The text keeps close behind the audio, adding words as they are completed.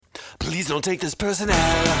Please don't take this person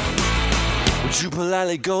out. Would you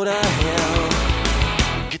politely go to hell?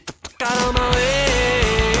 Get the fuck out of my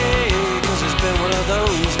way, 'cause it's been one of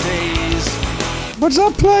those days. What's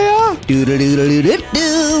up, player?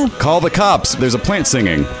 Do-do-do-do-do-do. Call the cops. There's a plant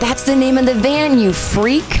singing. That's the name of the van, you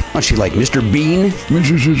freak. What's she like, Mr. Bean?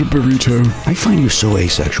 Mrs. is a burrito. I find you so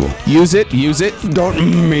asexual. Use it. Use it.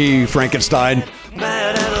 Don't me, Frankenstein.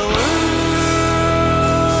 Mad at the world.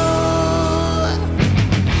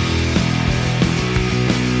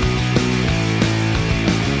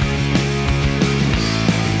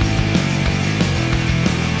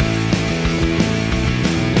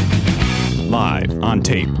 Live on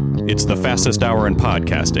tape. It's the fastest hour in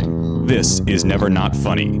podcasting. This is Never Not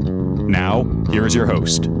Funny. Now, here's your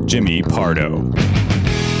host, Jimmy Pardo.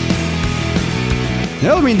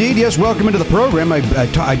 Hello, indeed. Yes, welcome into the program. I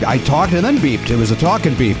talked and then beeped. It was a talk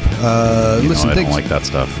and beep. Listen, I don't like that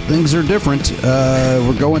stuff. Things are different.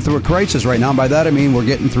 We're going through a crisis right now. And by that, I mean we're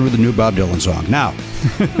getting through the new Bob Dylan song. Now,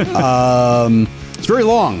 it's very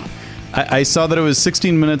long. I saw that it was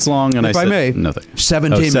 16 minutes long, and If I I said... may, Nothing.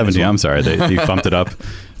 17 minutes 70. long. I'm sorry. You bumped it up.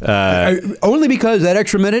 Only because that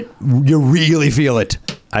extra minute, you really feel it.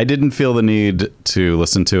 I didn't feel the need to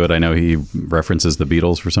listen to it. I know he references the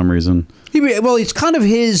Beatles for some reason. Well, it's kind of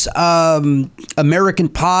his American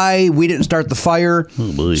Pie, We Didn't Start the Fire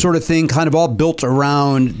sort of thing, kind of all built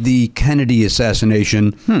around the Kennedy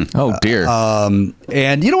assassination. Oh, dear.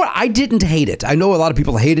 And you know what? I didn't hate it. I know a lot of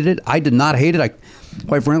people hated it. I did not hate it. I,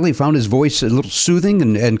 quite frankly, found his voice a little soothing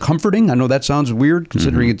and comforting. I know that sounds weird,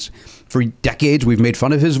 considering it's for decades we've made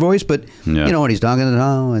fun of his voice. But, you know, when he's talking, and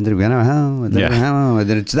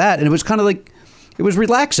then it's that. And it was kind of like, it was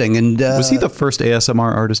relaxing. And Was he the first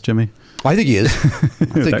ASMR artist, Jimmy? I think he is.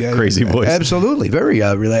 That crazy voice. Absolutely. Very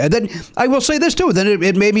relaxed. And then I will say this, too. Then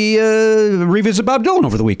it made me revisit Bob Dylan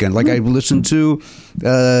over the weekend. Like I listened to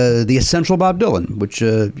The Essential Bob Dylan, which,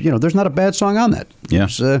 there's not a bad song on that. Yeah.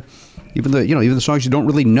 Even the songs you don't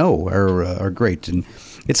really know are great. And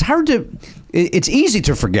it's hard to... It's easy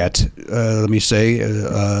to forget, let me say,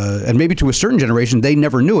 and maybe to a certain generation, they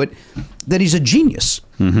never knew it, that he's a genius.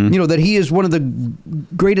 Mm-hmm. That he is one of the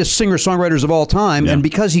greatest singer-songwriters of all time. Yeah. And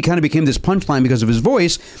because he kind of became this punchline because of his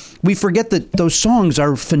voice, we forget that those songs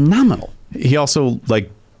are phenomenal. He also,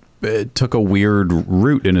 took a weird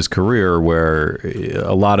route in his career where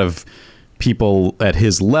a lot of people at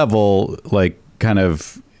his level, kind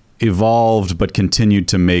of evolved but continued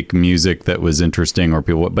to make music that was interesting, or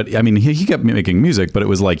people, but I mean he kept making music, but it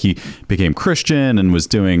was like he became Christian and was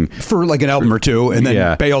doing for like an album or two and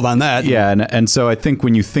then bailed on that. And so I think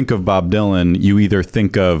when you think of Bob Dylan, you either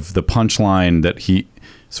think of the punchline that he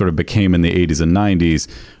sort of became in the 80s and 90s,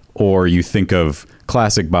 or you think of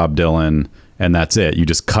classic Bob Dylan, and that's it. You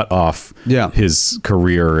just cut off his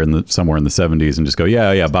career somewhere in the 70s and just go,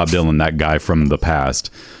 Bob Dylan, that guy from the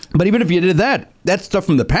past. But even if you did that, that's stuff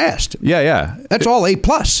from the past. Yeah. That's all A+.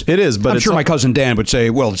 It is, but I'm sure my cousin Dan would say,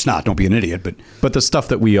 well, it's not. Don't be an idiot. But the stuff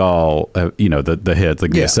that we all, the hits,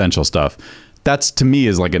 the essential stuff, that's to me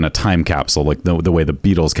is like in a time capsule, like the way the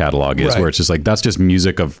Beatles catalog is, where it's just like, that's just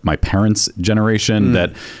music of my parents' generation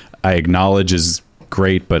that I acknowledge is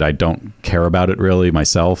great, but I don't care about it really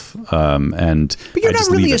myself. But you're not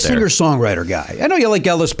really a singer-songwriter guy. I know you like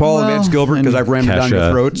Ellis Paul and Vance Gilbert because I've rammed it down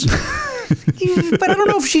your throats. But I don't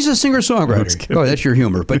know if she's a singer-songwriter. Oh, that's your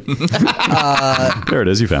humor. But there it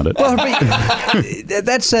is. You found it. Well,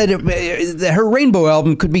 that said, her Rainbow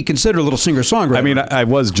album could be considered a little singer-songwriter. I mean, I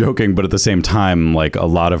was joking, but at the same time, like a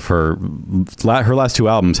lot of her last two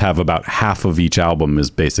albums have about half of each album is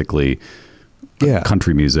basically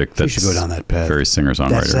country music. That should go down that path. Very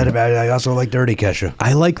singer-songwriter. That said about it, I also like Dirty Kesha.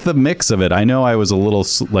 I like the mix of it. I know I was a little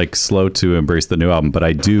slow to embrace the new album, but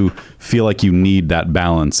I do feel like you need that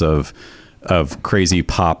balance of crazy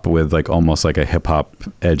pop with almost like a hip hop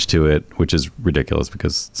edge to it, which is ridiculous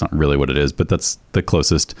because it's not really what it is, but that's the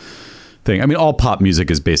closest thing. I mean, all pop music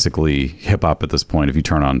is basically hip hop at this point if you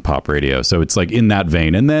turn on pop radio. So it's like in that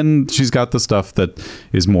vein. And then she's got the stuff that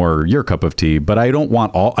is more your cup of tea, but I don't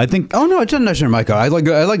want all, I think. Oh no, it's not necessarily my cup. I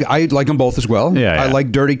like them both as well. Yeah. I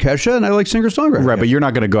like Dirty Kesha and I like singer-songwriter. Right. But you're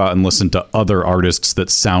not going to go out and listen to other artists that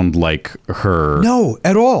sound like her. No,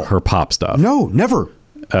 at all. Her pop stuff. No, never.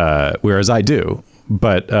 Whereas I do,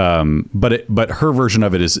 but her version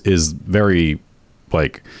of it is very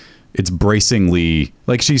it's bracingly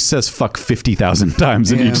she says fuck 50,000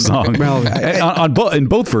 times in each song. Well, in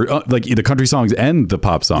both for the country songs and the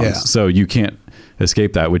pop songs. Yeah. So you can't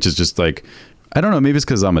escape that, which is just I don't know. Maybe it's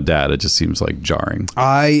because I'm a dad. It just seems jarring.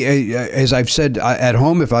 As I've said at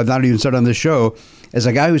home, if I've not even said on this show, as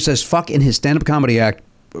a guy who says fuck in his stand-up comedy act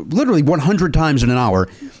literally 100 times in an hour.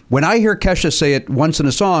 When I hear Kesha say it once in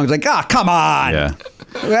a song, it's like, come on. Yeah.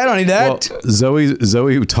 I don't need that. Well,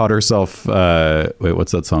 Zoe taught herself.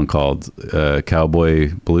 What's that song called?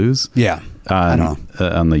 Cowboy Blues. Yeah. I know.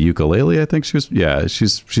 On the ukulele, I think she was. Yeah,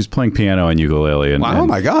 she's playing piano and ukulele. And, oh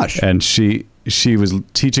my gosh! And she was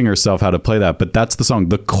teaching herself how to play that. But that's the song.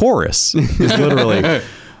 The chorus is literally.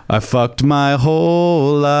 I fucked my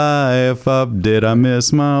whole life up. Did I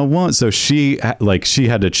miss my one? So she had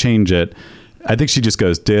to change it. I think she just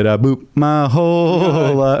goes, did I boop my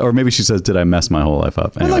whole life? Or maybe she says, did I mess my whole life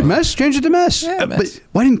up? Anyway. I like mess. Change it to mess. Yeah, but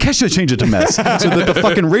why didn't Kesha change it to mess so that the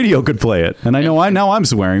fucking radio could play it? And now I'm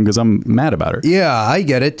swearing because I'm mad about her. Yeah, I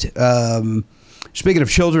get it. Speaking of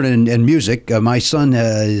children and music, my son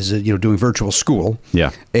is doing virtual school.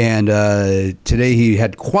 Yeah. And today he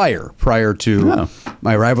had choir prior to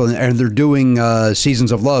my arrival, and they're doing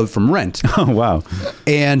Seasons of Love from Rent. Oh, wow.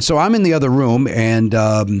 And so I'm in the other room and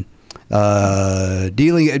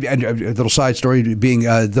dealing, a little side story being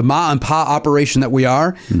the ma and pa operation that we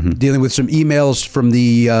are, dealing with some emails from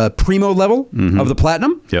the primo level of the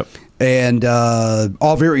platinum. Yep. And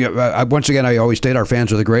all very, once again, I always state our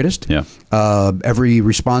fans are the greatest. Yeah. Every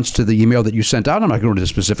response to the email that you sent out, I'm not going to go into the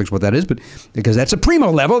specifics what that is, but because that's a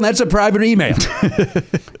primo level and that's a private email.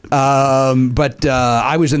 But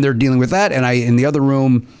I was in there dealing with that, and I, in the other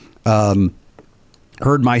room,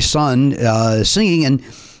 heard my son singing,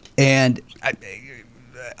 and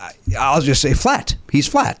I'll just say flat. He's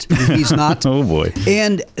flat. He's not. Oh, boy.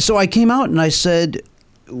 And so I came out and I said,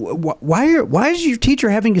 why is your teacher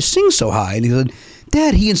having you sing so high? And he said,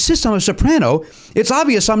 Dad, he insists I'm a soprano. It's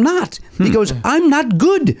obvious I'm not. He goes, I'm not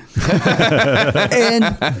good.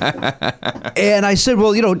 and I said,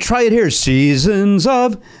 well, try it here. Seasons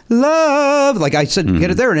of Love. Like I said,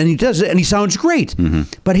 get it there. And he does it, and he sounds great.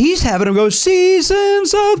 But he's having him go,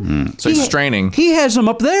 Seasons of... So he's straining. He has him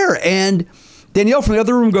up there, and... Danielle from the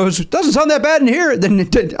other room goes, doesn't sound that bad in here. Then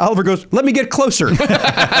Oliver goes, let me get closer.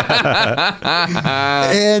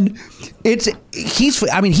 And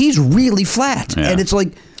he's really flat. Yeah. And it's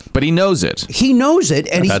like, but he knows it. He knows it.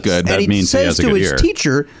 And That's good. And That means he says has a to good his ear.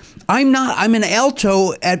 teacher, I'm an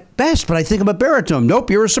alto at best, but I think I'm a baritone. Nope,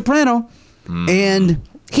 you're a soprano. And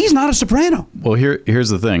he's not a soprano. Well, here's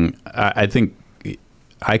the thing. I think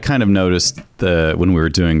I kind of noticed when we were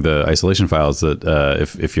doing the isolation files that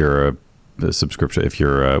if you're a subscription, if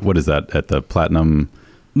you're what is that at the platinum?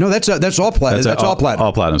 No, that's all platinum. That's all platinum.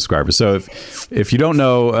 All platinum subscribers. So if you don't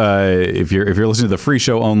know, if you're listening to the free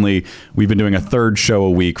show only, we've been doing a third show a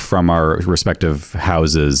week from our respective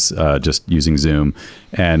houses, just using Zoom.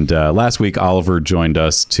 And last week, Oliver joined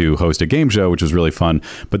us to host a game show, which was really fun.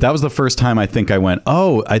 But that was the first time I think I went,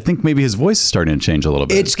 I think maybe his voice is starting to change a little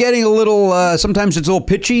bit. It's getting a little, sometimes it's a little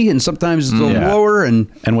pitchy and sometimes it's a little lower. And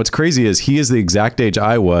what's crazy is he is the exact age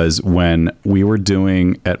I was when we were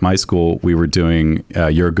doing, at my school, we were doing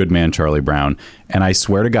You're a Good Man, Charlie Brown. And I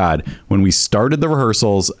swear to God, when we started the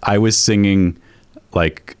rehearsals, I was singing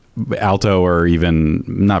like alto or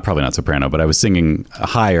even probably not soprano, but I was singing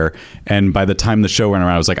higher. And by the time the show went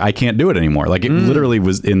around, I was like, I can't do it anymore. Like it literally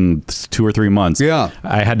was in 2 or 3 months. Yeah.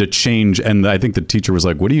 I had to change. And I think the teacher was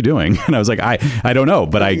like, what are you doing? And I was like, I don't know,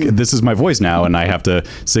 but this is my voice now and I have to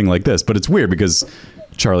sing like this. But it's weird because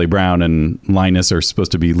Charlie Brown and Linus are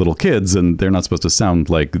supposed to be little kids, and they're not supposed to sound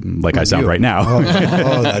like I sound right now. Oh,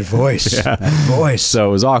 that voice! Yeah. That voice. So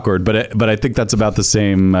it was awkward, but I think that's about the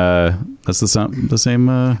same. That's the same.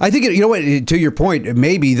 I think you know what. To your point,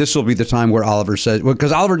 maybe this will be the time where Oliver says,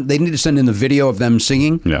 because Oliver, they need to send in the video of them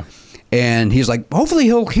singing. Yeah. And he's like, hopefully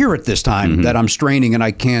he'll hear it this time that I'm straining and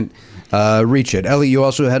I can't reach it. Ellie, you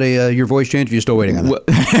also had your voice change? Or you're still waiting on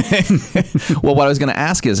that? Well, what I was going to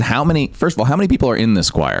ask is first of all, how many people are in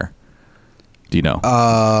this choir? Do you know?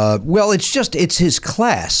 Well, it's his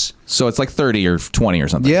class. So it's like 30 or 20 or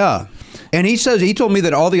something. Yeah. And he told me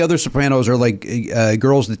that all the other sopranos are like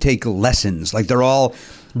girls that take lessons. Like they're all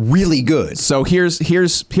really good. So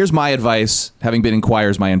here's my advice, having been in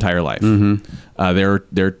choirs my entire life. There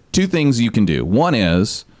are 2 things you can do. One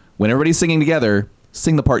is when everybody's singing together,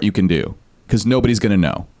 sing the part you can do, because nobody's going to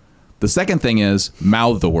know. The second thing is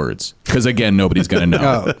mouth the words, because again, nobody's going to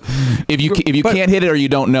know. If you can't hit it or you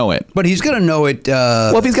don't know it, but he's going to know it.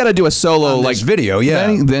 Well, if he's got to do a solo like video,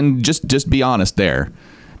 then just be honest there,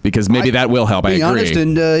 because maybe that will help. I agree. Be honest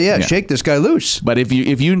and shake this guy loose. But if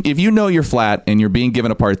you know you're flat and you're being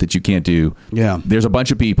given a part that you can't do, there's a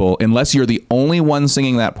bunch of people. Unless you're the only one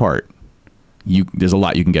singing that part, there's a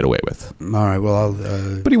lot you can get away with. All right. Well,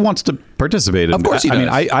 but he wants to participate. Of course he does. I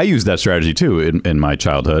mean, I used that strategy too in my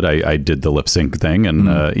childhood. I did the lip sync thing, and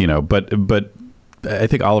but I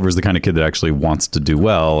think Oliver's the kind of kid that actually wants to do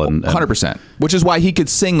well, and 100%. Which is why he could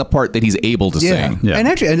sing the part that he's able to sing. Yeah. And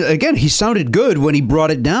actually, and again, he sounded good when he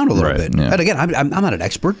brought it down a little Right, bit. yeah. And again, I'm not an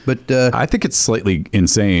expert, but I think it's slightly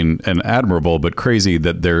insane and admirable, but crazy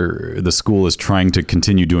that the school is trying to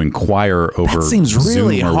continue doing choir over. That seems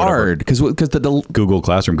really Zoom or hard because the Google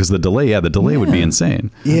Classroom, because the delay would be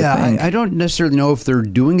insane. yeah, I don't necessarily know if they're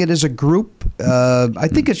doing it as a group. I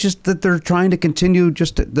think it's just that they're trying to continue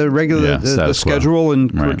just the regular Yeah, the status quo. schedule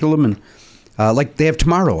and Right. curriculum, and like they have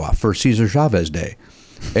tomorrow off for Cesar Chavez Day,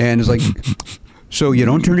 and it's like. So you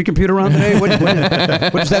don't turn your computer on today? What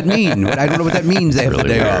does that mean? I don't know what that means. They have the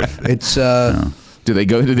Really day weird. off. It's Do they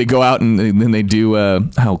go out and then they do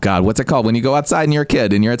oh God, what's it called when you go outside and you're a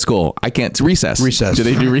kid and you're at school? I can't recess. Recess. Do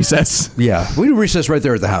they do recess? yeah. We do recess right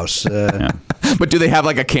there at the house. But do they have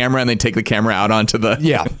like a camera and they take the camera out onto the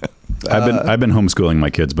Yeah. I've been homeschooling my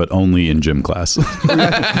kids, but only in gym class.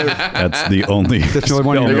 That's the only. That's the only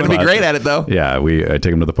one you're They're doing. going to be great at it though. Yeah, I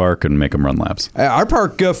take them to the park and make them run laps. Our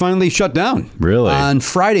park finally shut down. Really? On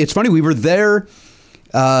Friday. It's funny. We were there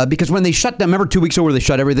because when they shut down, remember 2 weeks ago where they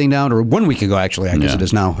shut everything down, or 1 week ago actually, I guess Yeah. it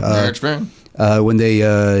is now. Experience. When they,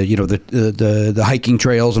 the hiking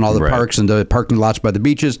trails and all the Right. parks and the parking lots by the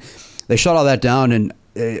beaches, they shut all that down, and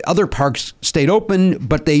other parks stayed open,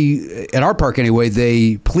 but at our park anyway,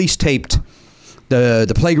 they police taped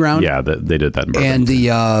the playground. Yeah, they did that in Burbank. And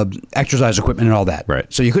the exercise equipment and all that. Right.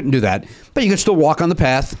 So you couldn't do that, but you could still walk on the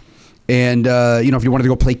path. And if you wanted to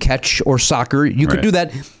go play catch or soccer, you could Right. do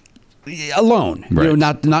that alone. Right.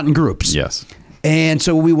 Not in groups. Yes. And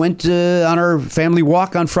so we went on our family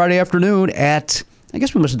walk on Friday afternoon at, I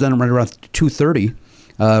guess we must have done it right around 2:30.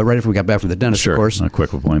 Right after we got back from the dentist, Sure. of course. A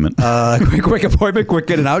quick appointment. Quick appointment, quick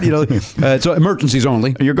get it out. So emergencies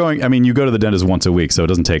only. You're going. I mean, you go to the dentist once a week, so it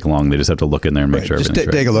doesn't take long. They just have to look in there and make sure Just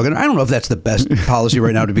everything's take right. a look. And I don't know if that's the best policy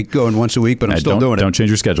right now to be going once a week, but I'm still doing it. Don't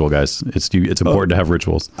change your schedule, guys. It's important to have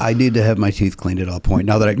rituals. I need to have my teeth cleaned at all point.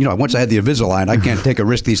 Now that once I had the Invisalign, I can't take a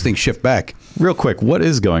risk these things shift back. Real quick, what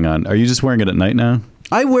is going on? Are you just wearing it at night now?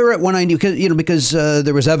 I wear it when I need because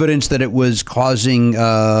there was evidence that it was causing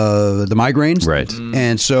the migraines, Right.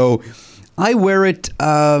 And so I wear it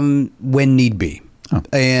when need be,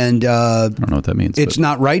 and I don't know what that means. it's but-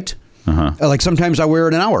 not right. Uh-huh. Like sometimes I wear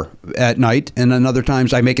it an hour at night, and then other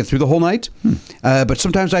times I make it through the whole night. But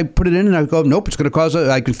sometimes I put it in and I go, nope, it's going to cause.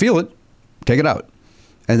 I can feel it. Take it out.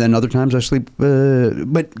 And then other times I sleep.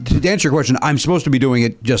 But to answer your question, I'm supposed to be doing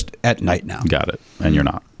it just at night now, Got it. And you're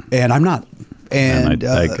not. and I'm not. And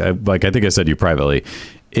I think I said to you privately,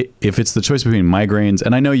 if it's the choice between migraines,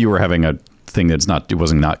 and I know you were having a thing it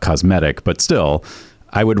wasn't not cosmetic, but still,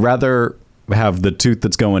 I would rather have the tooth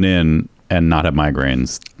that's going in and not have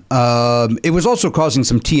migraines. It was also causing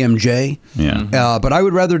some TMJ. Yeah. But I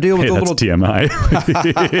would rather deal with Hey, a that's little. TMI.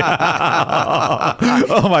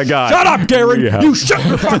 Oh my God! Shut up, Garen! Yeah. You shut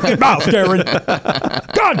your fucking mouth, Garen!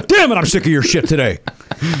 God damn it! I'm sick of your shit today.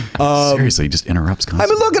 Seriously, he just interrupts I've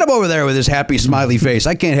constantly. been looking at him over there with his happy, smiley face.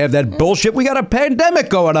 I can't have that bullshit. We got a pandemic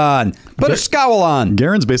going on. Put a scowl on.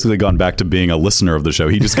 Garen's basically gone back to being a listener of the show.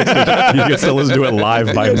 He just gets to listen to it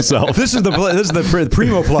live by himself. This is the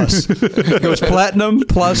Primo Plus. It goes Platinum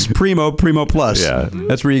Plus Primo Plus. Yeah.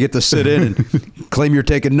 That's where you get to sit in and claim you're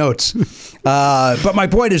taking notes. But my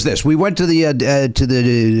point is this: we went to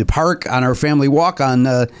the park on our family walk on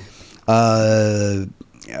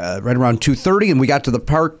right around 2:30, and we got to the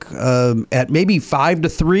park at maybe 5 to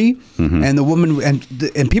 3, and the woman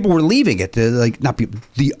and people were leaving it. Like not people,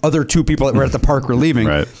 the other two people that were at the park were leaving.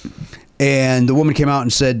 Right. And the woman came out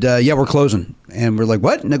and said, "Yeah, we're closing." And we're like,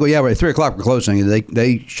 "What?" And they go, "Yeah, we're at 3 o'clock. We're closing." And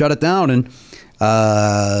they shut it down, and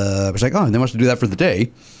I was like, "Oh, they must do that for the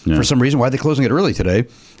day for some reason. Why are they closing it early today?"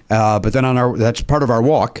 But then that's part of our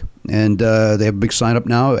walk, and they have a big sign up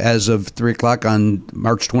now. As of 3 o'clock on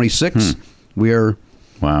March 26th, we are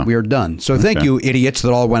done. So thank you, idiots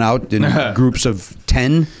that all went out in groups of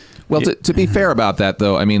 10. Well, to be fair about that,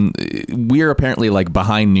 though, I mean, we're apparently like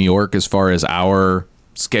behind New York as far as our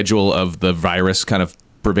schedule of the virus kind of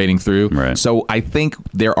pervading through. Right. So I think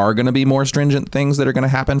there are going to be more stringent things that are going to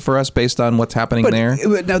happen for us based on what's happening there.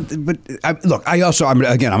 Look,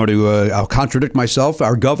 I'll contradict myself.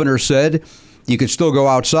 Our governor said you could still go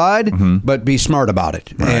outside, but be smart about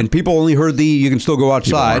it. Right. And people only heard you can still go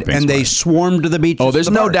outside, being and they swarmed to the beaches. Oh, there's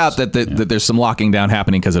the no parks. doubt that there's some locking down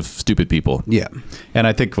happening because of stupid people. Yeah. And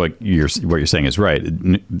I think what you're saying is right.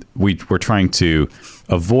 We're trying to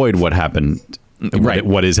avoid what happened, Right.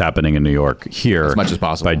 what is happening in New York here As much as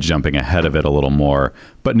possible. by jumping ahead of it a little more.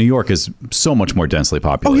 But New York is so much more densely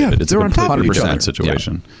populated. Oh, yeah. It's They're a on top of completely each different other.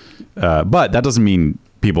 situation. But that doesn't mean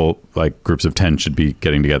people like groups of 10 should be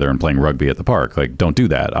getting together and playing rugby at the park. Like, don't do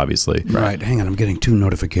that, obviously. Right. Hang on. I'm getting 2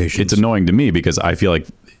 notifications. It's annoying to me because I feel like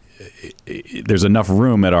there's enough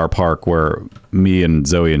room at our park where me and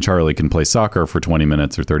Zoe and Charlie can play soccer for 20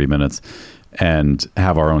 minutes or 30 minutes and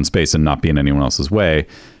have our own space and not be in anyone else's way.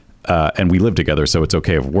 And we live together, so it's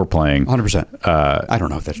okay if we're playing. 100%. I don't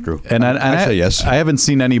know if that's true. And I say yes. I haven't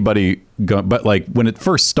seen anybody go, but like when it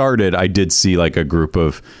first started, I did see like a group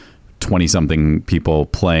of 20-something people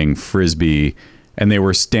playing Frisbee, and they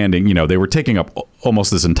were standing, they were taking up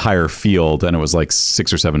almost this entire field, and it was like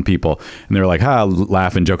 6 or 7 people, and they were like,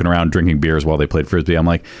 laughing, joking around, drinking beers while they played Frisbee. I'm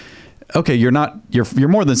like, okay, you're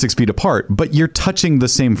more than 6 feet apart, but you're touching the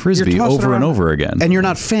same Frisbee over and over again. And you're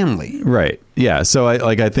not family. Right. Yeah. So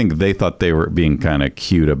I think they thought they were being kind of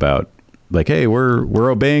cute about like, hey, we're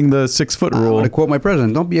obeying the 6-foot rule. I'm going to quote my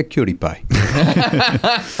president, don't be a cutie pie.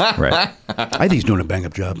 Right. I think he's doing a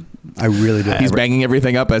bang-up job. I really do. He's banging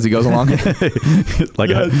everything up as he goes along.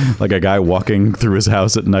 like a guy walking through his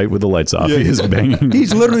house at night with the lights off. He is banging.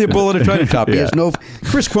 He's literally a bull in a china shop. He has no.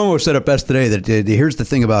 Chris Cuomo said it best today that here's the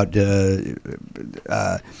thing about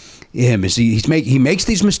him is he makes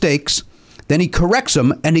these mistakes, then he corrects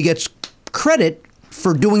them, and he gets credit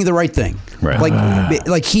for doing the right thing. Right.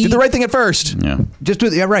 Like he did the right thing at first. Yeah. Just do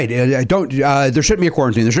it. Yeah, right. Don't. There shouldn't be a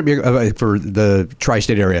quarantine. There should be for the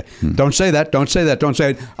tri-state area. Don't say that. Don't say that. Don't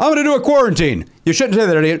say it. I'm going to do a quarantine. You shouldn't say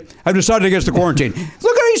that, idiot. I've decided against the quarantine.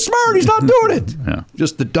 Look at he's smart. He's not doing it. Yeah.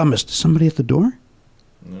 Just the dumbest. Somebody at the door?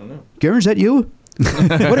 I don't know. Garen, is that you?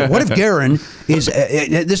 what if Garen is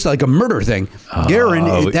this is like a murder thing? Garen,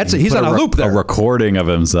 he's on a loop there. A recording of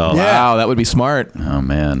himself. Yeah. Wow, that would be smart. Oh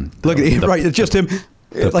man. Look at him. Right. It's just him.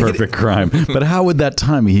 The perfect crime. But how would that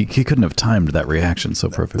time? He couldn't have timed that reaction so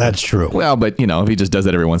perfectly. That's true. Well, but if he just does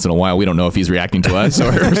that every once in a while, we don't know if he's reacting to us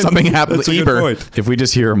or something happens. If we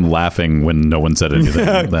just hear him laughing when no one said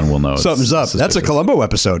anything, then we'll know something's up. That's a Columbo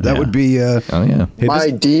episode. That would be. Oh yeah. Hey, my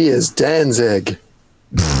D is Danzig.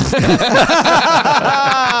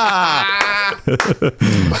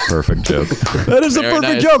 Perfect joke. That is a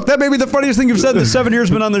perfect joke. That may be the funniest thing you've said in the 7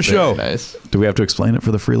 years been on the show. Nice. Do we have to explain it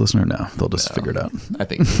for the free listener? No, they'll just figure it out. I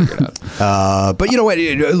think they'll figure it out. But you know what?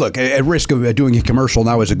 Look, at risk of doing a commercial,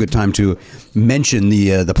 now is a good time to mention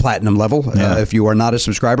the platinum level. If you are not a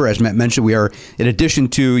subscriber, as Matt mentioned, we are, in addition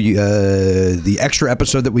to the extra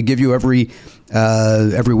episode that we give you every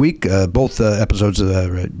week, both episodes,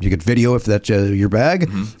 you get video if that's your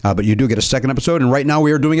bag, but you do get a second episode. And right now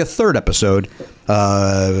we are doing a third episode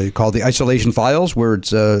called The Isolation Files, where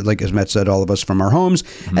it's, like as Matt said, all of us from our homes.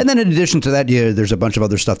 And then in addition to that, there's a bunch of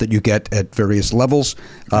other stuff that you get at various levels.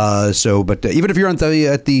 But even if you're at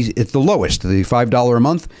the lowest, the $5 a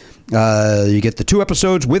month, you get the 2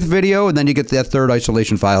 episodes with video, and then you get that third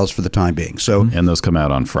Isolation Files for the time being. So, and those come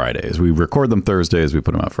out on Fridays. We record them Thursdays. We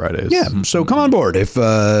put them out Fridays. Yeah. So come on board if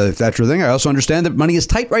that's your thing. I also understand that money is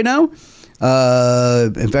tight right now.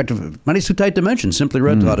 In fact, money's too tight to mention. Simply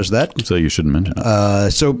Red taught us that. So you shouldn't mention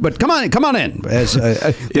it. But come on in. As,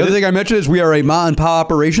 the other thing I mentioned is we are a ma and pa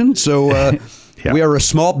operation. So we are a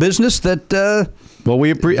small business that. Well,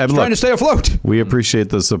 trying to stay afloat. We appreciate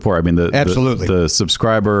the support. I mean, absolutely. The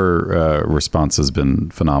subscriber response has been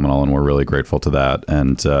phenomenal, and we're really grateful to that.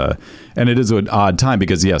 And it is an odd time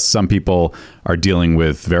because, yes, some people are dealing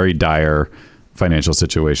with very dire financial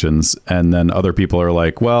situations, and then other people are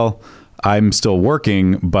like, well, I'm still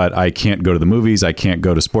working, but I can't go to the movies, I can't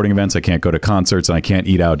go to sporting events, I can't go to concerts, and I can't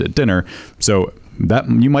eat out at dinner. So that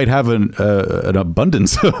you might have an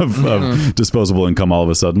abundance of disposable income all of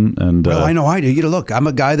a sudden. And well, I know I do. Look, I'm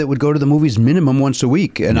a guy that would go to the movies minimum once a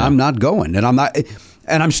week, and I'm not going, and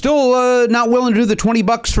I'm still not willing to do the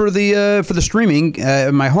 $20 for the streaming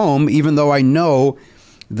in my home, even though I know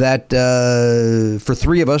that for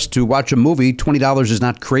 3 of us to watch a movie, $20 is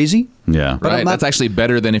not crazy. Yeah, but right. That's actually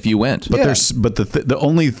better than if you went. But the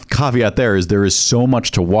only caveat there is so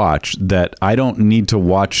much to watch that I don't need to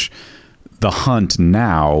watch The Hunt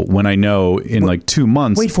now when I know in like 2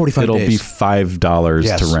 months wait 45 it'll days. be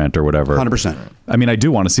 $5 to rent or whatever. 100%. I mean, I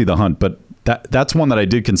do want to see The Hunt, but that's one that I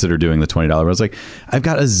did consider doing the $20. I was like, I've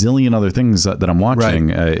got a zillion other things that I'm watching.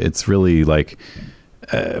 Right. It's really like,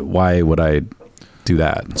 why would I do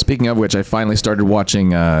that? Speaking of which, I finally started watching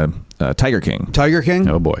Tiger King. Tiger King?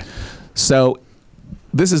 Oh boy. So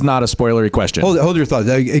this is not a spoilery question. Hold your thoughts.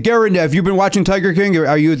 Garen, have you been watching Tiger King?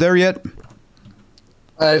 Are you there yet?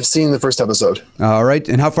 I've seen the first episode. All right.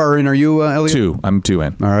 And how far in are you, Elliot? 2. I'm 2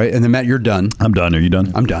 in. All right. And then Matt, you're done. I'm done. Are you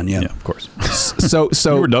done? I'm done. Yeah. Yeah, of course. So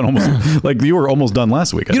You were done almost. Like you were almost done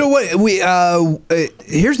last week. You know what? We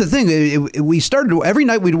here's the thing. We started every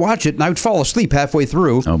night. We'd watch it, and I would fall asleep halfway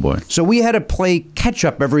through. Oh, boy. So we had to play catch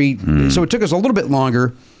up every. So it took us a little bit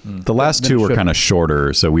longer. The last two were kind of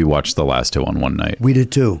shorter, so we watched the last two on one night. We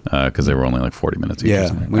did too. Because they were only like 40 minutes each. or Yeah.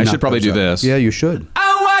 something. I should probably do this. Yeah, you should.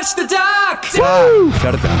 I watched the doc.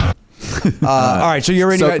 Shut it down. All right. So you're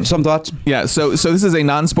ready? So- Some thoughts? Yeah, so this is a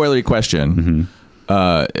non-spoilery question.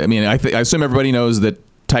 I mean, I assume everybody knows that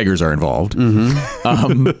tigers are involved.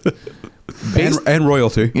 And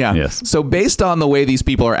royalty. Yeah. Yes. So based on the way these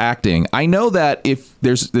people are acting, I know that if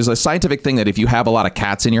there's a scientific thing that if you have a lot of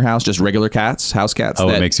cats in your house, just regular cats, house cats, Oh,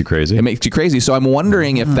 it that makes you crazy? It makes you crazy. So I'm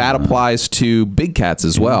wondering if that applies to big cats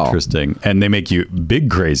as well. Interesting. And they make you big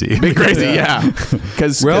crazy. Big crazy, yeah.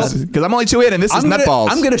 Because I'm only 2 in, and this is nutballs.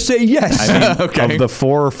 I'm going to say yes. Okay. Of the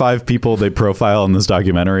 4 or 5 people they profile in this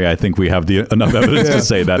documentary, I think we have enough evidence to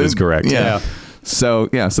say that is correct. Yeah. So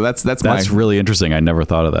That's really interesting. I never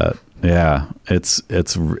thought of that. Yeah,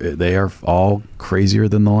 they are all crazier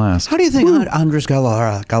than the last. How do you think Andres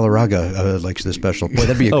Galarraga likes this special? Boy,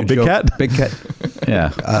 that'd be a good Big joke. Cat? Big Cat.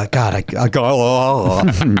 Yeah. God, I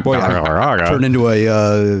boy, I turned into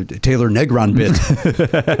a Taylor Negron bit.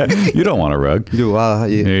 You don't want a rug. You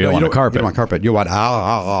don't want a carpet. You don't want carpet. You want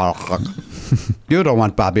you don't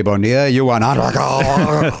want Bobby Bonilla. You want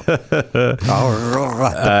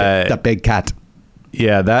the Big Cat.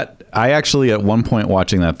 Yeah, that I actually at one point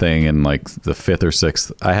watching that thing in like the 5th or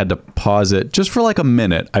 6th, I had to pause it just for like a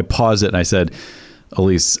minute. I paused it and I said,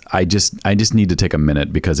 Elise, I just need to take a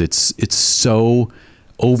minute because it's so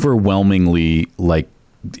overwhelmingly like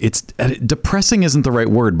it's depressing isn't the right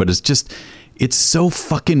word, but it's so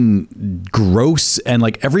fucking gross and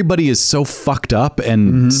like everybody is so fucked up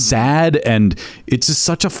and sad and it's just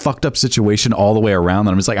such a fucked up situation all the way around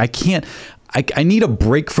that I'm just like I need a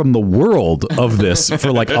break from the world of this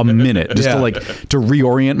for like a minute just to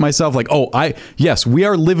reorient myself. Like, yes, we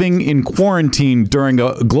are living in quarantine during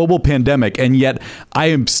a global pandemic. And yet I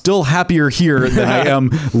am still happier here than I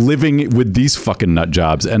am living with these fucking nut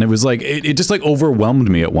jobs. And it was like, it just like overwhelmed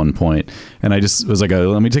me at one point. And I just was like,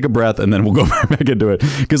 let me take a breath and then we'll go back into it.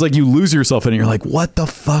 Cause like you lose yourself in it. You're like, what the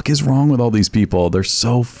fuck is wrong with all these people? They're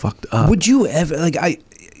so fucked up. Would you ever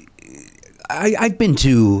I've been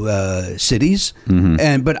to cities,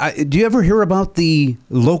 but do you ever hear about the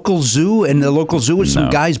local zoo? And the local zoo is some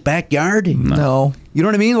guy's backyard. No. You know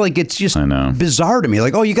what I mean? Like it's just bizarre to me.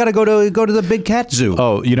 Like, you got to go to the Big Cat Zoo.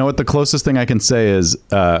 Oh, you know what? The closest thing I can say is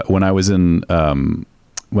when I was in when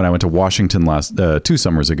I went to Washington 2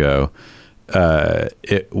 summers ago.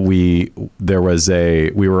 We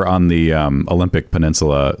were on the Olympic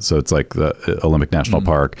Peninsula, so it's like the Olympic National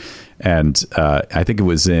Park, and I think it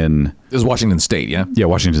was in Washington State, yeah,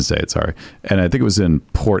 Washington State. Sorry, and I think it was in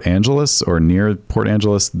Port Angeles or near Port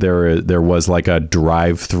Angeles. There was like a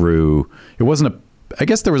drive-through. It wasn't I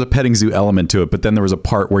guess there was a petting zoo element to it, but then there was a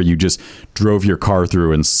part where you just drove your car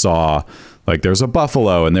through and saw. Like there's a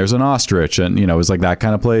buffalo and there's an ostrich and it was like that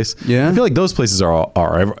kind of place. Yeah, I feel like those places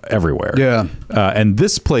are everywhere. Yeah, and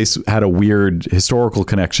this place had a weird historical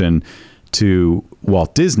connection to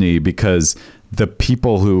Walt Disney because the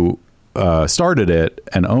people who started it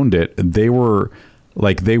and owned it, they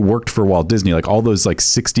worked for Walt Disney. Like all those like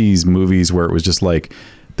 60s movies where it was just like.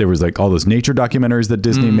 There was like all those nature documentaries that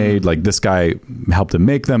Disney made. Like this guy helped him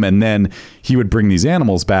make them. And then he would bring these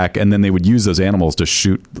animals back and then they would use those animals to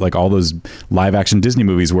shoot like all those live action Disney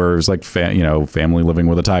movies where it was like, family living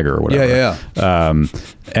with a tiger or whatever. Yeah.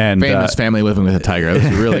 And famous family living with a tiger.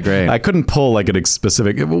 That was really great. I couldn't pull like a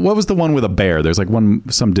specific, what was the one with a bear? There's like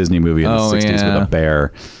some Disney movie in the 60s with a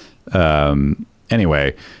bear.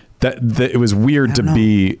 Anyway, it was weird to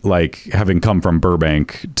be like having come from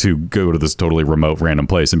Burbank to go to this totally remote random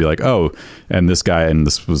place and be like, and this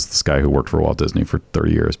was this guy who worked for Walt Disney for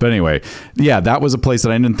 30 years. But anyway, yeah, that was a place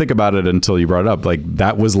that I didn't think about it until you brought it up. Like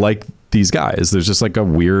that was like these guys. There's just like a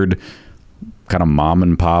weird kind of mom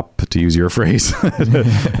and pop, to use your phrase,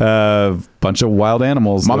 bunch of wild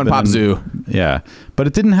animals. Mom and pop zoo. Yeah. But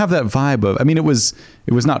it didn't have that vibe of, it was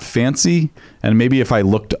not fancy. And maybe if I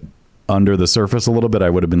looked under the surface a little bit, I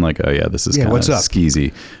would have been like, this is kind of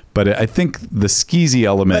skeezy. But I think the skeezy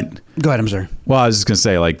element... Go ahead, I'm sorry. Well, I was just going to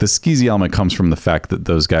say, like, the skeezy element comes from the fact that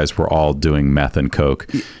those guys were all doing meth and coke.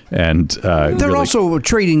 And they're really also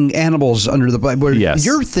trading animals under the...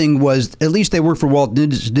 Your thing was, at least they worked for Walt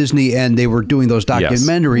Disney and they were doing those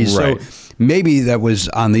documentaries. Yes, right. So maybe that was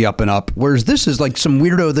on the up and up. Whereas this is like some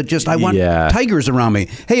weirdo that just, I want tigers around me.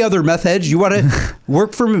 Hey, other meth heads, you want to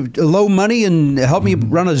work for low money and help me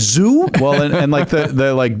run a zoo? Well, and like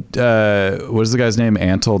the like, what is the guy's name?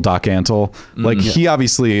 Doc Antle. Like he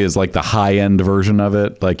obviously is like the high end version of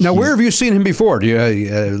it. Like now, where have you seen him before? Do you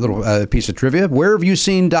a little piece of trivia? Where have you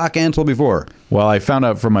seen Doc Antle before? Well, I found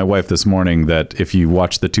out from my wife this morning that if you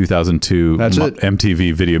watch the 2002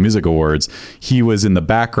 MTV Video Music Awards, he was in the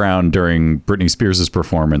background during Britney Spears'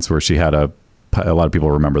 performance where she had a lot of people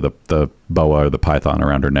remember the boa or the python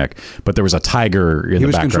around her neck, but there was a tiger in the background. He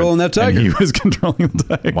was controlling that tiger. He was controlling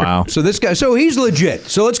the tiger. Wow. So this guy, so he's legit.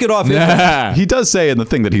 So let's get off his. He does say in the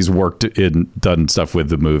thing that he's done stuff with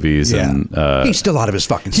the movies. Yeah. And he's still out of his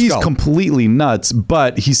fucking He's skull. completely nuts,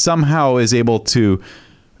 but he somehow is able to,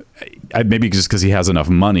 maybe just because he has enough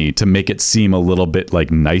money, to make it seem a little bit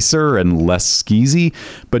like nicer and less skeezy.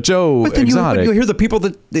 But Joe Exotic, you hear the people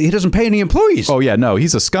that he doesn't pay any employees. Oh yeah, no,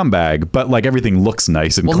 he's a scumbag. But like everything looks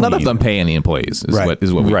nice and clean. None of them pay any employees. Is what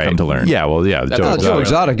we've come to learn. Yeah, well, yeah. Joe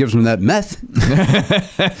Exotic gives him that meth.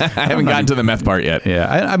 I haven't gotten to the meth part yet. Yeah,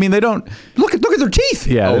 I mean they don't look at their teeth.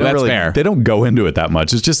 Yeah, that's fair. They don't go into it that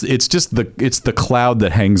much. It's just the cloud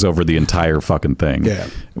that hangs over the entire fucking thing. Yeah,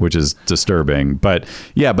 which is disturbing. But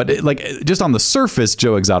yeah, but just on the surface,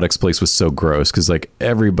 Joe Exotic's place was so gross because like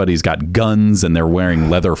everybody's got guns and they're wearing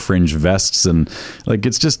leather fringe vests and like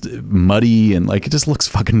it's just muddy and like it just looks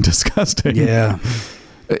fucking disgusting. Yeah.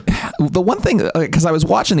 The one thing, because I was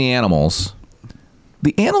watching the animals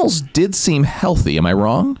did seem healthy. Am I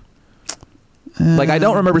wrong? Like I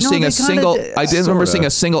don't remember seeing a single. I didn't remember seeing a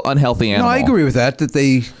single unhealthy animal. No, I agree with that.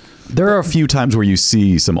 There are a few times where you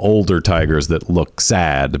see some older tigers that look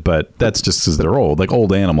sad, but that's just because they're old, like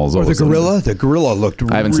old animals. Or the gorilla. The gorilla looked.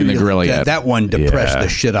 I haven't seen the gorilla yet. That one depressed the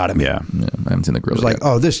shit out of me. Yeah, I haven't seen the gorilla. It was like,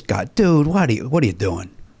 oh, this guy, dude, what are you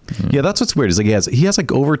doing? Yeah, that's what's weird. Is like he has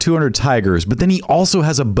like over 200 tigers, but then he also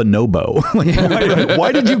has a bonobo. Like,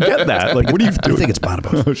 why did you get that? Like, what are you doing? I think it's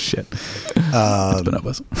bonobos. Oh shit, it's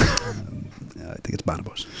bonobos. I think it's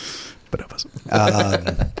bonobos.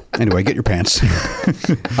 Anyway, get your pants.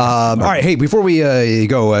 All right, hey, before we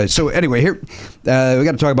go, so anyway, here we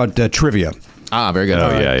got to talk about trivia. Very good.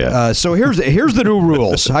 Oh yeah. So here's the new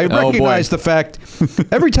rules. I recognize the fact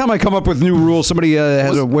every time I come up with new rules, somebody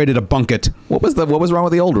has a way to debunk it. What was wrong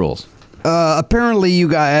with the old rules? Apparently, you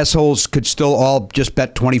guys assholes could still all just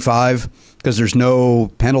bet 25 because there's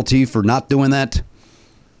no penalty for not doing that.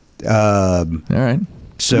 All right.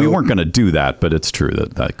 So we weren't going to do that, but it's true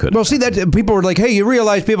that could. Well, see, that people were like, "Hey, you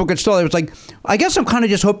realize people could still." It was like, I guess I'm kind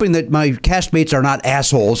of just hoping that my castmates are not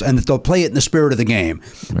assholes and that they'll play it in the spirit of the game.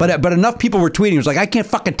 Right. But enough people were tweeting. It was like, I can't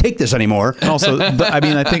fucking take this anymore. And also,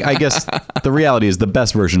 I guess the reality is the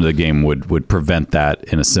best version of the game would prevent that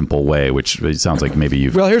in a simple way, which it sounds like maybe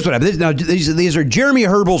you've. Well, here's what happened. Now, these are Jeremy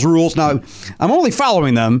Herbal's rules. Now, I'm only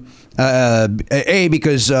following them.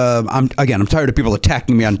 Because I'm tired of people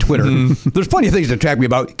attacking me on Twitter. There's plenty of things to attack me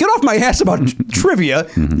about. Get off my ass about trivia,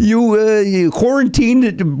 you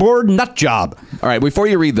quarantined bored nut job. All right, before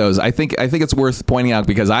you read those, I think it's worth pointing out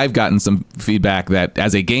because I've gotten some feedback that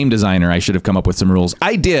as a game designer, I should have come up with some rules.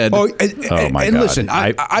 I did. Oh my God! Listen,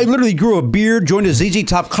 I literally grew a beard, joined a ZZ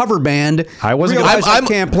Top cover band. I wasn't. Realized I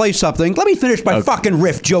can't play something. Let me finish my fucking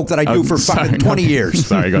riff joke that I do for fucking 20 years.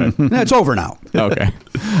 Sorry, go ahead. It's over now. Okay.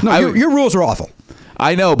 No, your rules are awful.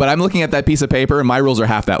 I know, but I'm looking at that piece of paper, and my rules are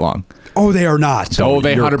half that long. Oh, they are not. Oh,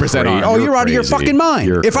 they 100% are. Oh, you're out of your fucking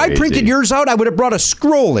mind. If I printed yours out, I would have brought a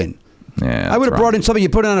scroll in. Yeah, I would have brought in something you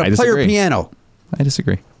put on a player piano. I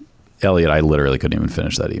disagree. Elliot, I literally couldn't even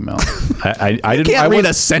finish that email. I didn't. I read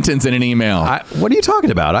a sentence in an email. What are you talking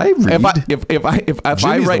about? I read. If I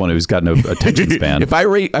Jimmy's write, the one who's got no attention span. If I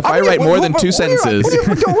write more than two sentences,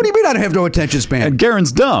 what do you mean I don't have no attention span? And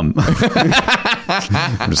Garen's dumb.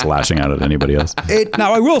 I'm just lashing out at anybody else.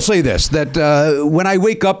 Now I will say this: that when I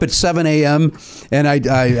wake up at 7 a.m. and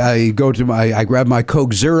I go to I grab my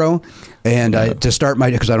Coke Zero and to start my,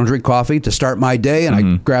 because I don't drink coffee, to start my day, and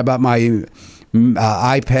I grab out my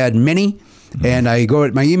iPad Mini, and I go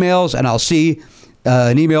at my emails, and I'll see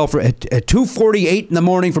an email at 2:48 in the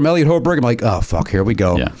morning from Elliot Hoberg. I'm like, oh fuck, here we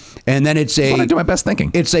go. Yeah. And then it's I do my best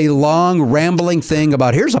thinking. It's a long rambling thing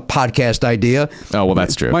about here's a podcast idea. Oh well,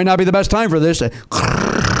 that's true. Might not be the best time for this.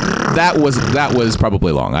 That was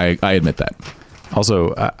probably long. I admit that.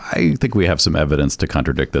 Also, I think we have some evidence to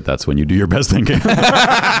contradict that's when you do your best thinking.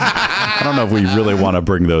 I don't know if we really want to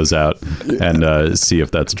bring those out and see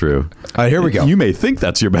if that's true. All right, here we go. You may think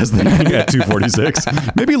that's your best thinking at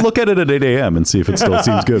 2:46. Maybe look at it at 8 a.m. and see if it still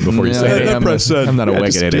seems good before you say it. I'm not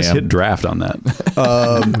awake at 8 a.m. Just hit draft on that.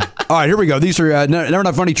 All right, here we go. These are Never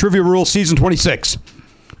Not Funny Trivia Rules, Season 26.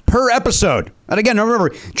 per episode. And again, remember,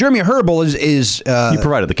 Jeremy Herbal is He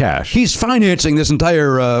provided the cash. he's financing this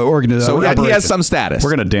entire organization. So he has some status. We're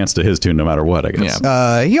going to dance to his tune no matter what, I guess.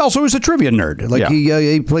 Yeah. He also is a trivia nerd. Like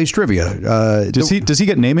he plays trivia. Does he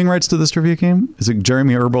get naming rights to this trivia game? Is it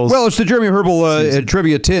Jeremy Herbal's? Well, it's the Jeremy Herbal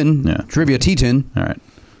trivia tin. Yeah. Trivia tea tin. All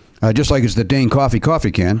right. Just like it's the Dane coffee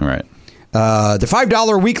can. All right. The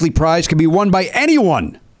 $5 weekly prize can be won by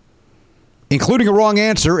anyone, including a wrong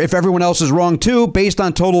answer if everyone else is wrong too, based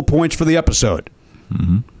on total points for the episode.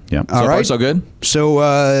 Mm-hmm. Yeah. All So right. far, so good. So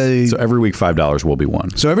every week $5 will be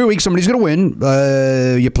won. So every week somebody's going to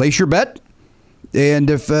win. You place your bet, and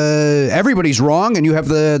if everybody's wrong and you have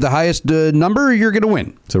the highest number, you're going to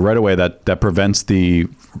win. So right away that prevents the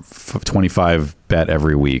 25 bet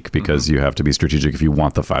every week because you have to be strategic if you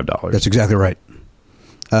want the $5. That's exactly right.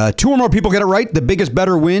 2 or more people get it right. The biggest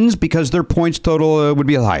better wins because their points total would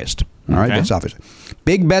be the highest. All right, Okay. that's obvious.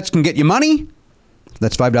 Big bets can get you money.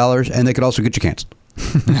 That's $5, and they could also get you canceled.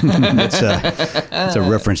 It's a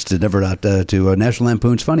reference to National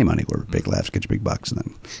Lampoon's Funny Money, where big laughs get you big bucks and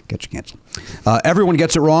then get you canceled. Everyone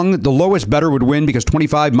gets it wrong. The lowest better would win because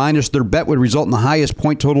 25 minus their bet would result in the highest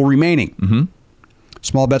point total remaining. Mm-hmm.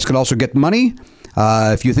 Small bets could also get money.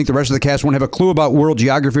 If you think the rest of the cast won't have a clue about world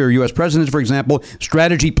geography or U.S. presidents, for example,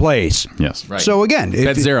 strategy plays. Yes. Right. So again,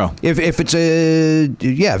 Bet zero. If it's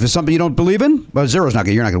if it's something you don't believe in, well, zero's not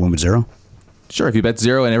good. You're not going to win with zero. Sure, if you bet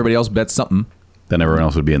zero and everybody else bets something, Then everyone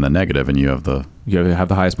else would be in the negative, and you have the. you have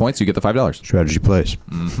the highest points, you get the $5. Strategy plays.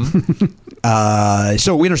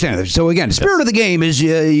 So we understand that. So again, the spirit of the game is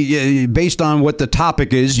based on what the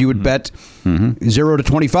topic is. You would bet 0 to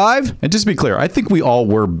 25. And just to be clear, I think we all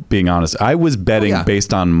were being honest. I was betting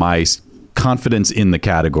based on my confidence in the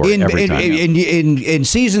category every time. In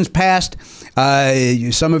seasons past,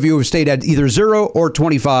 some of you have stayed at either 0 or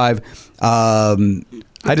 25.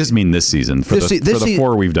 I just mean this season for the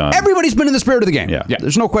 4 we've done. Everybody's been in the spirit of the game. Yeah.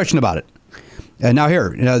 There's no question about it. And now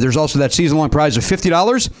here, there's also that season-long prize of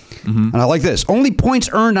 $50. And I like this. Only points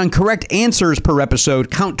earned on correct answers per episode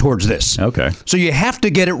count towards this. Okay. So you have to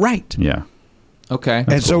get it right. Yeah. Okay.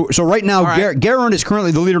 And so right now, All right. Garen is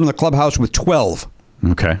currently the leader in the clubhouse with 12.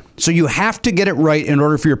 Okay. So you have to get it right in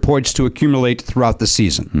order for your points to accumulate throughout the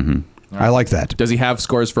season. Mm-hmm. I like that. Does he have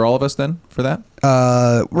scores for all of us then for that?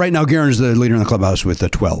 Right now, Garen is the leader in the clubhouse with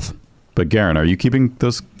 12. But Garen, are you keeping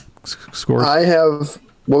those scores? I have.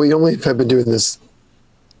 Well, we only have been doing this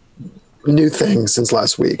new thing since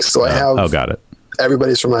last week, so I have. Oh, got it.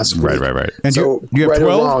 Everybody's from last week. Right. And So you have right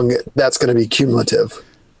 12? or wrong, that's going to be cumulative.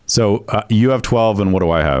 So you have 12, and what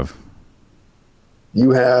do I have?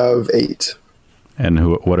 You have 8.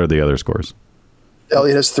 And what are the other scores?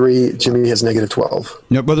 Elliot has 3. Jimmy has negative 12.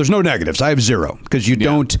 No, but there's no negatives. I have 0 because you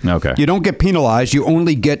don't. Okay. You don't get penalized. You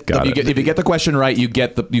only get. Got it. If you get the question right, you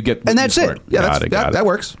get And that's it. Yeah, Got it. that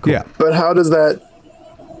works. Cool. Yeah. But how does that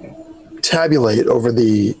tabulate over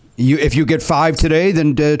the? If you get 5 today,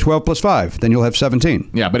 then 12 plus 5, then you'll have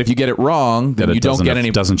 17. Yeah, but if you get it wrong, then That you it don't get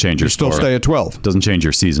any. Doesn't change your You still score. stay at 12. Doesn't change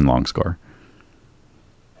your season-long score.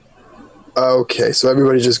 Okay, so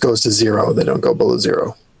everybody just goes to 0. They don't go below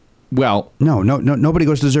 0. Well, No, nobody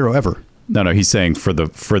goes to 0 ever. No, he's saying for the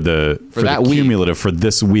that week. cumulative for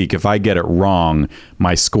this week, if I get it wrong,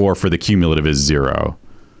 my score for the cumulative is 0.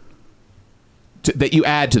 that you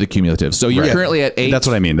add to the cumulative. So you're Right. currently at 8. That's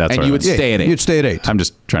what I mean. That's and what you I would meant. stay at 8. You'd stay at 8. I'm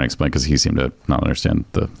just trying to explain because he seemed to not understand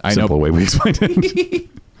the I know. simple way we explained it.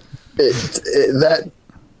 That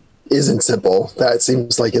isn't simple. That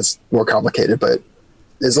seems like it's more complicated. But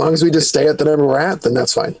as long as we just stay at the number we're at, then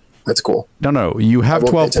that's fine. That's cool. No. You have I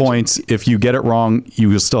won't 12 pay attention. points. If you get it wrong, you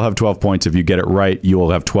will still have 12 points. If you get it right, you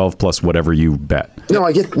will have 12 plus whatever you bet. No,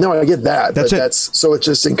 I get that. That's but it. That's so it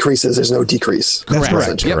just increases. There's no decrease. That's correct.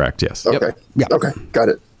 Percentage. Yep. Correct. Yes. Okay. Yeah. Okay. Got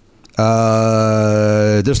it.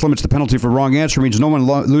 This limits the penalty for wrong answer. Means no one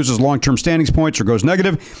loses long-term standings points or goes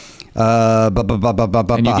negative. And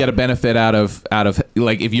you get a benefit out of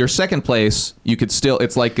like if you're second place, you could still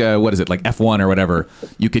it's like what is it like F1 or whatever.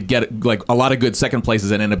 You could get like a lot of good second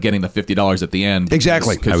places and end up getting the $50 at the end.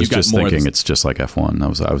 Exactly. I was you got just more thinking it's just like F1. I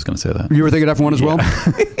was going to say that. You were thinking F1 as well?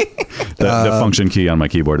 The function key on my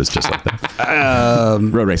keyboard is just like that.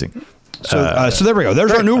 road racing. So there we go.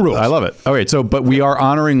 There's our new rules. I love it. All right. So, but we are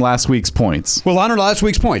honoring last week's points. We'll honor last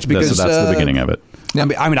week's points because That's the beginning of it. I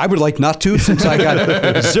mean, I would like not to since I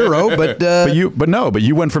got 0, but But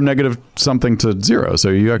you went from negative something to 0, so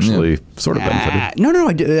you actually sort of benefited. no,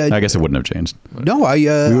 I guess it wouldn't have changed. no,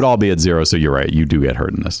 We would all be at 0, so you're right. You do get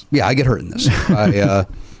hurt in this. yeah, I get hurt in this. I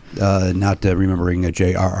not remembering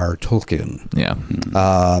J.R.R. Tolkien. Yeah.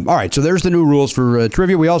 All right, so there's the new rules for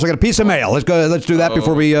trivia. We also got a piece of mail. Let's go. Let's do that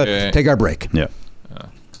before we take our break. Yeah.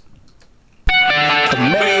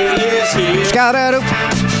 mail is here. Scout-a-doop.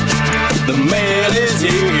 The mail is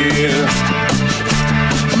here.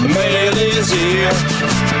 The mail is here.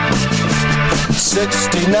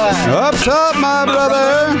 69. Up top, my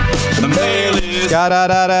brother. The mail is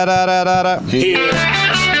Da-da-da-da-da-da-da. here.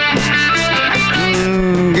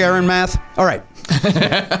 Garen math. All right.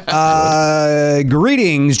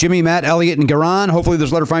 Greetings, Jimmy, Matt, Elliot, and Garan. Hopefully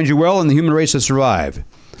this letter finds you well and the human race has survived.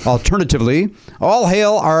 Alternatively, all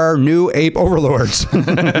hail our new ape overlords.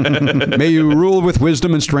 May you rule with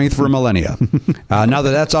wisdom and strength for millennia. Now that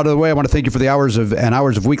that's out of the way, I want to thank you for the hours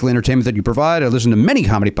of weekly entertainment that you provide. I listen to many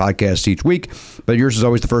comedy podcasts each week, but yours is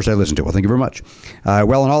always the first I listen to. Well, thank you very much.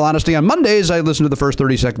 Well, in all honesty, on Mondays, I listen to the first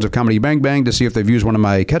 30 seconds of Comedy Bang Bang to see if they've used one of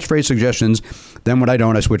my catchphrase suggestions. Then when I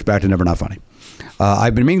don't, I switch back to Never Not Funny.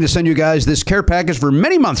 I've been meaning to send you guys this care package for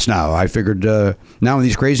many months now. I figured now in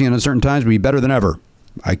these crazy and uncertain times, it would be better than ever.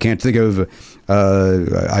 I can't think of.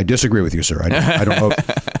 I disagree with you, sir. I don't know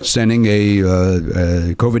if sending a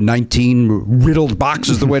COVID-19 riddled box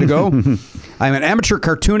is the way to go. I'm an amateur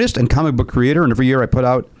cartoonist and comic book creator, and every year I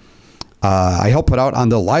help put out on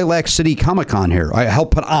the Lilac City Comic Con here. I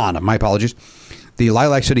help put on. My apologies. The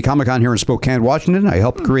Lilac City Comic Con here in Spokane, Washington. I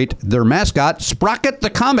helped create their mascot, Sprocket the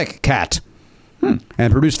Comic Cat.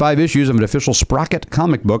 And produce 5 issues of an official Sprocket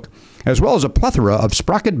comic book, as well as a plethora of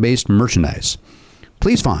Sprocket-based merchandise.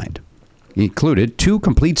 Please find included 2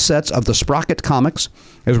 complete sets of the Sprocket comics,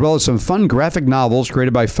 as well as some fun graphic novels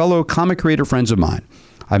created by fellow comic creator friends of mine.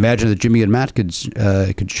 I imagine that Jimmy and Matt could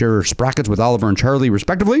share Sprockets with Oliver and Charlie,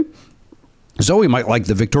 respectively. Zoe might like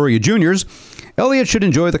the Victoria Juniors. Elliot should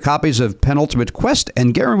enjoy the copies of Penultimate Quest,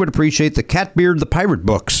 and Garen would appreciate the Catbeard the Pirate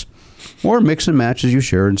books. Or mix and match as you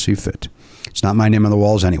share and see fit. It's not my name on the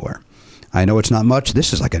walls anywhere. I know it's not much.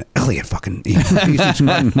 This is like an Elliot fucking...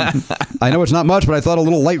 I know it's not much, but I thought a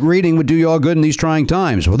little light reading would do you all good in these trying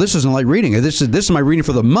times. Well, this isn't light reading. This is my reading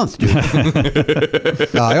for the month, dude.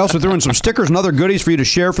 I also threw in some stickers and other goodies for you to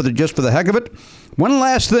share just for the heck of it. One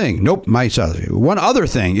last thing. Nope, one other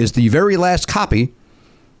thing is the very last copy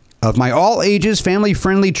of my all-ages,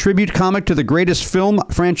 family-friendly tribute comic to the greatest film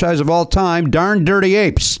franchise of all time, Darn Dirty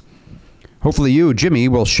Apes. Hopefully you, Jimmy,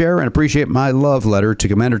 will share and appreciate my love letter to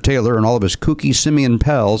Commander Taylor and all of his kooky simian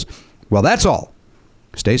pals. Well, that's all.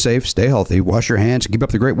 Stay safe, stay healthy, wash your hands, keep up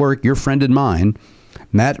the great work. Your friend and mine,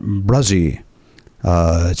 Matt Bruzzy.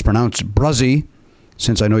 It's pronounced Bruzzy,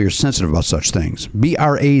 since I know you're sensitive about such things.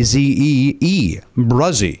 B-R-A-Z-E-E,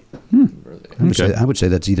 Bruzzy. I would say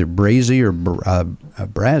that's either Brazy or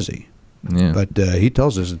Brazzy. Yeah. But he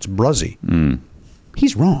tells us it's Bruzzy.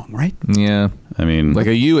 He's wrong, right? Yeah. I mean, like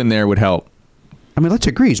a U in there would help. I mean, let's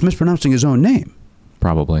agree. He's mispronouncing his own name.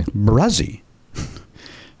 Probably. Bruzzy.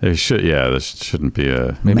 there shouldn't be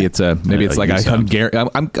a... Maybe it's like a Hungarian...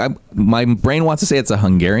 my brain wants to say it's a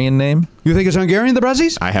Hungarian name. You think it's Hungarian, the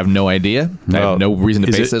Bruzzies? I have no idea. I have no reason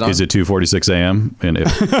to base it on. Is it 2:46 a.m.? And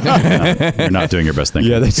if you're not doing your best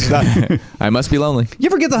thinking. Yeah, that's not... I must be lonely. You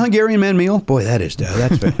ever get the Hungarian man meal? Boy, that's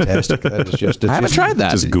fantastic. I haven't tried that.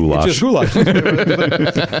 Just goulash. It's just goulash.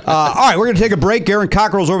 All right, we're going to take a break. Garen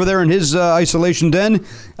Cockrell's over there in his isolation den.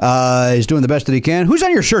 He's doing the best that he can. Who's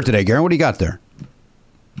on your shirt today, Garen? What do you got there?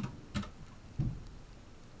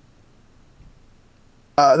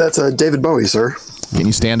 That's a David Bowie, sir. Can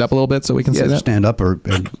you stand up a little bit so we can see that? Stand up or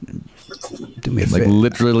do me a like favor.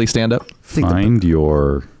 literally stand up. Find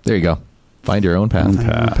your... There you go. Find your own path.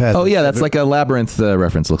 Oh yeah, that's like a Labyrinth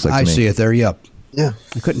reference. Looks like to I me. see it there. Yep. Yeah.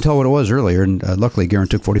 I couldn't tell what it was earlier, and luckily Garen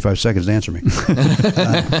took 45 seconds to answer me.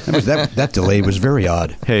 That delay was very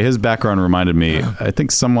odd. Hey, his background reminded me. I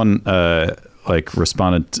think someone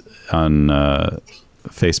responded on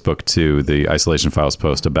Facebook to the Isolation Files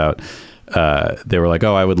post about. They were like,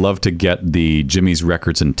 "Oh, I would love to get the Jimmy's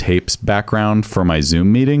Records and Tapes background for my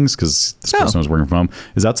Zoom meetings because this person was working from home."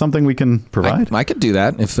 Is that something we can provide? I could do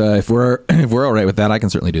that if we're all right with that. I can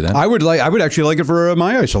certainly do that. I would actually like it for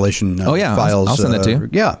my isolation. Files. I'll send it to you.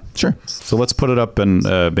 Yeah, sure. So let's put it up and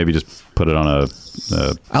maybe just put it on a.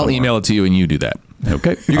 I'll email it to you and you do that.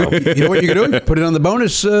 Okay. You know what you can do? Put it on the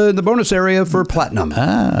bonus area for platinum.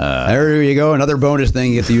 There you go. Another bonus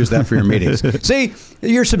thing. You get to use that for your meetings. See,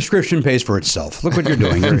 your subscription pays for itself. Look what you're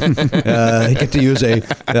doing. You get to use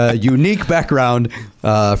a unique background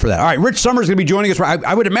for that. All right, Rich Sommer is going to be joining us.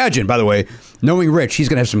 I would imagine, by the way, knowing Rich, he's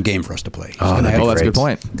going to have some game for us to play. That's a good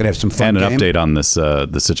point. Going to have some fun and an game. update on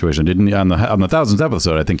this situation. Didn't he, on the 1000th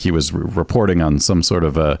episode? I think he was reporting on some sort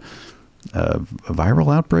of a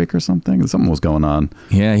viral outbreak or something. Something was going on.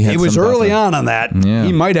 Yeah, he was early on that. Yeah.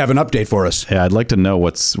 He might have an update for us. Yeah, I'd like to know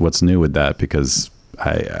what's new with that because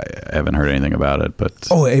I haven't heard anything about it. But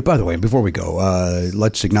Oh, hey, by the way, before we go,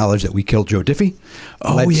 let's acknowledge that we killed Joe Diffie.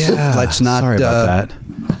 oh yeah, Let's not. Sorry about that.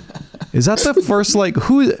 Is that the first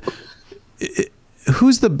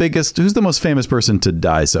who's the biggest? Who's the most famous person to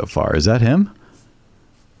die so far? Is that him?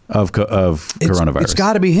 Of coronavirus. It's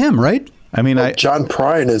got to be him, right? I mean, John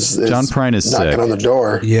Prine is Prine is knocking sick. on the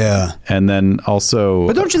door. Yeah. And then also,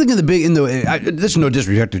 But don't you think this is no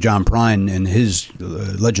disrespect to John Prine and his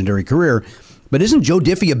legendary career, but isn't Joe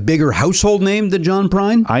Diffie a bigger household name than John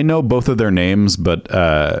Prine? I know both of their names, but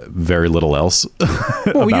very little else.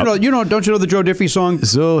 Well, don't you know the Joe Diffie song?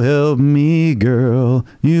 So help me, girl,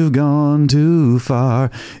 you've gone too far.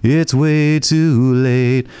 It's way too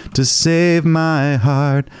late to save my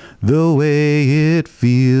heart. The way it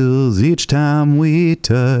feels each time we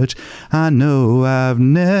touch. I know I've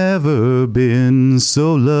never been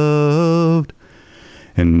so loved.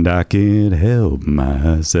 And I can't help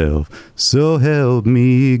myself. So help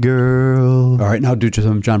me, girl. All right, now do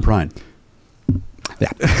some John Prine.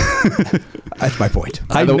 Yeah. That's my point.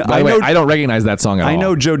 By the way, I don't recognize that song at all. I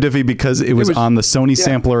know Joe Diffie because it was on the Sony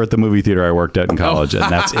sampler at the movie theater I worked at in college, and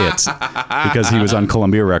that's it. Because he was on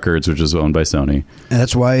Columbia Records, which is owned by Sony. And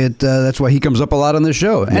that's why he comes up a lot on this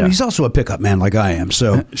show. And Yeah. he's also a pickup man like I am.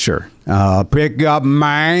 So Sure. pick up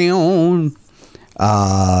man.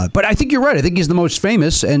 But I think you're right. I think he's the most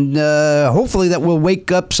famous, and hopefully that will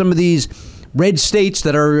wake up some of these red states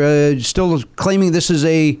that are still claiming this is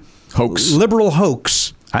a Hoax. liberal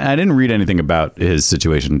hoax. I didn't read anything about his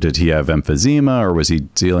situation. Did he have emphysema, or was he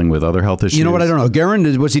dealing with other health issues? You know what? I don't know.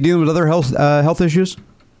 Garen, was he dealing with other health issues?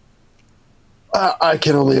 I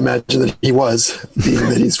can only imagine that he was, being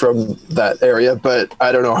that he's from that area, but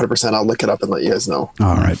I don't know 100%. I'll look it up and let you guys know.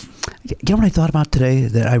 All right. You know what I thought about today?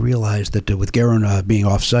 That I realized that with Garen being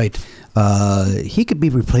off site, he could be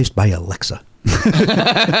replaced by Alexa.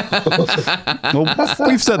 Well,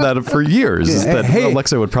 we've said that for years. Is that Hey.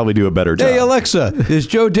 Alexa would probably do a better job. Hey, Alexa, does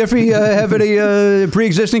Joe Diffie have any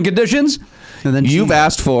pre-existing conditions? And then You've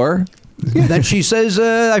asked for then she says,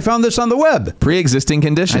 I found this on the web. pre-existing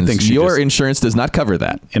conditions. I think she your just- insurance does not cover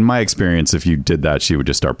that. In my experience, if you did that, she would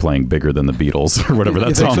just start playing Bigger Than the Beatles or whatever that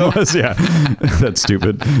You think song so? was. Yeah, that's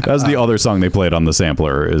stupid. That was the other song they played on the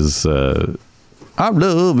sampler is Our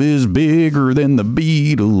Love is Bigger Than the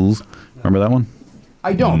Beatles. Remember that one?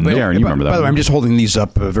 I don't. But, Darren, you remember that By the way, one. I'm just holding these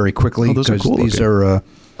up very quickly Oh, those are because cool these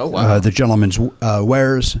looking. are the gentleman's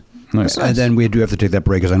wares. Nice. And then we do have to take that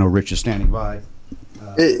break because I know Rich is standing by.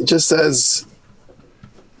 It just says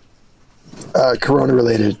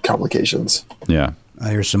corona-related complications. Yeah.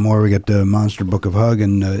 Here's some more. We got the Monster Book of Hug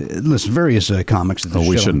and listen, various comics. That Oh,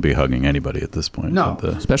 we show. shouldn't be hugging anybody at this point. No. with the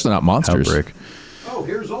Especially not monsters. outbreak. Oh,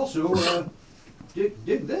 here's also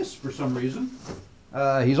dig this for some reason.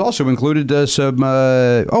 He's also included some.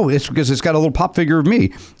 It's because it's got a little pop figure of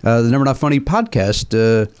me. The Never Not Funny podcast.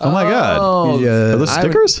 Oh my God. Yeah. Are those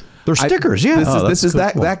stickers? They're stickers. Yeah. This is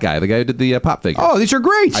that's that guy, the guy who did the pop figure. Oh, these are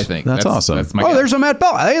great. I think That's awesome. That's my Oh, guy. there's a Matt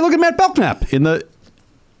Bell. Hey, look at Matt Belknap.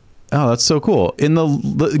 That's so cool.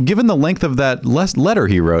 Given the length of that letter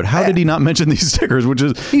he wrote, how did he not mention these stickers, which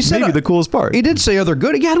is said, maybe the coolest part? He did say other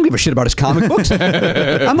good. Yeah, I don't give a shit about his comic books.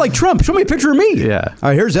 I'm like Trump. Show me a picture of me. Yeah. All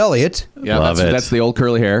right, here's Elliot. Yeah, Love it. that's the old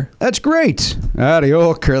curly hair. That's great. The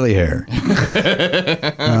old curly hair.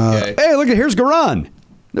 Hey, look at here's Garan.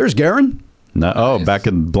 There's Garen. No, back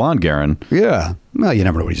in Blonde Garen. Yeah. Well, you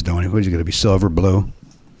never know what he's doing. Who's he going to be? Silver, blue.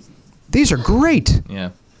 These are great. Yeah.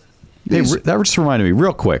 Hey, that just reminded me,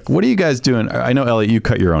 real quick. What are you guys doing? I know, Elliot, you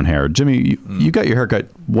cut your own hair. Jimmy, you got your hair cut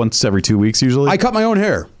once every 2 weeks usually? I cut my own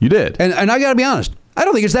hair. You did? And I got to be honest. I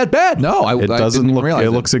don't think it's that bad. No, I It I doesn't didn't look. realize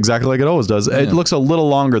It looks exactly like it always does. It looks a little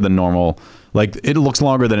longer than normal. Like it looks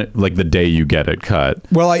longer than like the day you get it cut.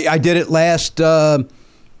 Well, I did it last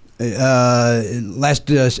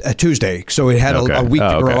Tuesday, so it had Okay. a week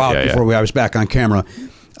to Oh, grow okay. out Yeah, yeah. before I was back on camera.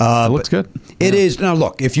 It looks good. It is now.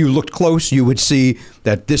 Look, if you looked close, you would see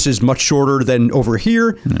that this is much shorter than over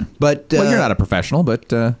here. But well, you're not a professional,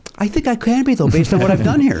 but I think I can be though, based on what I've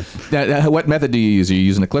done here. what method do you use? Are you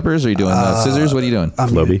using the clippers? Or are you doing scissors? What are you doing?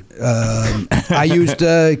 Floby. I used.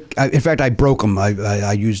 In fact, I broke them.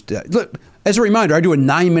 I used. Look, as a reminder, I do a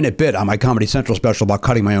 9-minute bit on my Comedy Central special about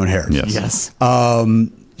cutting my own hair. Yes.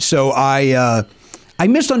 So I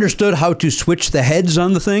misunderstood how to switch the heads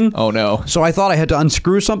on the thing. Oh, no. So I thought I had to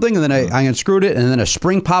unscrew something, and then I unscrewed it, and then a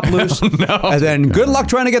spring popped loose. And then good luck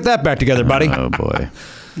trying to get that back together, buddy. Oh boy.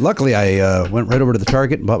 Luckily, I went right over to the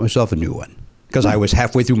Target and bought myself a new one because I was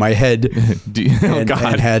halfway through my head Do you, and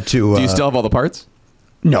had to. do you still have all the parts?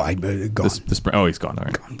 No, I gone. The spring. Oh, he's gone. All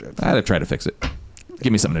right. I had to try to fix it.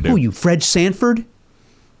 Give me something to do. Who you, Fred Sanford?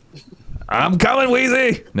 I'm coming,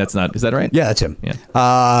 Wheezy. That's not. Is that right? Yeah, that's him. Yeah.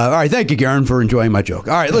 All right. Thank you, Garen, for enjoying my joke.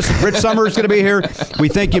 All right. Listen, Rich Sommer is going to be here. We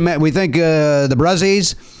thank you. We thank the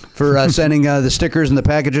Bruzzies for sending the stickers and the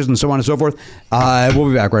packages and so on and so forth. We'll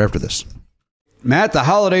be back right after this. Matt, the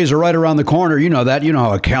holidays are right around the corner. You know that. You know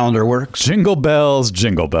how a calendar works. Jingle bells,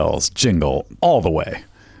 jingle all the way.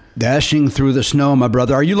 Dashing through the snow, my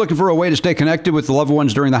brother. Are you looking for a way to stay connected with the loved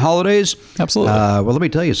ones during the holidays? Absolutely. Well, let me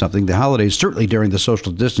tell you something. The holidays, certainly during the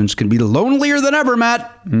social distance, can be lonelier than ever,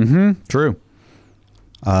 Matt. Mm-hmm. True.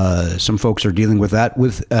 Some folks are dealing with that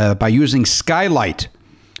by using Skylight.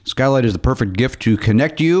 Skylight is the perfect gift to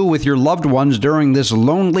connect you with your loved ones during this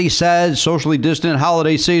lonely, sad, socially distant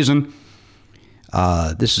holiday season.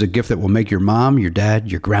 This is a gift that will make your mom, your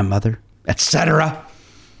dad, your grandmother, etc.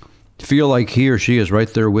 feel like he or she is right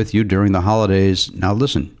there with you during the holidays. Now,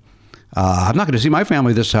 listen, I'm not going to see my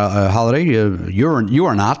family this holiday. You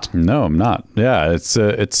are not. No, I'm not. Yeah, it's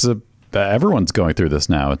everyone's going through this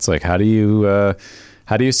now. It's like, how do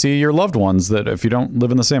you see your loved ones that if you don't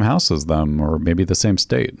live in the same house as them, or maybe the same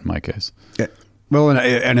state? In my case. Well,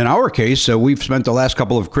 and in our case, we've spent the last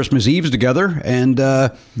couple of Christmas Eves together, and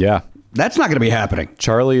yeah. That's not going to be happening.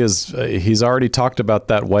 Charlie he's already talked about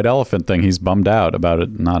that white elephant thing. He's bummed out about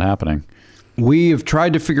it not happening. We have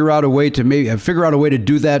tried to figure out a way to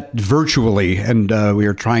do that virtually, and we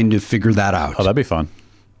are trying to figure that out. Oh, that'd be fun.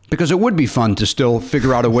 Because it would be fun to still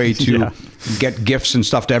figure out a way to get gifts and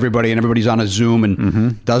stuff to everybody, and everybody's on a Zoom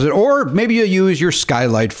and does it. Or maybe you use your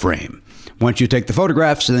Skylight frame. Once you take the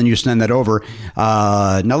photographs and then you send that over.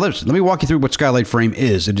 Now, let me walk you through what Skylight Frame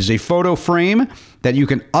is. It is a photo frame that you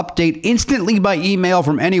can update instantly by email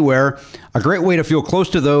from anywhere. A great way to feel close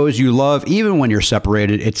to those you love, even when you're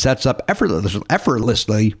separated. It sets up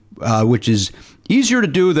effortlessly, which is easier to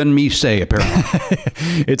do than me say, apparently.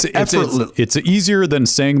 It's easier than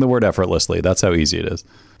saying the word effortlessly. That's how easy it is.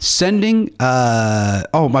 Sending,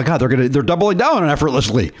 oh my God, they're doubling down on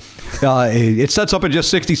effortlessly. It sets up in just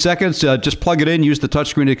 60 seconds. Just plug it in, use the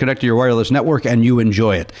touchscreen to connect to your wireless network, and you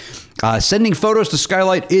enjoy it. Sending photos to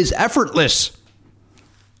Skylight is effortless.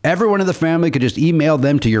 Everyone in the family could just email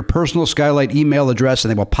them to your personal Skylight email address, and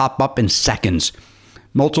they will pop up in seconds.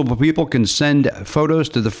 Multiple people can send photos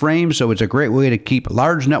to the frame, so it's a great way to keep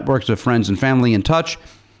large networks of friends and family in touch.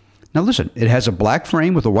 Now listen, it has a black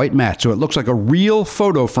frame with a white mat, so it looks like a real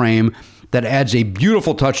photo frame that adds a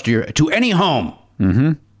beautiful touch to any home.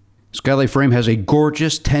 Mm-hmm. Skylight Frame has a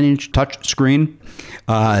gorgeous 10-inch touch screen.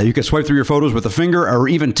 You can swipe through your photos with a finger or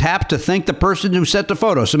even tap to thank the person who sent the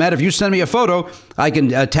photo. So, Matt, if you send me a photo, I can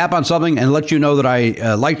tap on something and let you know that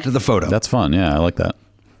I liked the photo. That's fun. Yeah, I like that.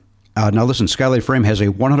 Now, listen, Skylight Frame has a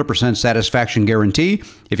 100% satisfaction guarantee.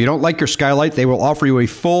 If you don't like your Skylight, they will offer you a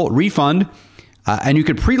full refund. And you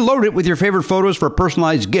can preload it with your favorite photos for a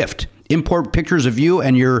personalized gift. Import pictures of you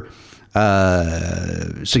and your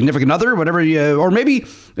significant other, whatever, or maybe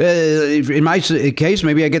in my case,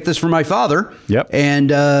 maybe I get this from my father. Yep.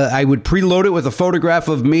 And I would preload it with a photograph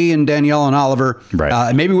of me and Danielle and Oliver.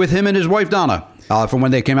 Right. Maybe with him and his wife Donna from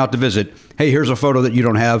when they came out to visit. Hey, here's a photo that you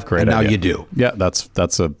don't have. Great and idea. Now you do. Yeah, that's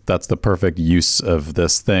the perfect use of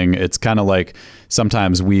this thing. It's kind of like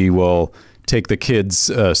sometimes we will take the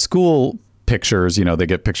kids' school pictures, they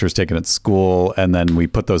get pictures taken at school, and then we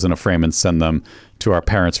put those in a frame and send them to our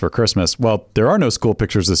parents for Christmas. Well, there are no school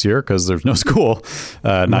pictures this year because there's no school,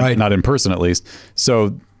 not in person at least.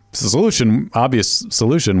 So the obvious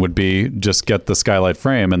solution would be just get the Skylight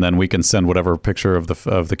frame, and then we can send whatever picture of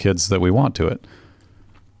the kids that we want to it.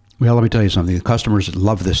 Well, let me tell you something. The customers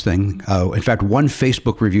love this thing. In fact, one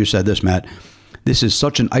Facebook review said this, Matt. This is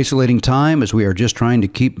such an isolating time as we are just trying to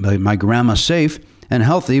keep my grandma safe and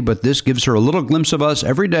healthy, but this gives her a little glimpse of us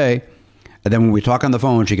every day. And then when we talk on the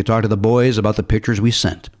phone, she can talk to the boys about the pictures we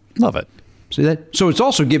sent. Love it. See that? So it's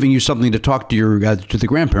also giving you something to talk to to the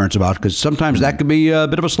grandparents about, because sometimes that could be a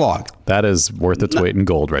bit of a slog. That is worth its weight in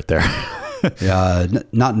gold right there.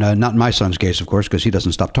 Not in my son's case, of course, because he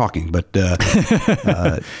doesn't stop talking. But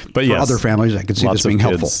for yes, other families, I can see this being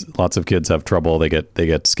helpful. Lots of kids have trouble. They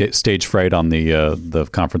get stage fright on the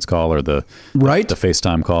conference call or the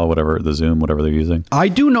FaceTime call, whatever, the Zoom, whatever they're using. I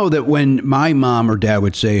do know that when my mom or dad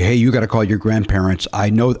would say, "Hey, you got to call your grandparents," I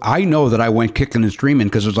know that I went kicking and screaming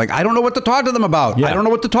because it's like I don't know what to talk to them about. Yeah. I don't know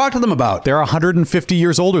what to talk to them about. They're 150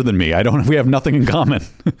 years older than me. We have nothing in common.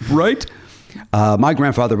 Right? My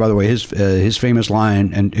grandfather, by the way, his famous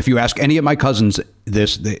line, and if you ask any of my cousins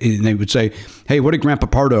this, they would say, "Hey, what did Grandpa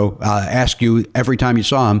Pardo ask you every time you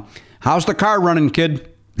saw him? How's the car running, kid?"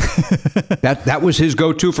 That was his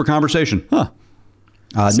go-to for conversation. Huh.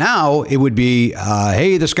 Now it would be,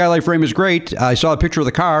 "Hey, the Skylight frame is great. I saw a picture of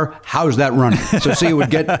the car. How's that running?" So see, it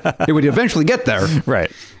would eventually get there.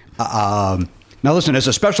 Right. Now, listen, as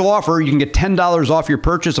a special offer, you can get $10 off your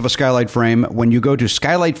purchase of a skylight frame when you go to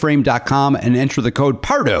skylightframe.com and enter the code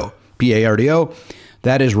PARDO, P-A-R-D-O.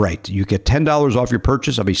 That is right. You get $10 off your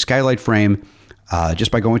purchase of a skylight frame just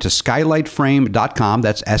by going to skylightframe.com.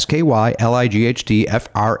 That's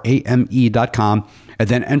SKYLIGHTFRAME.com. And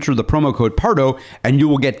then enter the promo code PARDO, and you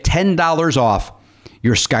will get $10 off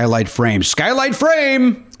your skylight frame. Skylight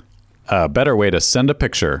frame! A better way to send a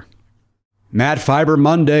picture. Matt, Fiber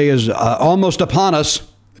Monday is almost upon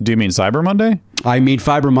us. Do you mean Cyber Monday? I mean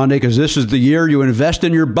Fiber Monday because this is the year you invest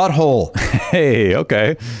in your butthole. Hey,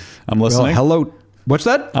 okay. I'm listening. Well, hello. What's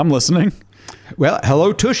that? I'm listening. Well,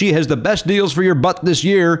 Hello Tushy has the best deals for your butt this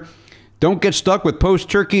year. Don't get stuck with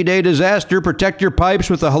post-Turkey Day disaster. Protect your pipes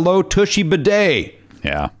with a Hello Tushy bidet.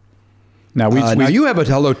 Yeah. Now now you have a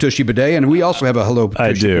Hello Tushy bidet, and we also have a Hello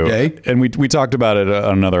Tushy bidet. And we talked about it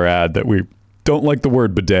on another ad that we don't like the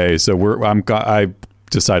word bidet, so I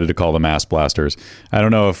decided to call them ass blasters. I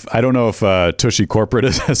don't know if Tushy Corporate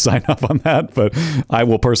has signed up on that, but I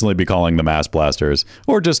will personally be calling them ass blasters,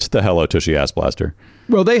 or just the Hello Tushy ass blaster.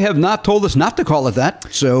 Well, they have not told us not to call it that,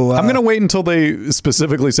 so I'm going to wait until they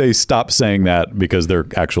specifically say stop saying that because they're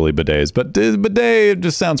actually bidets. But bidet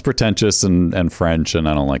just sounds pretentious and French, and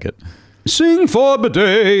I don't like it. Sing for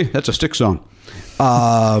bidet. That's a Stick song.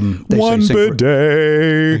 One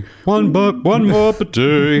bidet. One more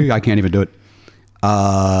bidet. I can't even do it.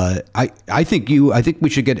 I think we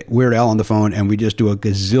should get Weird Al on the phone and we just do a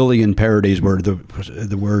gazillion parodies where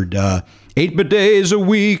the word 8 bidets a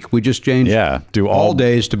week. We just change do all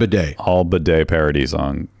days to bidet. All bidet parody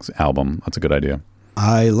songs album. That's a good idea.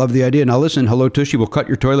 I love the idea. Now listen, Hello Tushy will cut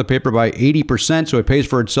your toilet paper by 80%, so it pays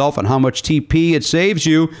for itself on how much TP it saves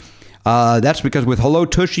you. That's because with Hello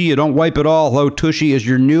Tushy, you don't wipe it all. Hello Tushy is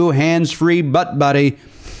your new hands-free butt buddy.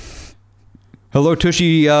 Hello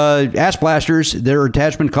Tushy ass blasters. Their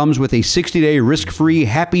attachment comes with a 60-day risk-free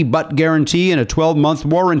happy butt guarantee and a 12-month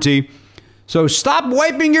warranty. So stop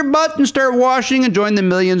wiping your butt and start washing and join the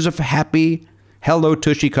millions of happy Hello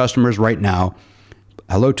Tushy customers right now.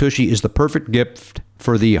 Hello Tushy is the perfect gift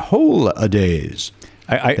for the holidays.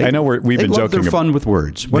 I know we've been joking. They're fun with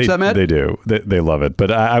words. What's that, Matt? They do. They love it.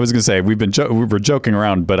 But I was going to say we were joking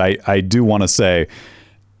around, but I do want to say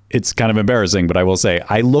it's kind of embarrassing, but I will say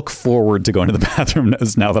I look forward to going to the bathroom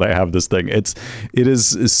now that I have this thing. It's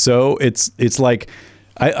like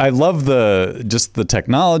I love the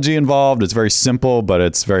technology involved. It's very simple, but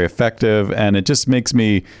it's very effective, and it just makes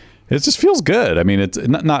me. It just feels good. I mean, it's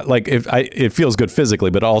not like it feels good physically,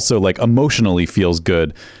 but also like emotionally feels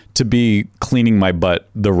good to be cleaning my butt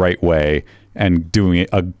the right way and doing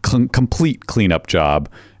a complete cleanup job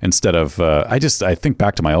instead of I think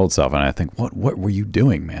back to my old self and I think what were you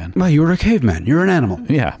doing, man? Well, you were a caveman. You're an animal.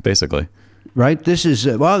 Yeah, basically. Right. This is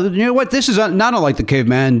well, you know what? This is not unlike the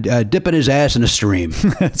caveman dipping his ass in a stream.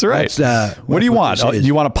 That's right. What do you want? Do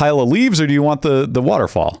you want a pile of leaves or do you want the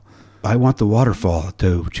waterfall? I want the waterfall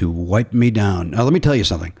to wipe me down. Now, let me tell you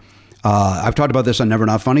something. I've talked about this on Never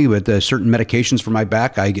Not Funny, but certain medications for my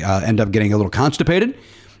back, I end up getting a little constipated.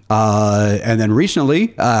 And then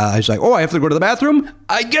recently, I was like, oh, I have to go to the bathroom.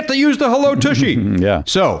 I get to use the Hello Tushy. Yeah.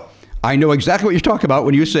 So I know exactly what you're talking about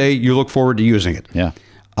when you say you look forward to using it. Yeah.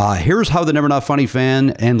 Here's how the Never Not Funny fan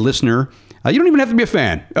and listener, you don't even have to be a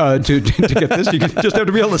fan to get this. You just have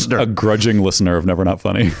to be a listener. A grudging listener of Never Not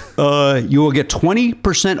Funny. You will get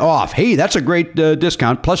 20% off. Hey, that's a great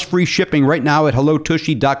discount, plus free shipping right now at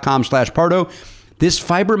hellotushy.com/Pardo. This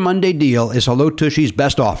Fiber Monday deal is Hello Tushy's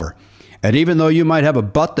best offer. And even though you might have a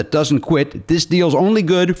butt that doesn't quit, this deal's only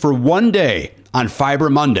good for one day on Fiber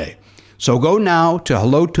Monday. So go now to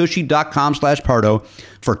hellotushy.com/Pardo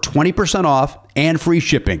for 20% off and free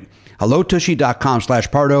shipping.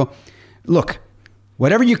 hellotushy.com/Pardo. Look,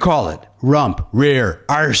 whatever you call it, rump, rear,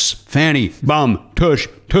 arse, fanny, bum, tush,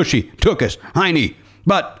 tushy, tookus, hiney,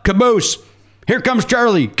 butt, caboose. Here comes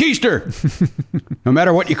Charlie, keister. No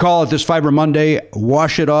matter what you call it this Fiber Monday,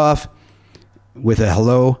 wash it off with a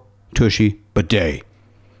Hello Tushy bidet.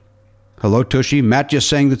 Hello Tushy. Matt just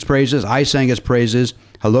sang its praises. I sang its praises.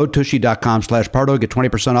 hellotushy.com/Pardo. Get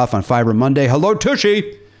 20% off on Fiber Monday. Hello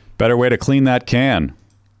Tushy. Better way to clean that can.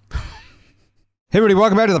 Hey everybody,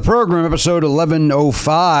 welcome back to the program, episode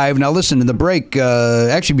 1105. Now listen, in the break,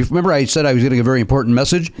 actually, remember I said I was getting a very important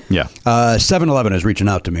message? Yeah. 7-Eleven is reaching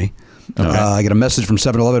out to me. Okay. I got a message from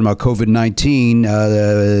 7-Eleven about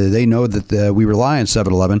COVID-19. They know that we rely on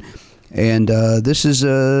 7-Eleven. And this is,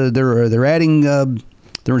 they're adding,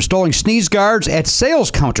 they're installing sneeze guards at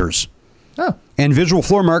sales counters. Oh. And visual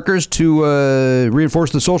floor markers to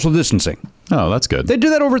reinforce the social distancing. Oh, that's good. They do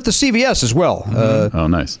that over at the CVS as well. Oh,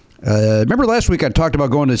 nice. Remember last week I talked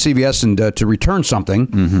about going to CVS and to return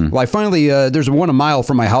something. Well, I finally there's one a mile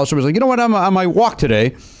from my house. I was like, you know what? I'm on my walk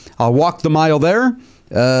today. I'll walk the mile there.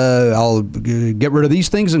 I'll get rid of these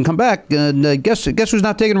things and come back. And guess who's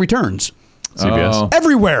not taking returns? CVS.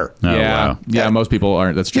 Everywhere. Oh, yeah, wow. yeah. Most people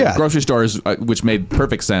aren't. That's true. Yeah. Grocery stores, which made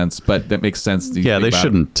perfect sense, but that makes sense. Yeah, they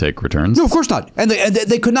shouldn't take returns. No, of course not. And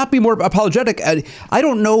they could not be more apologetic. I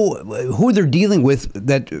don't know who they're dealing with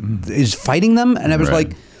that is fighting them. And I was Right.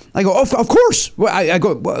 like, I go, of course. I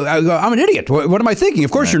go, I'm an idiot. What am I thinking?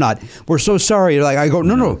 Of course you're not. We're so sorry. Like I go,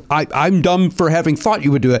 no. I'm dumb for having thought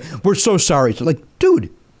you would do it. We're so sorry. So like, dude.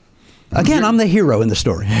 Again, I'm the hero in the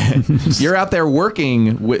story. You're out there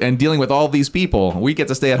working and dealing with all these people. We get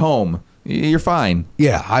to stay at home. You're fine.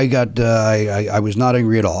 Yeah, I was not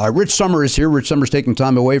angry at all. Rich Sommer is here. Rich Sommer's taking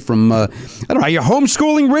time away from, I don't know, are you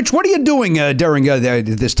homeschooling, Rich? What are you doing during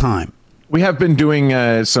this time? We have been doing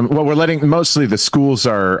we're letting, mostly the schools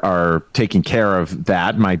are taking care of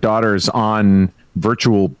that. My daughter's on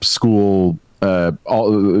virtual school, for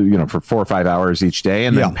 4 or 5 hours each day.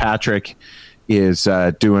 And then Patrick is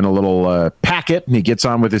doing a little packet, and he gets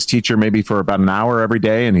on with his teacher maybe for about an hour every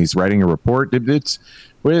day, and he's writing a report.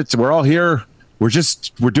 We're all here.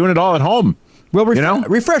 We're doing it all at home. Well,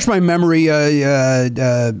 refresh my memory.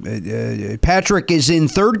 Patrick is in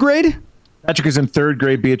third grade? Patrick is in third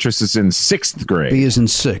grade. Beatrice is in sixth grade. B is in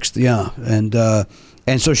sixth, yeah.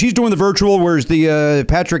 And so she's doing the virtual, whereas the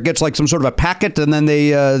Patrick gets like some sort of a packet, and then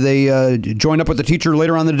they join up with the teacher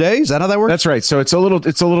later on in the day. Is that how that works? That's right. So it's a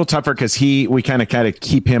little tougher because we kind of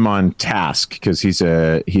keep him on task because he's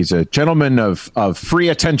a gentleman of free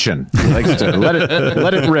attention. He likes to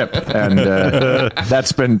let it rip, and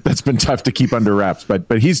that's been tough to keep under wraps.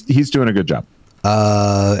 But he's doing a good job.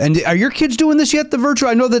 And are your kids doing this yet? The virtual?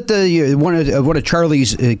 I know that one of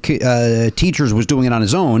Charlie's teachers was doing it on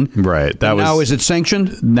his own. Right. Now is it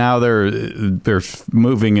sanctioned? Now they're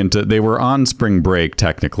moving into. They were on spring break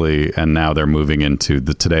technically, and now they're moving into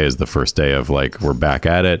today is the first day of like we're back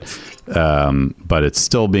at it. But it's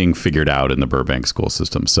still being figured out in the Burbank school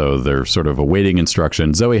system. So they're sort of awaiting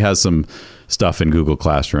instruction. Zoe has some stuff in Google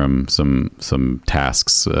Classroom, some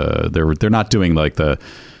tasks. They're not doing like the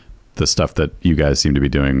stuff that you guys seem to be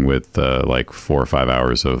doing with like 4 or 5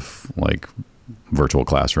 hours of like virtual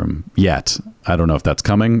classroom yet. I don't know if that's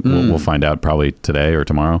coming. We'll find out probably today or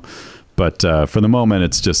tomorrow. But for the moment,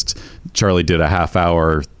 it's just Charlie did a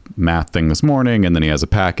half-hour math thing this morning, and then he has a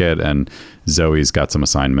packet, and Zoe's got some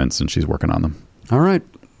assignments, and she's working on them. All right.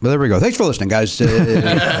 Well, there we go. Thanks for listening, guys.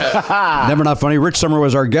 Never Not Funny. Rich Sommer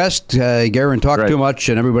was our guest. Garen talked too much,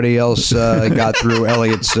 and everybody else got through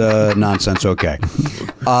Elliot's nonsense. Okay.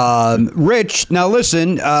 Rich, now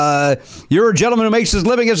listen. You're a gentleman who makes his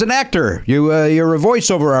living as an actor. You're a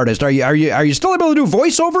voiceover artist. Are you still able to do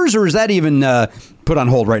voiceovers, or is that even put on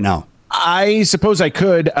hold right now? I suppose I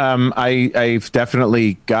could. I've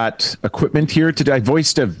definitely got equipment here to do. I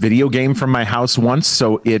voiced a video game from my house once,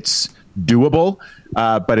 so it's doable.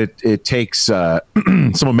 But it takes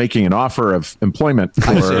someone making an offer of employment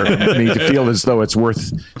for me to feel as though it's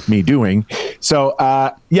worth me doing. So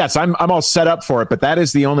yes, I'm all set up for it. But that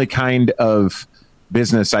is the only kind of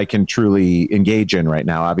business I can truly engage in right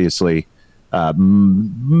now. Obviously,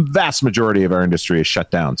 vast majority of our industry is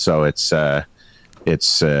shut down. So it's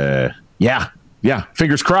yeah,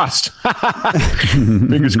 fingers crossed.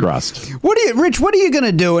 Fingers crossed. Rich, what are you going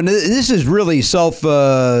to do? And this is really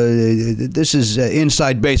this is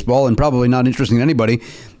inside baseball and probably not interesting to anybody.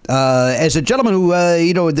 As a gentleman who,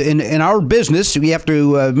 in our business, we have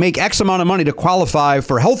to make X amount of money to qualify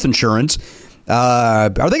for health insurance. Are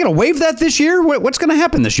they going to waive that this year? What's going to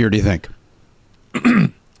happen this year, do you think?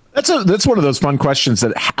 That's one of those fun questions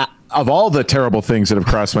that of all the terrible things that have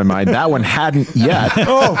crossed my mind, that one hadn't yet.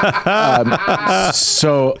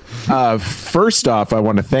 So first off, I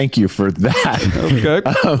want to thank you for that. Okay.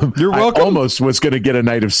 You're welcome. I almost was going to get a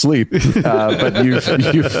night of sleep, but you've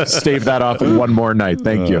staved that off one more night.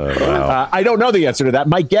 Thank you. Wow. I don't know the answer to that.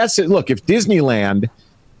 My guess is, look, if Disneyland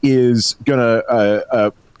is going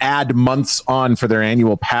to add months on for their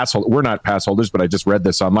annual pass holder, we're not pass holders, but I just read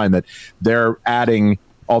this online that they're adding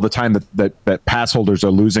all the time that pass holders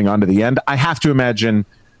are losing onto the end. I have to imagine,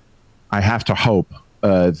 I have to hope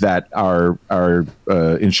that our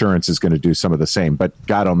insurance is going to do some of the same, but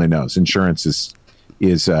God only knows. Insurance is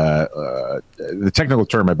the technical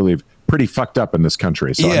term, I believe, pretty fucked up in this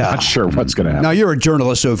country. So I'm not sure what's going to happen. Now, you're a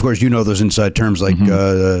journalist, so of course you know those inside terms like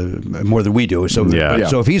more than we do. So,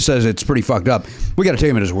 so if he says it's pretty fucked up, we got to take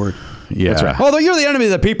him at his word. Yeah. That's right. Although you're the enemy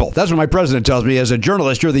of the people. That's what my president tells me. As a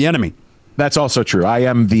journalist, you're the enemy. That's also true. I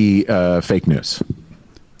am the fake news.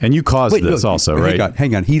 And you caused this also, right?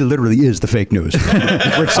 Hang on. He literally is the fake news.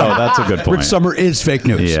 Rich Sommer. Oh, that's a good point. Rich Sommer is fake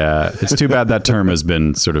news. Yeah, it's too bad that term has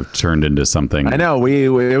been sort of turned into something. I know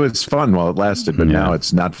it was fun while it lasted, but now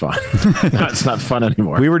it's not fun. Now it's not fun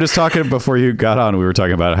anymore. We were just talking before you got on. We were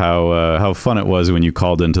talking about how fun it was when you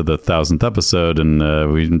called into the 1000th episode, and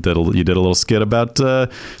you did a little skit about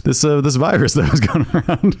this virus that was going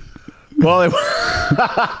around. Well,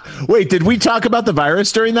 wait, did we talk about the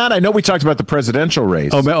virus during that? I know we talked about the presidential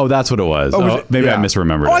race. Oh, that's what it was. Maybe I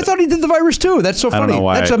misremembered. I thought he did the virus too. That's so funny. I don't know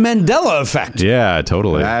why. That's a Mandela effect. Yeah,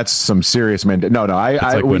 totally. That's some serious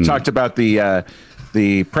No. We talked about the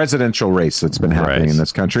presidential race that's been happening in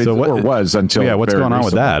this country, was until. Yeah, what's going on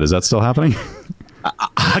with that? Is that still happening?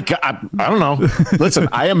 I don't know. Listen,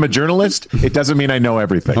 I am a journalist. It doesn't mean I know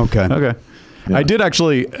everything. Okay. Yeah. I did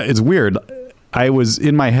actually. It's weird. I was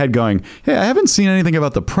in my head going, hey, I haven't seen anything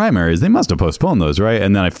about the primaries. They must have postponed those, right?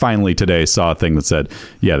 And then I finally today saw a thing that said,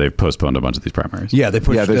 yeah, they've postponed a bunch of these primaries. Yeah, they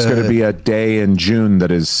pushed, there's going to be a day in June that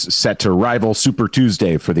is set to rival Super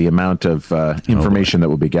Tuesday for the amount of information that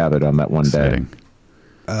will be gathered on that one day.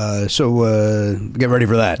 So get ready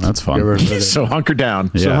for that. That's fun. So hunker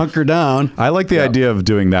down. So hunker down. I like the idea of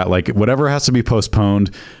doing that. Like whatever has to be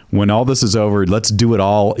postponed, when all this is over, let's do it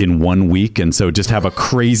all in 1 week. And so just have a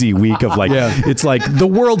crazy week of it's like the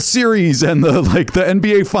World Series and the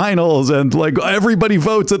NBA Finals and like everybody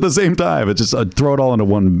votes at the same time. It's just throw it all into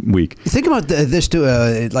 1 week. Think about this too.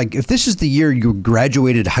 Like if this is the year you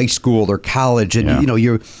graduated high school or college, and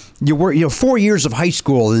you work 4 years of high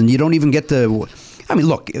school, and you don't even get to. I mean,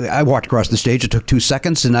 look, I walked across the stage. It took 2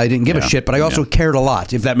 seconds, and I didn't give a shit, but I also cared a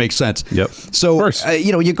lot, if that makes sense. Yep. So,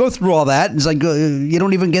 you go through all that, and it's like you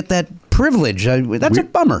don't even get that privilege. That's a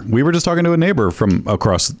bummer. We were just talking to a neighbor from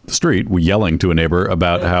across the street, yelling to a neighbor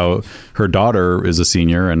about how her daughter is a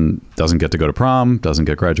senior and doesn't get to go to prom, doesn't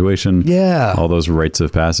get graduation. Yeah. All those rites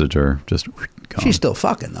of passage are just gone. She's still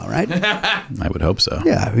fucking, though, right? I would hope so.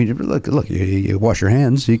 Yeah. I mean, look, you wash your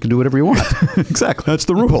hands, you can do whatever you want. Exactly. That's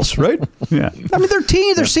the rules, right? Yeah. I mean,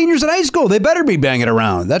 they're seniors in high school. They better be banging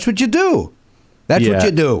around. That's what you do. That's what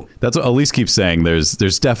you do. That's what Elise keeps saying.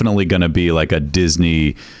 There's definitely going to be like a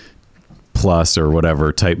Disney Plus or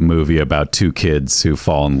whatever type movie about two kids who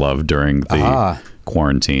fall in love during the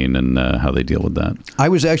quarantine and how they deal with that. I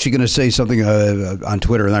was actually going to say something on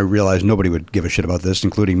Twitter, and I realized nobody would give a shit about this,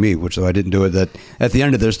 including me, which so I didn't do it. That at the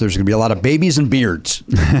end of this, there's going to be a lot of babies and beards.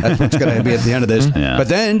 That's what's going to be at the end of this. Yeah. But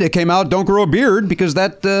then it came out, don't grow a beard, because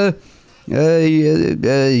that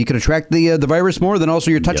you can attract the virus more than also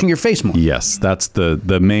you're touching your face more. Yes, that's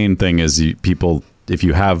the main thing is people. If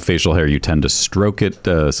you have facial hair, you tend to stroke it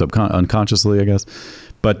unconsciously, I guess.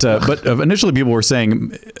 But initially people were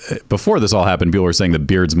saying, before this all happened, people were saying that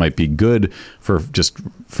beards might be good for just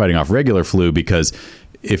fighting off regular flu because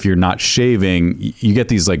if you're not shaving, you get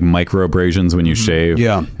these like microabrasions when you shave,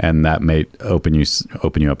 and that may open you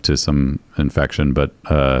up to some infection. But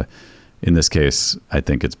in this case, I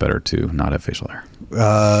think it's better to not have facial hair.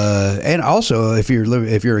 And also, if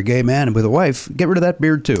you're a gay man with a wife, get rid of that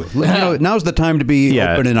beard too. Now's the time to be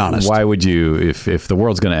open and honest. Why would you? If the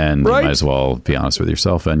world's going to end, right? You might as well be honest with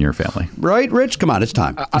yourself and your family. Right, Rich? Come on, it's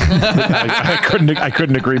time. I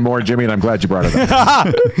couldn't agree more, Jimmy, and I'm glad you brought it up.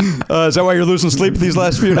 Is that why you're losing sleep these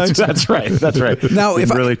last few nights? That's right. Now,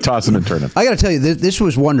 if really toss them and turn them. I got to tell you, this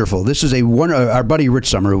was wonderful. This is our buddy Rich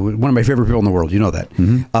Sommer, one of my favorite people in the world. You know that.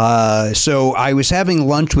 Mm-hmm. So I was having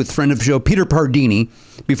lunch with friend of the show Peter Pardini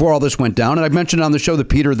before all this went down, and I mentioned on the show that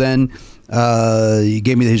Peter then he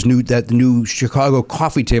gave me the new Chicago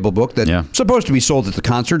coffee table book that's supposed to be sold at the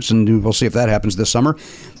concerts, and we'll see if that happens this summer.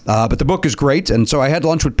 But the book is great, and so I had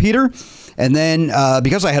lunch with Peter, and then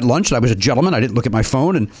because I had lunch and I was a gentleman, I didn't look at my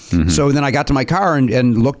phone, and so then I got to my car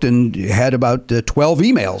and looked and had about 12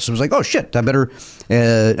 emails. I was like, oh shit, I better.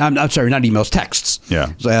 I'm sorry, not emails, texts.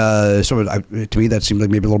 Yeah. So to me that seemed like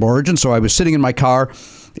maybe a little more urgent. So I was sitting in my car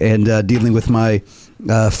and dealing with my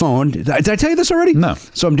phone. Did I tell you this already? No.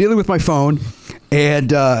 So I'm dealing with my phone,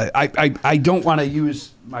 and I don't want to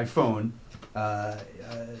use my phone.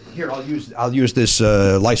 Here, I'll use this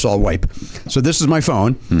Lysol wipe. So this is my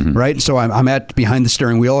phone, right? So I'm at behind the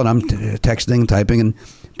steering wheel, and I'm texting, typing, and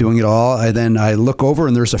doing it all. And then I look over,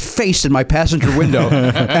 and there's a face in my passenger window,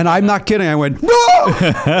 and I'm not kidding. I went, no!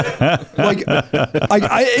 Like,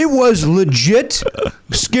 it was legit,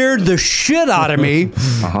 scared the shit out of me.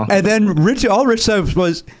 And then all Rich said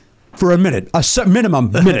was, for a minute,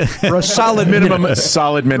 minimum minute, for a solid minute.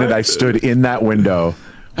 Solid minute, I stood in that window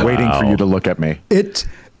waiting for you to look at me.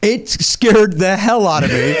 It scared the hell out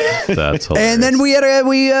of me. That's hilarious. And then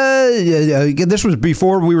this was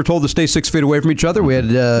before we were told to stay 6 feet away from each other. We had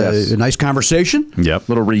Yes. a nice conversation. Yep.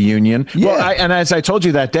 Little reunion. Yeah. Well, and as I told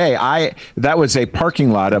you that day, that was a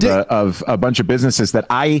parking lot of a bunch of businesses that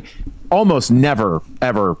I almost never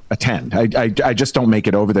ever attend. I just don't make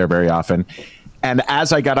it over there very often. And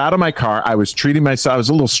as I got out of my car, I was treating myself. I was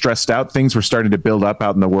a little stressed out. Things were starting to build up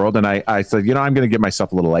out in the world. And I said, I'm going to get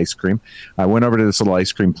myself a little ice cream. I went over to this little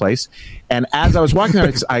ice cream place. And as I was walking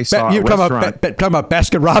there, I saw You're a restaurant. talking about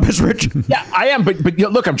Baskin Robbins, Rich? Yeah, I am. But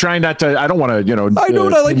look, I'm trying not to. I don't want to, I know,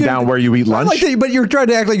 I like pin down where you eat lunch. I like that, but you're trying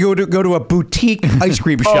to act like you go to a boutique ice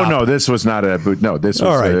cream shop. Oh no, this was not a boot. No, this was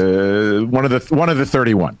All right. one of the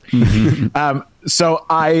 31. So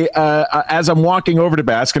I, as I'm walking over to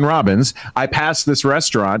Baskin Robbins, I passed this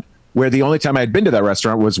restaurant where the only time I had been to that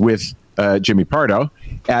restaurant was with Jimmy Pardo.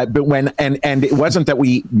 But when and it wasn't that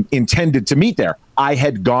we intended to meet there. I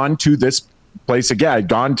had gone to this place again. I'd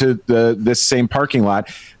gone to this same parking lot,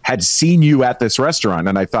 had seen you at this restaurant,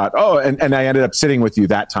 and I thought, and I ended up sitting with you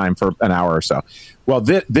that time for an hour or so. Well,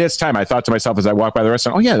 this time I thought to myself as I walked by the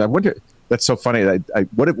restaurant, oh yeah, I wonder. That's so funny.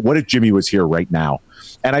 What if Jimmy was here right now?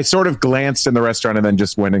 And I sort of glanced in the restaurant and then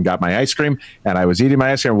just went and got my ice cream. And I was eating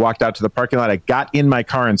my ice cream and walked out to the parking lot. I got in my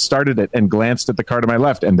car and started it and glanced at the car to my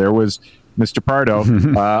left. And there was Mr. Pardo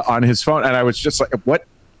on his phone. And I was just like, what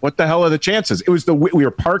the hell are the chances? It was we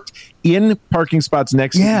were parked in parking spots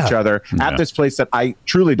next to each other at this place that I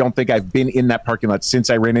truly don't think I've been in that parking lot since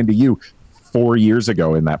I ran into you 4 years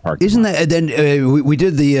ago in that parking Isn't lot. that, then we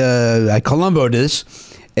did the Columbo did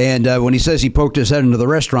this. And when he says he poked his head into the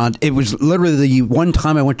restaurant, it was literally the one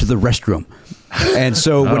time I went to the restroom. And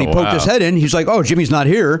so when he poked his head in, he's like, "Oh, Jimmy's not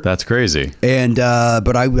here." That's crazy. And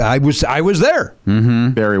but I was there.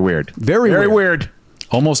 Very weird. Very weird.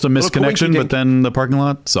 Almost a misconnection, but then the parking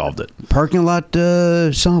lot solved it. Parking lot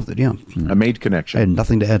solved it. Yeah, A made I connection. had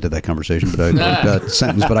nothing to add to that conversation, but that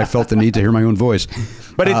sentence. But I felt the need to hear my own voice.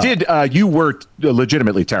 But it did. You were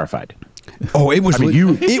legitimately terrified. Oh, it was. I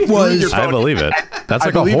mean, it was. I believe it. That's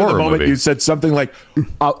like a believe in the horror moment movie. you said something like,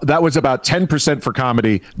 that was about 10% for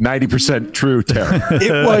comedy, 90% true terror.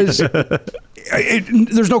 It was.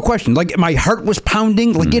 There's no question. Like my heart was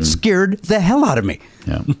pounding. Like it scared the hell out of me.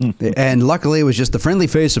 Yeah. And luckily, it was just the friendly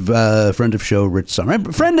face of friend of show, Rich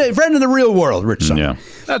Sommer, friend in the real world, Rich Sommer. Yeah.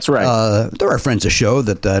 That's right. There are friends of show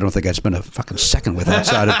that I don't think I'd spend a fucking second with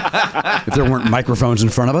outside of if there weren't microphones in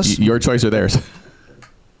front of us. Your choice or theirs?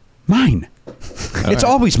 Mine. It's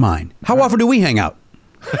always mine. How often do we hang out?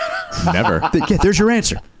 Never. Yeah, there's your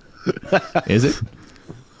answer. Is it?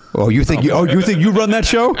 Oh, you think you run that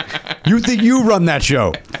show? You think you run that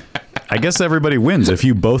show? I guess everybody wins if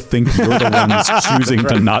you both think you're the ones choosing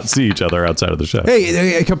to not see each other outside of the show.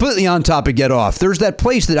 Hey, completely on topic. Get off. There's that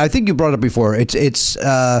place that I think you brought up before. It's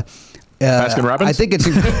Baskin Robbins? I think it's.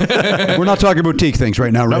 We're not talking boutique things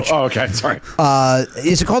right now, Rich. Oh, okay. Sorry.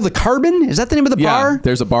 Is it called the Carbon? Is that the name of the bar?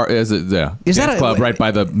 There's a bar. Is that a club right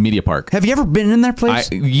by the media park? Have you ever been in that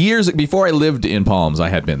place? Years before I lived in Palms, I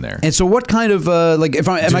had been there. And so, what kind of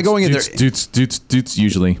am I going in there? Dudes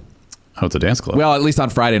usually. Oh, it's a dance club. Well, at least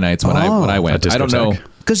on Friday nights when I went. I don't know.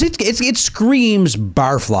 Because it screams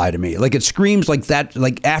barfly to me. Like it screams like that,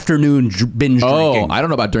 like afternoon binge drinking. I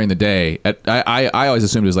don't know about during the day. I always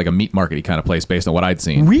assumed it was like a meat market kind of place based on what I'd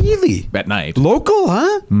seen. Really? At night. Local,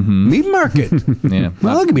 huh? Mm-hmm. Meat market. Yeah.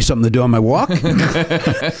 Well, that'll give me something to do on my walk.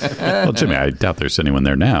 Well, Jimmy, I doubt there's anyone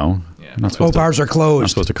there now. Yeah. Bars are closed. I'm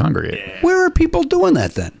supposed to congregate. Where are people doing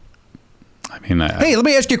that then? I mean, hey, let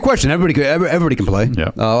me ask you a question. Everybody can play.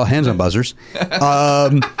 Yeah. Hands on buzzers.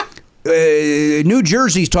 New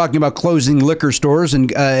Jersey's talking about closing liquor stores,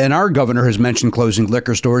 and our governor has mentioned closing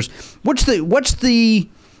liquor stores. What's the?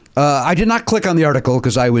 I did not click on the article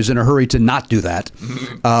because I was in a hurry to not do that.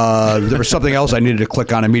 There was something else I needed to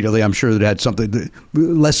click on immediately. I'm sure that had something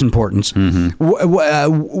less importance. Mm-hmm.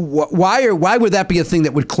 Why would that be a thing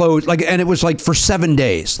that would close? Like, and it was like for 7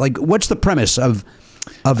 days. Like, what's the premise of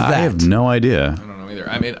that? I have no idea. I don't know either.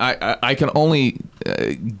 I mean, I can only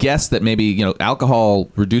guess that maybe alcohol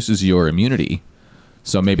reduces your immunity,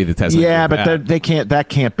 so maybe the test. Yeah, but they can't. That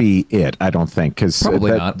can't be it. I don't think because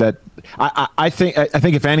probably not. I think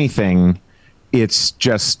if anything, it's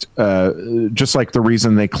just like the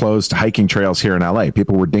reason they closed hiking trails here in LA.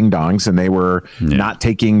 People were ding dongs and they were not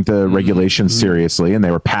taking the regulations seriously, and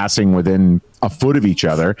they were passing within a foot of each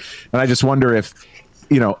other. And I just wonder if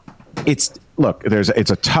it's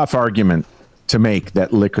a tough argument to make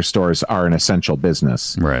that liquor stores are an essential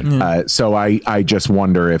business. Right. So I just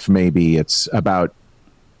wonder if maybe it's about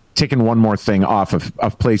taken one more thing off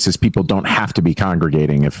of places people don't have to be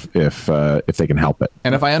congregating if they can help it.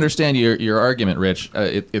 And if I understand your argument, Rich,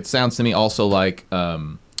 it sounds to me also like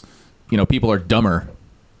people are dumber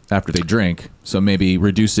after they drink, so maybe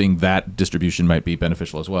reducing that distribution might be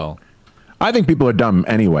beneficial as well. I think people are dumb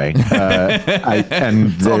anyway,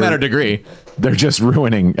 and It's all a matter of degree. They're just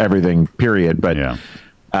ruining everything. Period. But Yeah.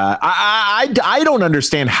 I don't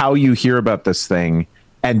understand how you hear about this thing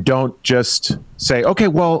and don't just say, okay,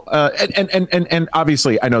 well, and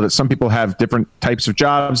obviously I know that some people have different types of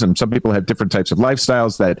jobs and some people have different types of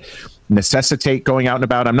lifestyles that necessitate going out and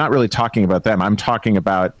about. I'm not really talking about them. I'm talking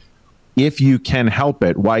about if you can help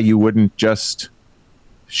it, why you wouldn't just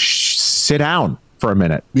sit down for a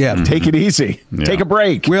minute. Yeah. Take it easy. Yeah. Take a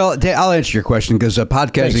break. Well, I'll answer your question because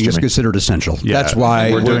podcasting Thanks, is Jimmy. considered essential. Yeah, That's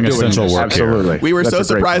why we're doing essential this. work Absolutely. We were That's so a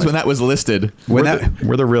great surprised point. when that was listed. When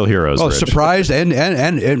We're the real heroes. Oh, Rich. surprised and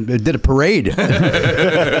did a parade.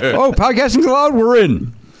 Oh, podcasting's allowed. We're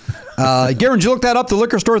in. Garen, did you look that up, the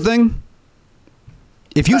liquor store thing?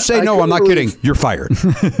 If you say I no, I'm not couldn't kidding. believe- You're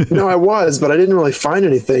fired. No, I was, but I didn't really find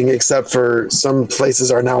anything except for some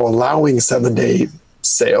places are now allowing 7-day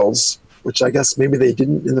sales, which I guess maybe they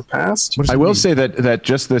didn't in the past. I will say that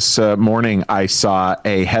just this morning I saw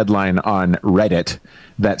a headline on Reddit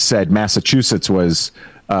that said Massachusetts was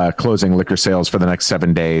closing liquor sales for the next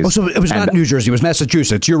 7 days. Oh, so it was not New Jersey. It was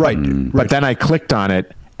Massachusetts. You're right. But then I clicked on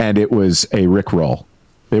it and it was a Rickroll.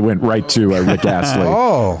 It went right to Rick Astley.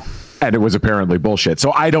 Oh. And it was apparently bullshit.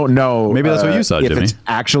 So I don't know. Maybe that's what you saw, if Jimmy. it's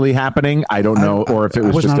actually happening. I don't know, or if it I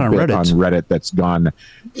was was just not a on bit Reddit. on Reddit that's gone.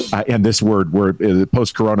 And this word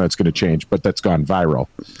post-corona, it's going to change, but that's gone viral.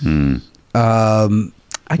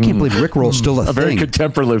 I can't believe Rickroll's still a A very thing.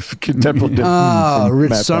 contemplative. Rich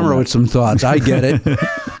Matt Sommer Bowman. with some thoughts. I get it.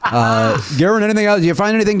 Garen, anything else? Do you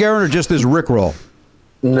find anything, Garen, or just this Rickroll?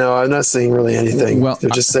 No, I'm not seeing really anything. Well,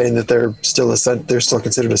 they're just saying that they're still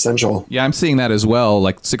considered essential. Yeah, I'm seeing that as well.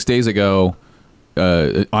 Like 6 days ago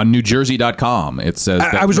on NewJersey.com, it says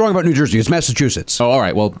that, I was wrong about New Jersey. It's Massachusetts. Oh, all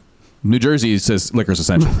right. Well, New Jersey says liquor's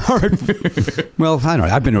essential. Well, I don't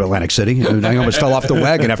know. I've been to Atlantic City. I almost fell off the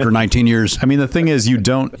wagon after 19 years. I mean, the thing is, you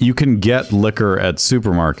can get liquor at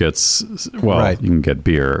supermarkets. Well, Right. you can get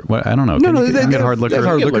beer. Well, I don't know. No, Can you they get hard liquor?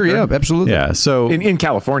 Hard liquor, liquor. yeah, absolutely. Yeah. So In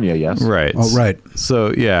California, yes. right. Oh, right.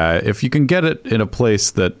 So yeah, if you can get it in a place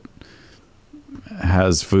that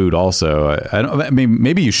has food, also, I mean,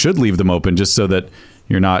 maybe you should leave them open just so that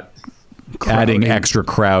you're not adding extra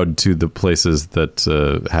crowd to the places that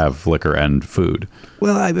have liquor and food.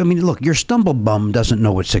 Well, I mean, look, your stumble bum doesn't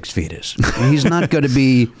know what 6 feet is. He's not going to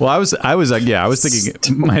be. Well, I was thinking it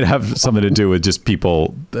might have something to do with just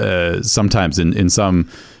people. Sometimes in some,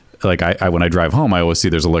 like I when I drive home, I always see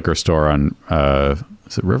there's a liquor store on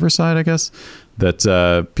is it Riverside, I guess,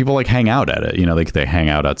 that people like hang out at it. You know, they hang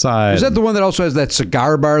out outside. Is that the one that also has that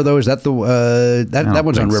cigar bar, though? Is that the that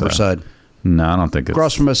one's on think so. Riverside? No, I don't think it's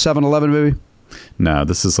Across from a 7-Eleven, maybe? No,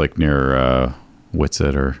 this is like near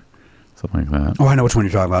Whitsett or something like that. Oh, I know which one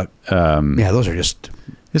you're talking about. Yeah, those are just.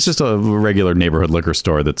 It's just a regular neighborhood liquor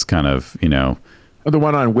store that's kind of, you know. The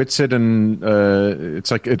one on Whitsett and it's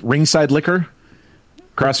like Ringside Liquor,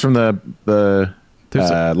 across from the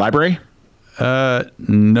library. No,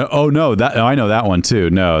 I know that one too.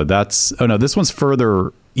 No, this one's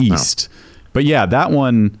further east. But yeah, that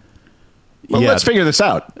one. Well, let's figure this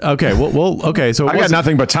out. Okay, okay. So I got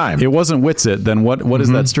nothing but time. It wasn't Whitsett. Then what is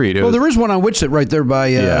that street? Well, there is one on Whitsett right there by.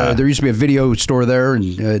 Yeah. There used to be a video store there,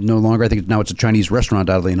 and no longer. I think now it's a Chinese restaurant.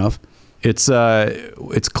 Oddly enough, it's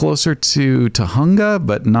closer to Tahunga,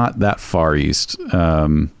 but not that far east.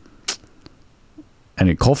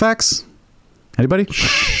 Any Colfax? Anybody?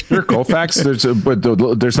 Sure, Colfax. There's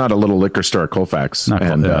not a little liquor store at Colfax. So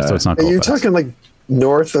it's not Are you Colfax. talking like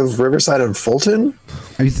north of Riverside and Fulton?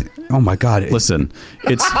 oh my God! Listen,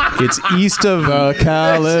 it's east of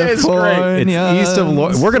California. It's east of.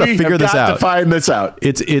 We're gonna figure this out. To find this out.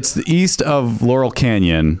 It's the east of Laurel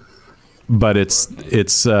Canyon, but it's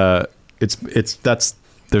there's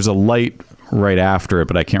a light right after it,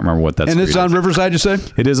 but I can't remember what that's. And it's on Riverside, you say?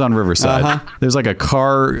 It is on Riverside. Uh-huh. There's like an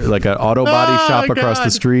auto body shop across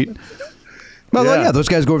the street. Well, Yeah. yeah, those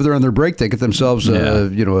guys go over there on their break. They get themselves, Yeah.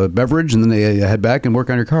 a beverage, and then they head back and work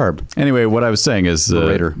on your carb. Anyway, what I was saying is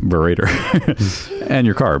Berator. And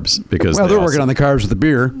your carbs, because Well, they're working on the carbs with the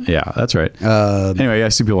beer. Yeah, that's right. Anyway, I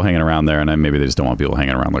see people hanging around there, and maybe they just don't want people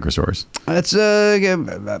hanging around liquor stores. That's nobody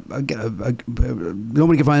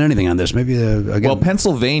can find anything on this. Maybe again, Well,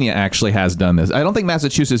 Pennsylvania actually has done this. I don't think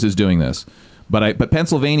Massachusetts is doing this, But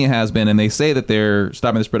Pennsylvania has been, and they say that they're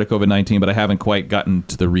stopping the spread of COVID-19, but I haven't quite gotten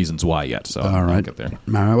to the reasons why yet. So all right, I'll get there.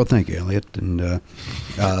 All right. Well, thank you, Elliot. And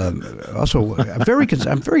also, I'm very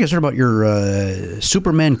concerned about your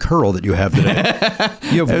Superman curl that you have today.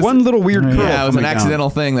 You have one little weird curl. Yeah, it was an coming down. accidental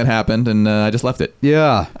thing that happened, and I just left it.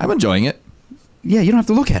 Yeah. I'm enjoying it. Yeah, you don't have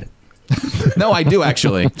to look at it. No, I do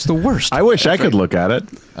actually. It's the worst. I wish I could look at it.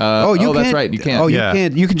 That's right. You can't. Oh, you Yeah.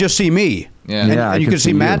 can't. You can just see me. Yeah. And, Yeah, I and you can can see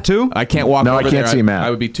see Matt you. too. I can't walk. No, I over can't there. see Matt. I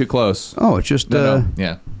would be too close. Oh, it's just. No.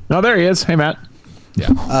 Yeah. No, there he is. Hey, Matt. Yeah.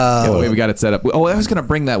 The way we got it set up. Oh, I was going to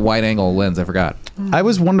bring that wide angle lens. I forgot. I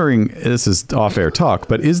was wondering, this is off air talk,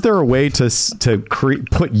 but is there a way to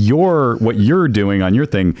put what you're doing on your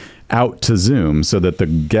thing out to Zoom so that the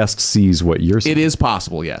guest sees what you're seeing? It is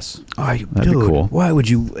possible. Yes. That'd be Dude, cool. why would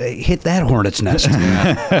you hit that hornet's nest?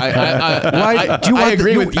 I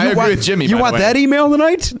agree with Jimmy. You by the want way. that email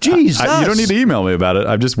tonight? Jeez, You don't need to email me about it.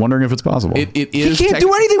 I'm just wondering if it's possible. It You is. can't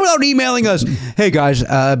do anything without emailing us. Hey guys,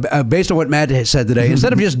 based on what Matt has said today,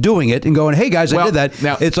 instead of just doing it and going, "Hey guys, I Well, did that,"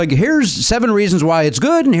 now- it's like, here's 7 reasons why it's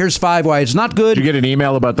good, and here's 5 why it's not good. Did you get an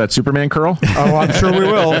email about that Superman curl? Oh, I'm sure we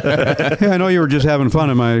will. Yeah, I know you were just having fun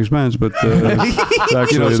at my expense, but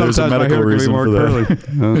Actually, there's a medical reason for that.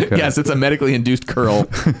 Okay. Yes, it's a medically induced curl.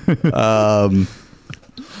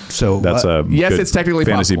 So That's a Yes, good it's technically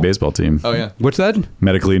fantasy possible. baseball team. Oh yeah. what's that?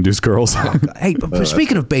 Medically induced curls. Hey, but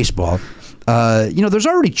speaking of baseball, there's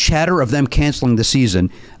already chatter of them canceling the season.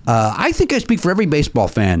 I think I speak for every baseball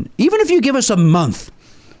fan. Even if you give us a month,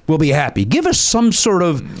 we'll be happy. Give us some sort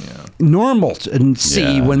of normal and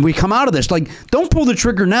see Yeah. when we come out of this. Like, don't pull the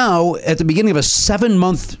trigger now at the beginning of a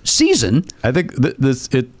 7-month season. I think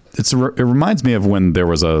it reminds me of when there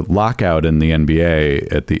was a lockout in the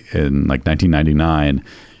NBA in like 1999,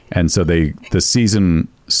 and so the season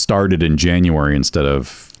started in January instead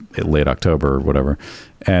of late October or whatever,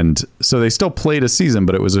 and so they still played a season,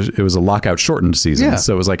 but it was a lockout shortened season, Yeah.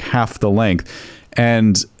 so it was like half the length,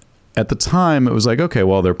 and at the time it was like, okay,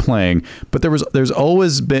 well, they're playing, but there's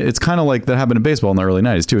always been, it's kind of like that happened in baseball in the early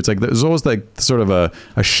 90s too. It's like there's always like sort of a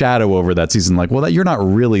shadow over that season, like, well, you're not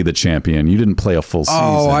really the champion, you didn't play a full season.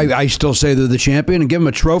 Oh, I still say they're the champion and give them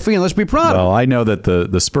a trophy and let's be proud of them. Well, I know that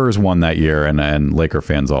the Spurs won that year, and Laker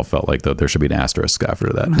fans all felt like there should be an asterisk after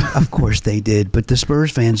that. Of course they did, but the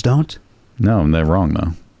Spurs fans don't. No, they're wrong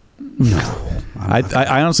though. No.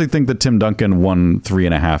 I honestly think that Tim Duncan won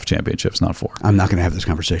 3.5 championships, not 4. I'm not going to have this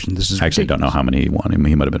conversation. This is I actually don't know how many he won.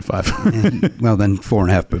 He might have been 5. Well, then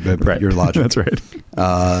 4.5. But Right. Your logic. That's right.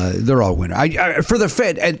 They're all winners. For the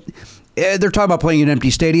Fed, they're talking about playing in empty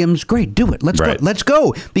stadiums. Great, do it. Let's Right. go. Let's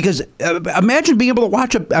go. Because imagine being able to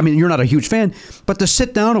watch I mean, you're not a huge fan, but to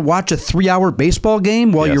sit down and watch a 3-hour baseball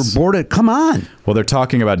game while Yes. you're bored. Come on. Well, they're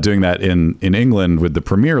talking about doing that in England with the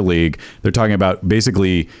Premier League. They're talking about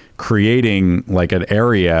basically creating like an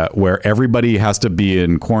area where everybody has to be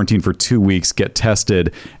in quarantine for 2 weeks, get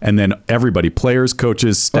tested, and then everybody, players,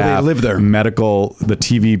 coaches, staff, live there. medical, the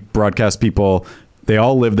TV broadcast people, they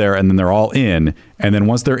all live there, and then they're all in. And then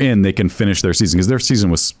once they're in, they can finish their season, because their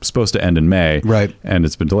season was supposed to end in May, Right. and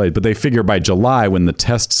it's been delayed. But they figure by July, when the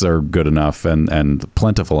tests are good enough and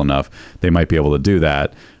plentiful enough, they might be able to do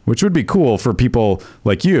that, which would be cool for people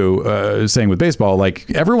like you, saying with baseball, like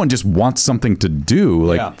everyone just wants something to do.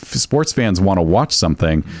 Like sports fans want to watch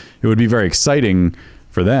something. It would be very exciting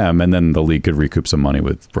for them, and then the league could recoup some money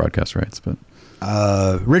with broadcast rights. But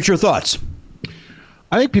Rich, your thoughts?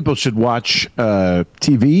 I think people should watch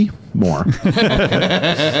TV more.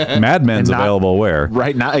 Mad Men's And not- available where?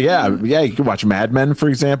 Right now, yeah. You can watch Mad Men, for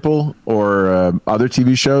example, or other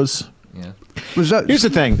TV shows. Here's the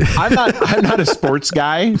thing: I'm not a sports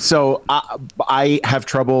guy, so I have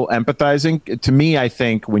trouble empathizing. To me, I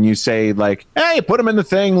think when you say like, "Hey, put them in the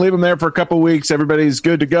thing, leave them there for a couple of weeks, everybody's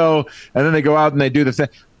good to go," and then they go out and they do the thing,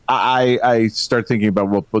 I start thinking about,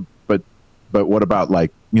 well, but what about,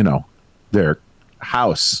 like, their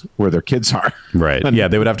house where their kids are? Right. Yeah,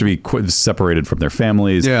 they would have to be separated from their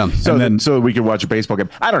families. Yeah. So we could watch a baseball game.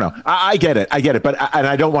 I don't know. I get it, but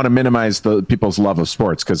I don't want to minimize the people's love of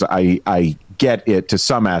sports, because I get it to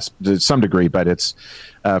some degree, but it's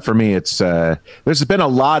for me, it's there's been a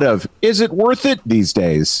lot of, is it worth it these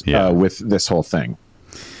days with this whole thing?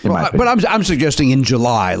 But I'm suggesting in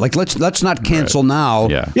July. Like, let's not cancel now.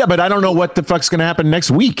 Yeah, but I don't know what the fuck's going to happen next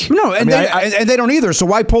week. No, and they don't either. So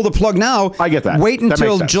why pull the plug now? I get that. Wait That makes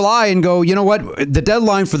until sense. July and go, you know what? The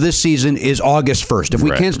deadline for this season is August 1st. If we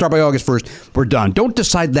can't start by August 1st, we're done. Don't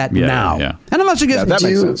decide that now. Yeah. And I'm not suggesting that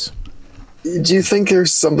makes sense. Do you think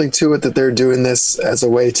there's something to it that they're doing this as a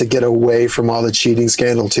way to get away from all the cheating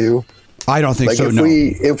scandal too? I don't think Like, so. if No.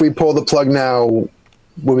 we pull the plug now,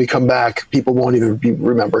 when we come back, people won't even be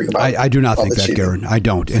remembering about. I do not all think the that, cheating. Garen. I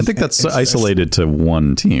don't. I think that's isolated to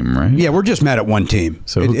one team, right? Yeah, we're just mad at one team.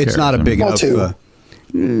 So who it's cares? not a big Well, enough. two.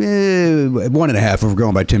 1.5 if we're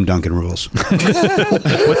going by Tim Duncan rules.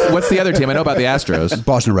 What's the other team? I know about the Astros.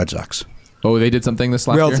 Boston Red Sox. Oh, they did something this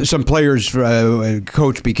last Well, year? some players,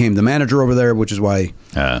 coach became the manager over there, which is why.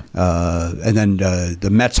 And then the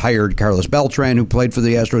Mets hired Carlos Beltran, who played for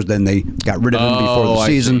the Astros. Then they got rid of him before the I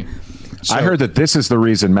season. see. I heard that this is the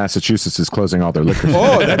reason Massachusetts is closing all their liquor stores.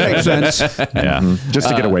 Oh, that makes sense. Yeah. Just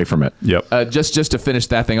to get away from it. Yep. Just to finish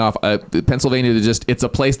that thing off, Pennsylvania, it's a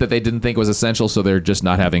place that they didn't think was essential, so they're just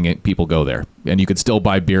not having people go there. And you could still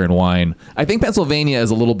buy beer and wine. I think Pennsylvania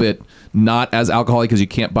is a little bit not as alcoholic because you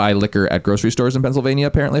can't buy liquor at grocery stores in Pennsylvania,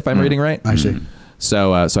 apparently, if I'm reading right. I see.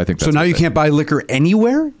 So I think that's So now you can't buy liquor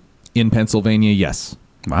anywhere? In Pennsylvania, yes.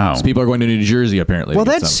 Wow. So people are going to New Jersey, apparently. Well,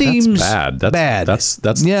 to get that some. seems bad. That's bad.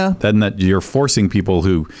 That's Yeah. Then that you're forcing people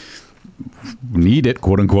who need it,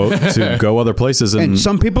 quote unquote, to go other places. And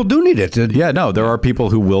some people do need it. Yeah, no, there are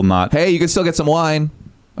people who will not. Hey, you can still get some wine,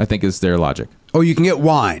 I think is their logic. Oh, you can get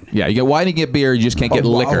wine. Yeah, you get wine, you can get beer, you just can't get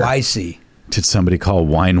liquor. Oh, I see. Did somebody call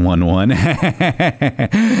wine 11?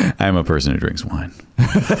 I'm a person who drinks wine.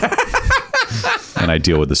 And I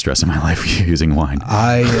deal with the stress of my life using wine.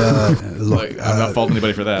 Look, I'm not faulting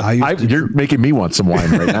anybody for that. You're making me want some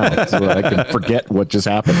wine right now so that I can forget what just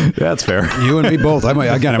happened. That's fair. You and me both. I'm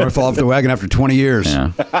going to fall off the wagon after 20 years.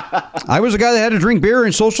 Yeah. I was a guy that had to drink beer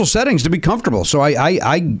in social settings to be comfortable. So if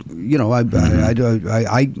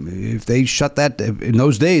they shut that in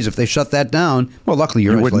those days, if they shut that down, well, luckily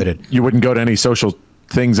you're isolated. You wouldn't go to any social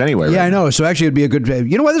things anyway. Yeah, right? I know. So actually, it'd be a good.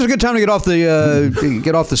 You know what? This is a good time to get off the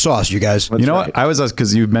get off the sauce, you guys. You know what? I was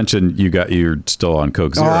because you mentioned you're still on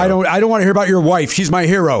Coke Zero. Oh, I don't want to hear about your wife. She's my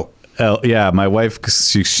hero. Yeah, my wife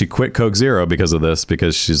she quit Coke Zero because of this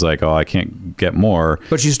because she's like, oh, I can't get more.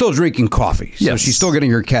 But she's still drinking coffee, so Yes. she's still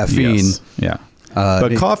getting her caffeine. Yes. Yeah,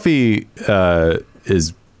 but coffee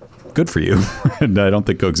is good for you, and I don't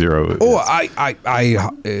think Coke Zero. Oh,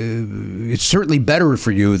 it's certainly better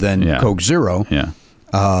for you than Coke Zero. Yeah.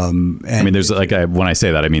 And I mean, there's when I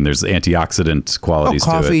say that, I mean there's antioxidant qualities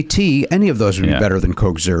coffee, to it. tea, any of those would be better than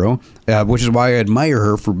Coke Zero, which is why I admire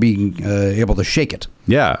her for being able to shake it.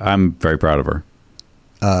 Yeah, I'm very proud of her.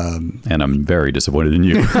 And I'm very disappointed in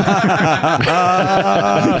you. All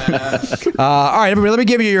right, everybody, let me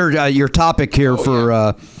give you your topic here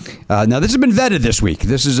for. Now, this has been vetted this week.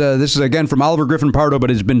 This is again from Oliver Griffin Pardo,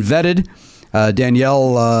 but it's been vetted.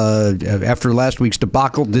 Danielle, after last week's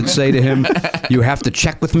debacle, did say to him, "You have to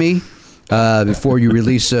check with me before you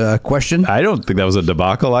release a question." I don't think that was a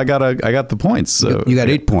debacle. I got the points. So You got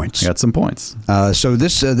 8 points. I got some points. So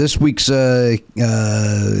this week's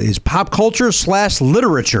is pop culture /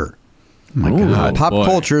 literature. Oh my God. Pop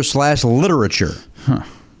culture / literature. Huh.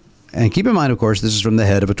 And keep in mind, of course, this is from the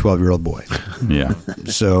head of a 12-year-old boy. Yeah.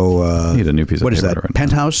 So Need a new piece of what is paper that? right now.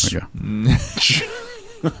 Penthouse? There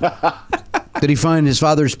you go. Did he find his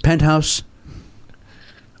father's penthouse?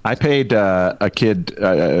 I paid a kid,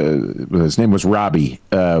 his name was Robbie.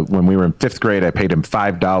 When we were in 5th grade, I paid him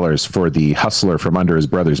 $5 for the Hustler from under his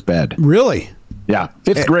brother's bed. Really? Yeah,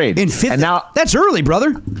 5th grade. In 5th? And now, that's early,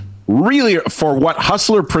 brother. really, for what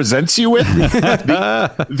Hustler presents you with,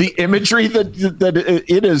 the imagery that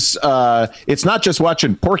it is, it's not just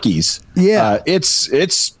watching Porky's. Yeah. It's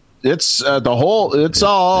the whole. It's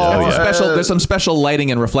all. There's some special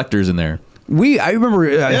lighting and reflectors in there. I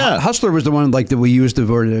remember Hustler was the one that we used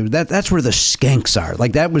that's where the skanks are.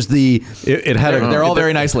 Like that was the. It had. They're all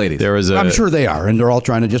very nice ladies. There was. I'm sure they are, and they're all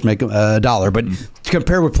trying to just make a dollar. But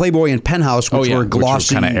compared with Playboy and Penthouse, which were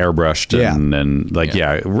glossy, kind of airbrushed, and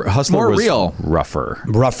Hustler more was real, rougher.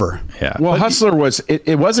 Yeah. Well, Hustler was.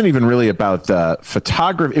 It wasn't even really about the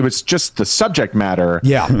photography. It was just the subject matter.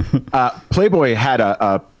 Yeah. Playboy had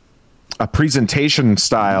a presentation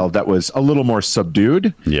style that was a little more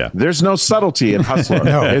subdued. Yeah. There's no subtlety in Hustler.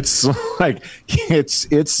 No. It's like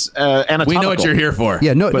it's anatomical. We know what you're here for.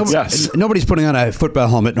 Yeah, yes. Nobody's putting on a football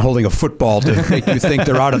helmet and holding a football to make you think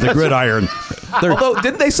they're out of the gridiron. Although,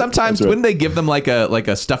 didn't they sometimes? Wouldn't they give them like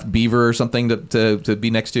a stuffed beaver or something to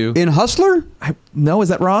be next to? In Hustler, No, is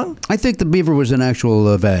that wrong? I think the beaver was an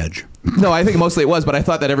actual vag. No, I think mostly it was, but I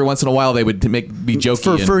thought that every once in a while they would be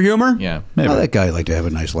jokey For humor? Yeah. Maybe. Oh, that guy liked to have a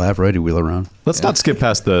nice laugh, right? He'd wheel around. Let's not skip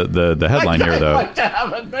past the headline here, though.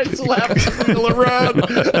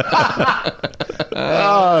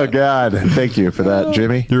 Oh God! Thank you for that,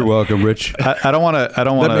 Jimmy. You're welcome, Rich. I don't want to. I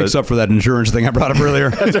don't want That makes up for that insurance thing I brought up earlier.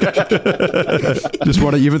 Just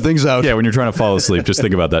want to even things out. Yeah, when you're trying to fall asleep, just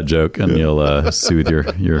think about that joke, and you'll soothe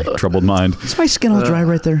your troubled mind. Is my skin all dry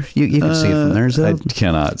right there? You can see it from there. Is I that?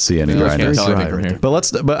 cannot see any I can't dryness. tell anything from here.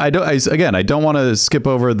 But I don't want to skip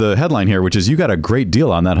over the headline here, which is you got a great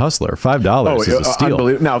deal on that Hustler. $5 is a steal.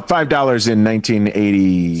 Unbelievable. Now, $5 in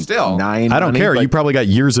 1989. Still. I don't care. You probably got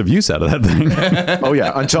years of use out of that thing. Oh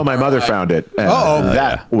yeah, until my mother found it.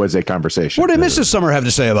 That was a conversation. What did Mrs. Sommer have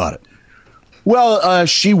to say about it? Well,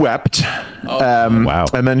 she wept. Wow.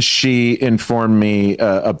 And then she informed me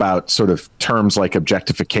about sort of terms like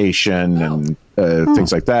objectification and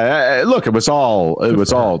things like that. Look, it was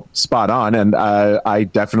all spot on, and I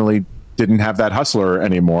definitely didn't have that Hustler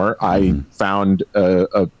anymore. I found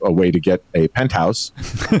a way to get a penthouse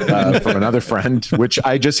from another friend, which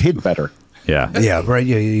I just hid better. Yeah. Yeah, right.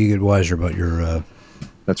 Yeah, you get wiser about your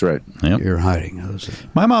That's right. Yep. your hiding.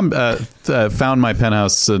 My mom found my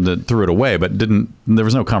penthouse and threw it away, but didn't. There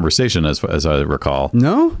was no conversation, as I recall.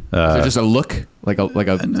 No? Is there just a look, like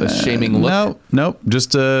a shaming look? No,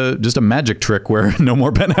 just a magic trick where no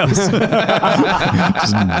more penthouse.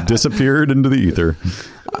 Just disappeared into the ether.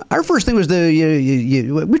 Our first thing was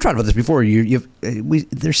we talked about this before.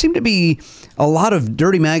 There seemed to be a lot of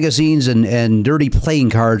dirty magazines and dirty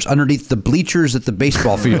playing cards underneath the bleachers at the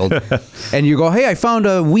baseball field. And you go, hey, I found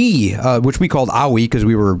a Wii, which we called Owie because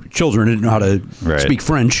we were children and didn't know how to speak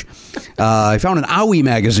French. I found an Owie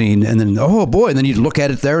magazine, and then, oh boy, and then you'd look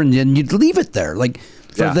at it there and then you'd leave it there. Like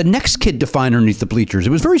for the next kid to find underneath the bleachers.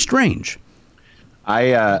 It was very strange.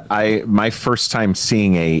 My first time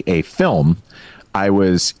seeing a film, I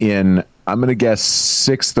was in, I'm going to guess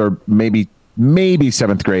 6th or maybe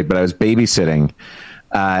 7th grade, but I was babysitting,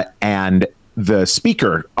 and the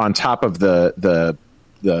speaker on top of the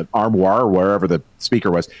armoire or wherever the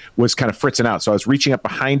speaker was kind of fritzing out. So I was reaching up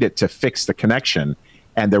behind it to fix the connection,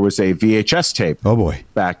 and there was a VHS tape. Oh boy,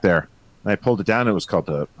 back there. And I pulled it down. And it was called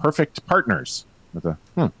Perfect Partners. With I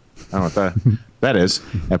don't know what that is.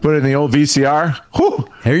 I put it in the old VCR. Whew,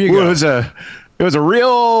 here you go. It was a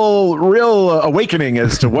real awakening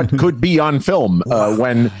as to what could be on film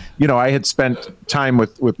when I had spent time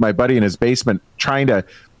with my buddy in his basement trying to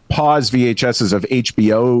pause VHSs of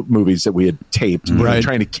HBO movies that we had taped,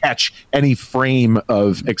 trying to catch any frame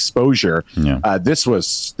of exposure. Yeah. This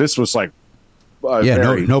was like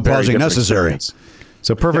no pausing necessary. Experience.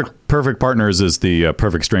 So perfect partners is the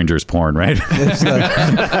perfect strangers porn, right?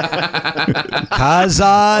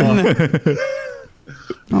 Kazan.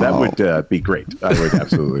 That would be great. I would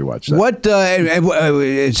absolutely watch that. What?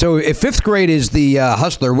 So, if 5th grade is the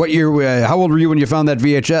Hustler, what year? How old were you when you found that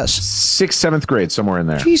VHS? 6th, 7th grade, somewhere in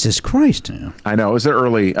there. Jesus Christ! I know. It was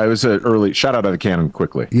early. I was an early shot out of the cannon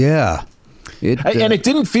quickly. Yeah. And it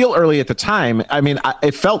didn't feel early at the time. I mean,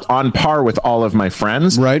 it felt on par with all of my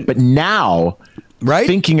friends. Right. But now,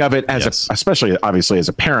 thinking of it as especially obviously as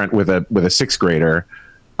a parent with a 6th grader,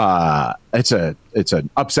 it's an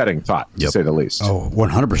upsetting thought to say the least. Oh,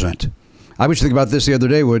 100%. I was thinking about this the other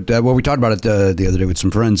day. We talked about it the other day with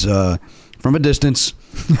some friends from a distance,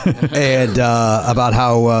 and about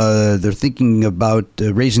how they're thinking about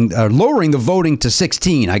lowering the voting to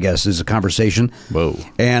 16. I guess is a conversation. Whoa!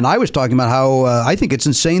 And I was talking about how I think it's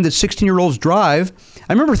insane that 16-year-olds drive.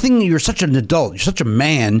 I remember thinking you're such an adult, you're such a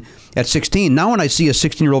man at 16. Now when I see a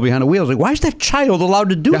 16-year-old behind a wheel, I was like, why is that child allowed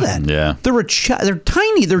to do that? Yeah. They're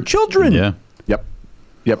tiny. They're children. Yeah.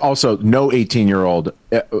 Yep. Also, no 18-year-old,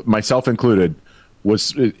 myself included,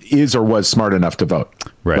 is or was smart enough to vote.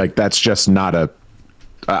 Right. Like that's just not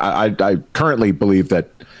I currently believe that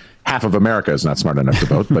half of America is not smart enough to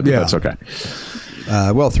vote, but that's okay.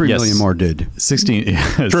 3 million more did. 16.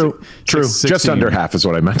 True. 16, just under half is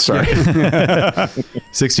what I meant. Sorry.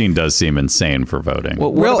 16 does seem insane for voting.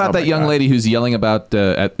 Well, what about that young lady who's yelling about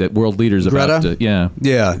at world leaders Greta? about?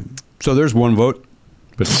 Yeah. So there's one vote.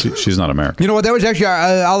 But she's not American. You know what? That was actually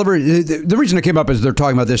Oliver. The reason it came up is they're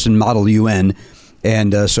talking about this in Model UN.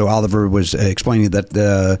 And so Oliver was explaining that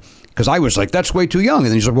because I was like, that's way too young. And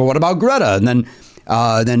then he's like, well, what about Greta? And then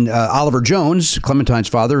Oliver Jones, Clementine's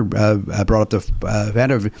father, brought up the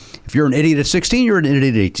matter of if you're an idiot at 16, you're an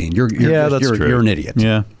idiot at 18. You're true. You're an idiot.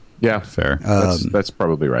 Yeah, fair. That's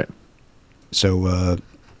probably right. So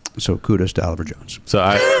kudos to Oliver Jones. So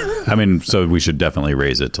I mean, so we should definitely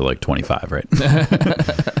raise it to like 25, right?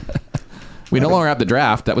 We no longer have the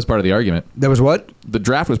draft. That was part of the argument. That was what? The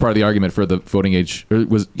draft was part of the argument for the voting age. For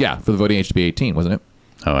the voting age to be 18, wasn't it?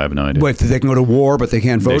 Oh, I have no idea. Wait, they can go to war, but they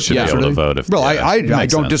can't vote. They should be able to vote. Well, I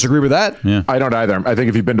makes don't sense. disagree with that. Yeah. I don't either. I think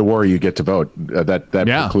if you've been to war, you get to vote. That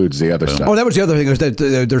precludes the other stuff. Oh, that was the other thing. Is that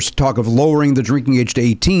there's talk of lowering the drinking age to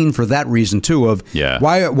 18 for that reason too. Of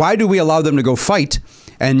why do we allow them to go fight,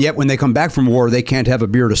 and yet when they come back from war, they can't have a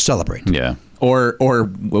beer to celebrate? Yeah. Or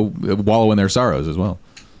wallow in their sorrows as well.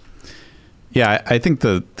 Yeah, I think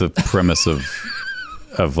the premise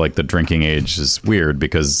of like the drinking age is weird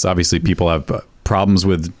because obviously people have problems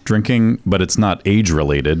with drinking, but it's not age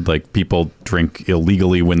related. Like people drink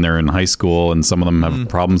illegally when they're in high school, and some of them have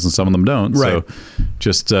problems and some of them don't. Right. So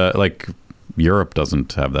just like Europe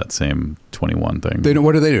doesn't have that same 21 thing. They don't,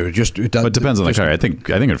 what do they do? But it depends on the country. I think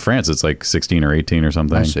in France it's like 16 or 18 or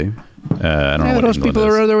something. I see. I don't know what those England people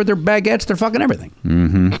is. are there with their baguettes. They're fucking everything.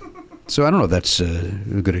 Mm-hmm. So I don't know if that's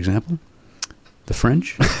a good example. The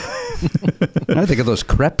French. I think of those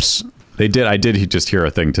crepes. I did just hear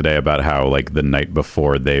a thing today about how like the night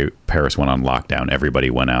before Paris went on lockdown, everybody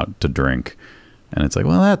went out to drink, and it's like,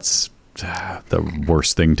 well, that's the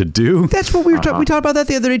worst thing to do. That's what we were talking. We talked about that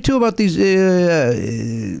the other day too. About these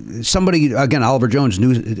somebody again, Oliver Jones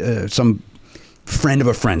knew some friend of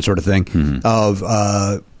a friend sort of thing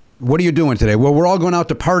of. What are you doing today? Well, we're all going out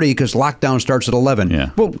to party because lockdown starts at 11.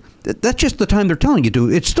 Yeah. Well, that's just the time they're telling you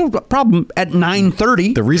to. It's still a problem at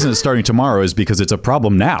 9:30. The reason it's starting tomorrow is because it's a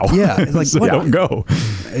problem now. Yeah. Like, so don't go.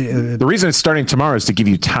 The reason it's starting tomorrow is to give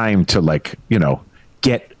you time to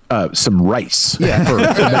get some rice. Yeah.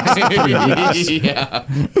 Yeah.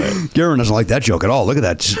 Garen doesn't like that joke at all. Look at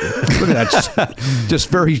that. Look at that. Just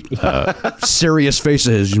very serious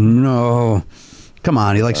faces. No. Come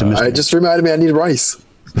on. He likes to miss. It just reminded me I need rice.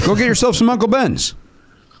 Go get yourself some Uncle Ben's.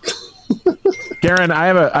 Garen, I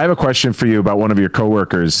have a question for you about one of your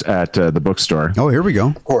coworkers at the bookstore. Oh, here we go.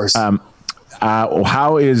 Of course. Have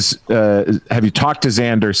you talked to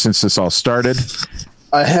Xander since this all started?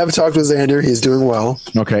 I have talked with Xander. He's doing well.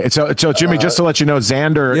 Okay. So Jimmy, just to let you know,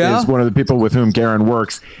 Xander is one of the people with whom Garen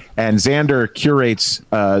works, and Xander curates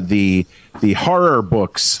the horror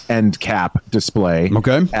books end cap display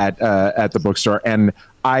at the bookstore. And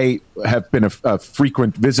I have been a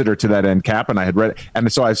frequent visitor to that end cap, and I had read it.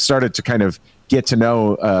 And so I've started to kind of get to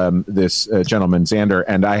know this gentleman, Xander,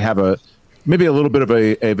 and I have maybe a little bit of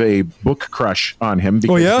a book crush on him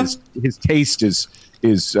because his taste is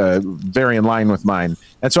very in line with mine.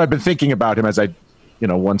 And so I've been thinking about him as I,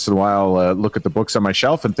 once in a while look at the books on my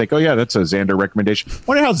shelf and think, oh yeah, that's a Xander recommendation.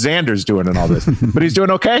 Wonder how Xander's doing in all this, but he's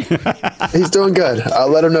doing okay. He's doing good. I'll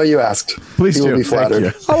let him know you asked. Please he do. will be flattered.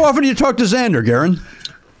 Thank you. How often do you talk to Xander, Garen?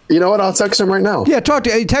 You know what? I'll text him right now. Yeah,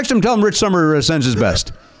 text him. Tell him Rich Sommer sends his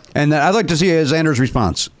best, and I'd like to see Xander's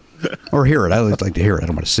response, or hear it. I'd like to hear it. I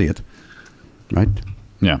don't want to see it. Right?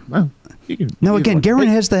 Yeah. Well, Now again, Garen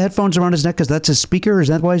has the headphones around his neck because that's his speaker. Is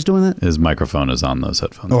that why he's doing that? His microphone is on those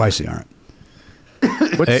headphones. Oh, I see. All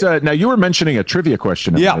right. Now you were mentioning a trivia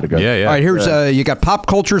question a minute ago. Yeah. All right. Here's you got pop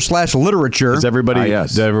culture / literature. Does everybody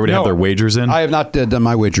yes. have their wagers in? I have not done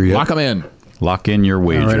my wager yet. Lock them in. Lock in your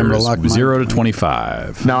wagers. right, I'm gonna lock 0 to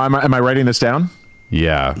 25. Now, am I writing this down?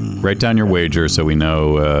 Yeah. Write down your wager so we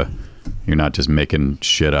know you're not just making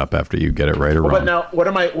shit up after you get it right or wrong. But now, what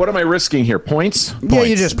am I risking here? Points? Yeah,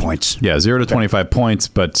 you just points. Yeah, 0 to 25 points,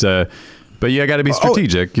 but you got to be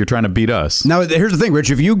strategic. You're trying to beat us. Now, here's the thing,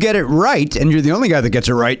 Rich. If you get it right, and you're the only guy that gets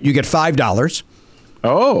it right, you get $5.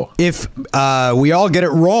 Oh. If we all get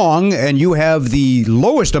it wrong, and you have the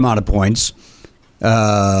lowest amount of points,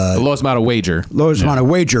 The lowest amount of wager. amount of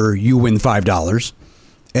wager, you win $5.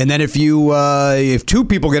 And then if you if two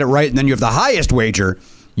people get it right, and then you have the highest wager,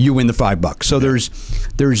 you win the $5. So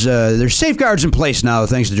there's safeguards in place now,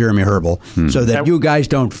 thanks to Jeremy Herbal, so that you guys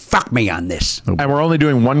don't fuck me on this. And we're only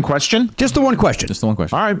doing one question? Just the one question. Just the one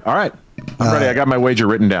question. All right. I'm ready. I got my wager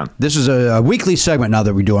written down. This is a weekly segment now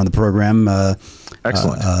that we do on the program.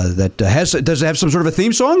 Excellent. Does it have some sort of a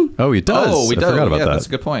theme song? Oh, it does. Oh, we I do. forgot about Yeah, that. that's a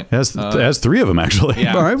good point. It has 3 of them, actually.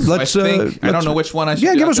 Yeah. All right, So let's. I don't know which one I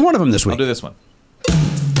should do. give us one of them this week. I'll do this one. And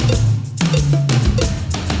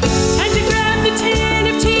you grab the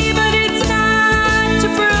tin of tea, but it's not to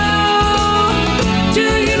brew. Do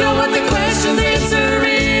you know what the question's answer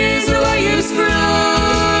is, or are you screwed?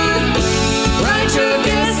 Write your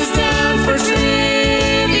guesses down for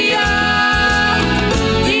trivia.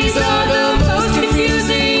 These are the most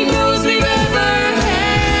confusing rules we've ever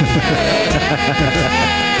had.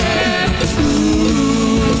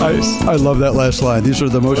 I love that last line. These are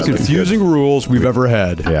the most confusing rules we've ever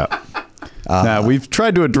had. Yeah. Now, we've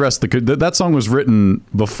tried to address that song was written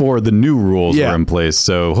before the new rules were in place,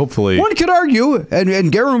 so hopefully... One could argue,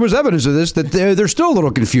 and Garen was evidence of this, that they're still a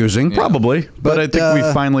little confusing. Probably, but I think we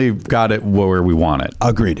finally got it where we want it.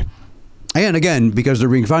 Agreed. And again, because they're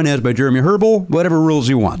being financed by Jeremy Herbal, whatever rules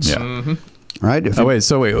he wants. Yeah. Right? Wait,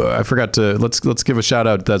 I forgot to let's give a shout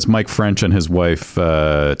out. That's Mike French and his wife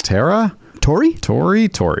Tara. Tori.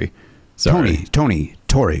 Sorry. Tony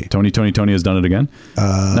Tony has done it again.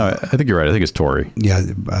 No, I think you're right. I think it's Tori. Yeah.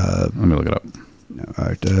 Let me look it up. All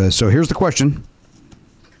right. So here's the question.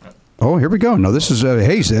 Oh, here we go. No, this is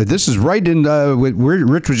this is right in where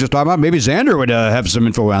Rich was just talking about. Maybe Xander would have some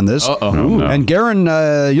info on this. No. And Garen,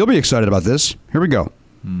 you'll be excited about this. Here we go.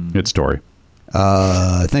 It's Tori.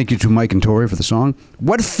 Thank you to Mike and Tori for the song.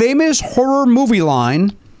 What famous horror movie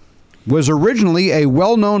line was originally a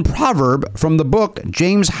well-known proverb from the book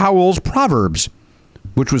James Howell's Proverbs,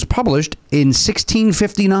 which was published in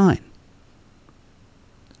 1659?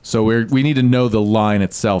 So we need to know the line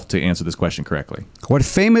itself to answer this question correctly. What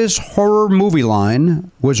famous horror movie line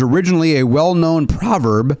was originally a well-known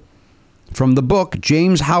proverb from the book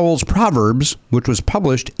James Howell's Proverbs, which was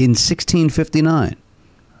published in 1659?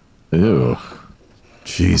 Ew.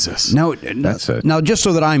 Jesus. Now, That's it. now, just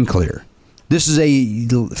so that I'm clear, this is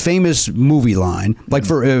a famous movie line. Like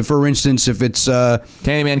for instance, if it's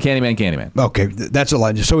Candyman. okay, that's a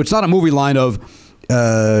line. So it's not a movie line of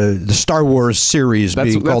the Star Wars series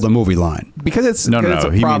being called a movie line. Because it's No. It's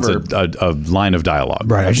a He proverb. means a line of dialogue.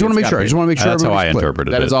 Right. I just want to make It's sure. gotta I just want to make sure. That's how I everybody's clear.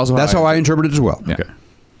 interpreted That it. is also That's how I interpret it as well. Yeah. Okay.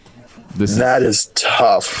 That is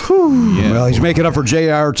tough. Well, he's making up for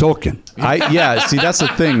J.R. Tolkien. See, that's the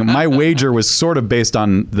thing. My wager was sort of based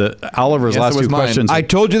on Oliver's Yes, last it was two mine. questions. I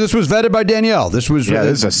told you this was vetted by Danielle. This was Yeah,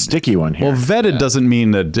 this is a sticky one here. Well, vetted doesn't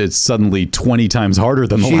mean that it's suddenly 20 times harder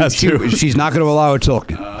than the last two. she's not going to allow a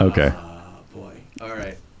Tolkien. Okay. All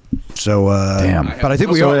right. So, Damn. but I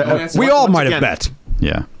think we So, all once might have again- bet.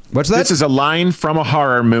 Yeah. What's that? This is a line from a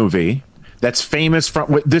horror movie that's famous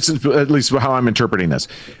from. This is at least how I'm interpreting this.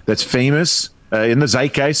 That's famous in the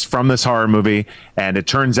zeitgeist from this horror movie, and it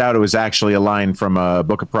turns out it was actually a line from a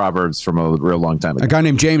book of Proverbs from a real long time ago. a guy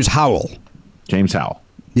named James Howell. James Howell.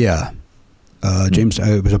 Yeah. James.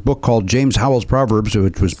 It was a book called James Howell's Proverbs,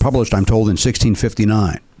 which was published, I'm told, in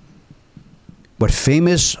 1659. What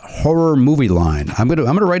famous horror movie line? I'm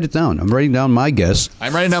gonna write it down. I'm writing down my guess. I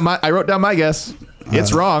wrote down my guess.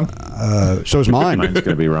 It's wrong. So is mine. Mine's going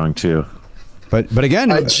to be wrong too. But again,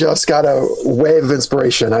 I just got a wave of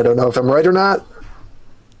inspiration. I don't know if I'm right or not,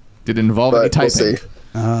 Did it involve any but we'll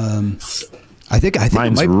typing? see. I think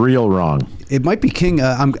Mine's real wrong. it might be King.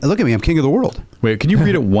 Look at me. I'm king of the world. Wait, can you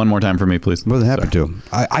read it one more time for me, please? More than happy to.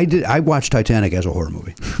 I watched Titanic as a horror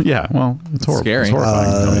movie. Yeah, well, it's horrible. Scary. It's horrifying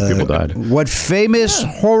how many people died. What famous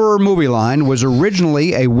horror movie line was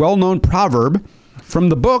originally a well-known proverb from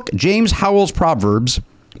the book James Howell's Proverbs,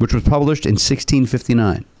 which was published in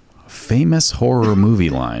 1659? Famous horror movie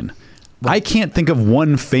line. I can't think of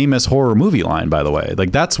one famous horror movie line, by the way.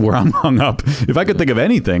 Like, that's where I'm hung up. If I could think of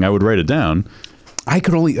anything, I would write it down. I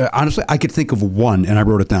could only honestly, I could think of one, and I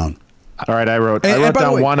wrote it down. All right, I wrote And by the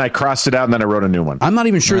down way- one, I crossed it out, and then I wrote a new one. I'm not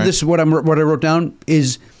even sure this is what I wrote down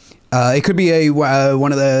is. It could be a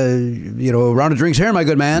one of the a round of drinks here, my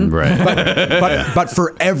good man. Right. But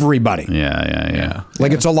for everybody. Yeah.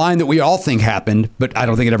 Like it's a line that we all think happened, but I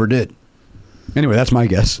don't think it ever did. Anyway, that's my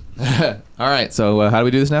guess. All right. So how do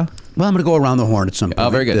we do this now? Well, I'm going to go around the horn at some point. Oh,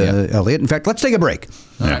 very good, Elliot. In fact, let's take a break.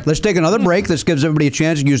 right. Let's take another break. This gives everybody a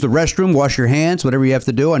chance to use the restroom, wash your hands, whatever you have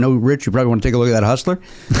to do. I know, Rich, you probably want to take a look at that hustler.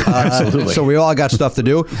 Absolutely. So we all got stuff to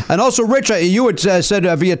do. And also, Rich, you had said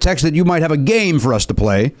via text that you might have a game for us to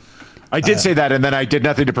play. I did say that, and then I did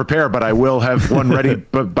nothing to prepare, but I will have one ready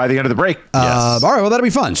by the end of the break. All right, well, that'll be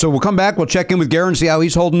fun. So we'll come back. We'll check in with Garen, see how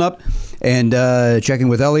he's holding up, and check in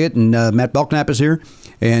with Elliot, and Matt Belknap is here.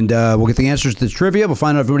 And we'll get the answers to the trivia. We'll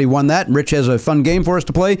find out if everybody won that. And Rich has a fun game for us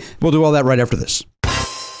to play. We'll do all that right after this.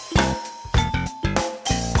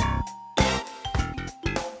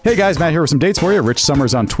 Hey guys, Matt here with some dates for you. Rich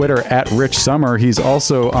Sommer's on Twitter at Rich Sommer. He's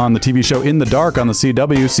also on the TV show In the Dark on the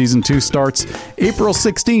CW. Season 2 starts April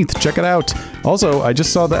 16th. Check it out. Also, I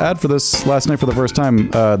just saw the ad for this last night for the first time.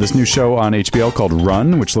 This new show on HBO called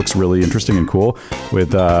Run, which looks really interesting and cool, with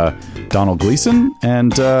Donald Gleason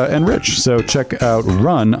and Rich. So check out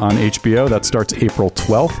Run on HBO. That starts April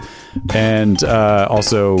 12th. And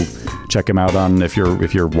also check him out on if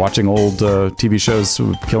you're watching old TV shows,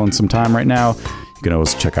 killing some time right now. You can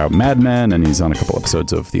always check out Mad Men, and he's on a couple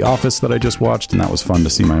episodes of The Office that I just watched, and that was fun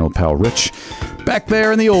to see my old pal Rich. Back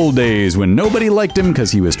there in the old days when nobody liked him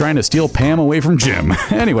because he was trying to steal Pam away from Jim.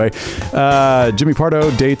 Anyway, Jimmy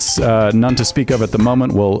Pardo dates, none to speak of at the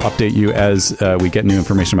moment. We'll update you as we get new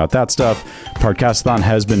information about that stuff. Podcastathon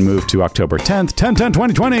has been moved to October 10th,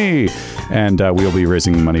 10/10/2020. And we'll be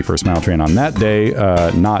raising money for Smile Train on that day,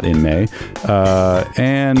 not in May.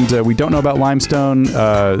 And we don't know about Limestone.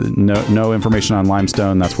 No information on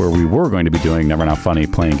Limestone. That's where we were going to be doing Never Not Funny,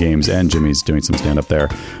 playing games, and Jimmy's doing some stand-up there.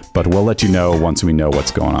 But we'll let you know once we know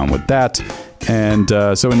what's going on with that. And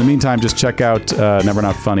so in the meantime, just check out Never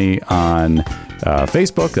Not Funny on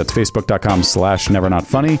Facebook. That's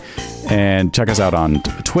facebook.com/nevernotfunny. And check us out on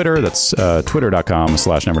Twitter. That's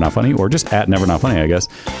twitter.com/nevernotfunny, or just at nevernotfunny, I guess.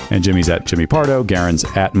 And Jimmy's at Jimmy Pardo. Garen's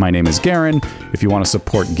at My Name is Garen. If you want to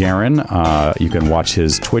support Garen, you can watch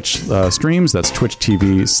his Twitch streams. That's Twitch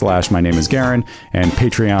TV/My Name is Garen. And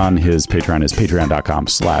Patreon, his Patreon is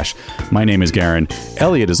patreon.com/My Name is Garen.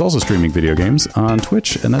 Elliot is also streaming video games on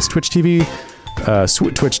Twitch, and that's Twitch TV.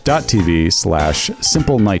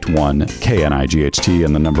 Twitch.tv/SimpleNight1, KNIGHT,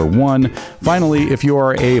 and the number 1. Finally, if you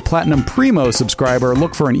are a Platinum Primo subscriber,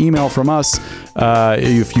 look for an email from us.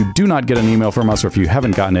 If you do not get an email from us, or if you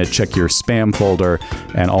haven't gotten it, check your spam folder.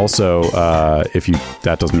 And also, if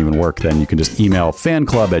that doesn't even work, then you can just email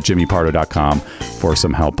fanclub@jimmypardo.com for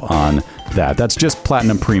some help on that. That's just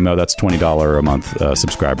Platinum Primo. That's $20 a month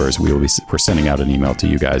subscribers. We're sending out an email to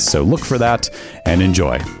you guys. So look for that and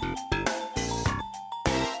enjoy.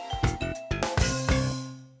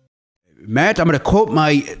 Matt, I'm going to quote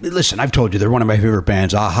listen, I've told you they're one of my favorite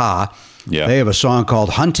bands, Aha. Yeah. They have a song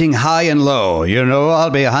called Hunting High and Low. You know,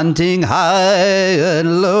 I'll be hunting high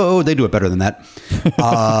and low. They do it better than that.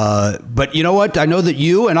 But you know what? I know that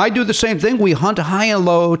you and I do the same thing. We hunt high and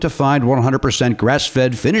low to find 100%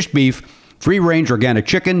 grass-fed finished beef, free-range organic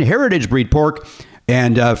chicken, heritage breed pork,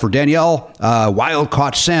 and for Danielle,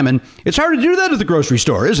 wild-caught salmon. It's hard to do that at the grocery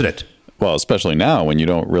store, isn't it? Well, especially now when you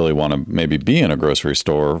don't really want to maybe be in a grocery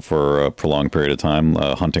store for a prolonged period of time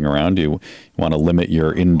hunting around. You want to limit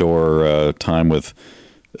your indoor time with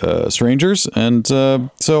strangers. And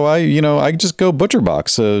so I just go butcher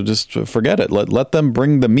box. Just forget it. Let them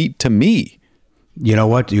bring the meat to me. You know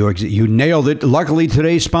what? You nailed it. Luckily,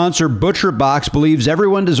 today's sponsor, Butcher Box, believes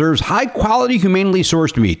everyone deserves high-quality, humanely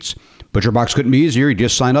sourced meats. Butcher Box couldn't be easier. You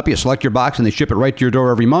just sign up, you select your box, and they ship it right to your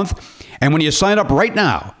door every month. And when you sign up right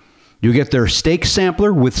now, you get their steak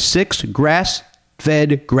sampler with 6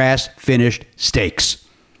 grass-fed, grass-finished steaks.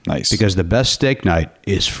 Nice. Because the best steak night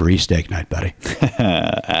is free steak night, buddy.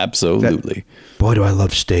 Absolutely. Boy, do I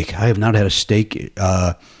love steak. I have not had a steak,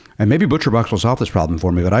 and maybe Butcher Box will solve this problem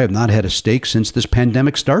for me, but I have not had a steak since this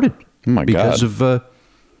pandemic started. Oh, my God. Because of,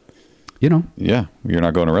 Yeah, you're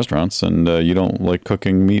not going to restaurants, and you don't like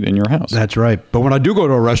cooking meat in your house. That's right. But when I do go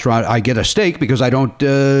to a restaurant, I get a steak because I don't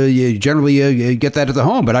generally get that at the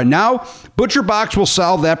home. But now, Butcher Box will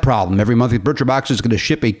solve that problem. Every month, Butcher Box is going to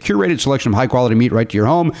ship a curated selection of high-quality meat right to your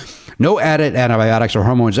home. No added antibiotics or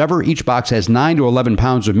hormones ever. Each box has 9 to 11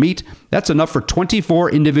 pounds of meat. That's enough for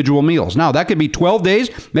 24 individual meals. Now, that could be 12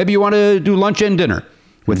 days. Maybe you want to do lunch and dinner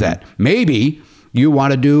with that. Maybe you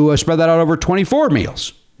want to do spread that out over 24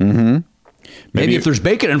 meals. Mm-hmm. Maybe if there's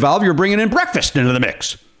bacon involved, you're bringing in breakfast into the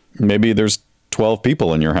mix. Maybe there's 12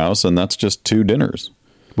 people in your house, and that's just 2 dinners.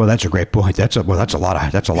 Well, that's a great point. That's a lot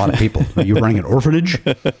of people. Are you running an orphanage?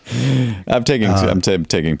 I'm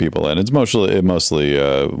taking people in. It's mostly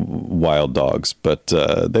wild dogs, but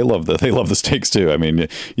they love the steaks too. I mean,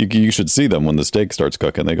 you should see them when the steak starts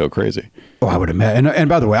cooking. They go crazy. Oh, I would imagine. And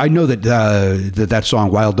by the way, I know that that song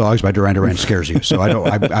 "Wild Dogs" by Duran Duran scares you. So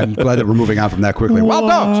I'm glad that we're moving on from that quickly. Wild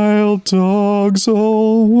dogs. Wild dogs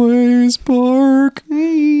always bark.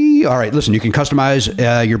 All right, listen. You can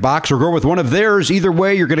customize your box or go with one of theirs. Either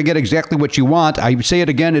way, you're going to get exactly what you want. I say it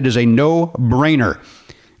again, it is a no-brainer.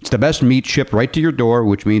 It's the best meat shipped right to your door,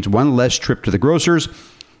 which means one less trip to the grocers.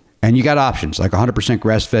 And you got options like 100%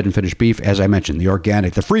 grass-fed and finished beef, as I mentioned, the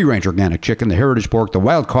organic, the free-range organic chicken, the heritage pork, the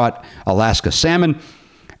wild-caught Alaska salmon,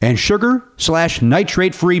 and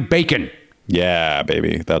sugar/nitrate-free bacon. Yeah,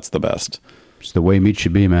 baby. That's the best. It's the way meat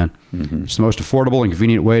should be, man. Mm-hmm. It's the most affordable and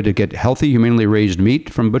convenient way to get healthy, humanely raised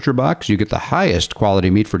meat from Butcher Box. You get the highest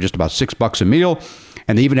quality meat for just about $6 a meal.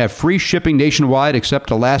 And they even have free shipping nationwide except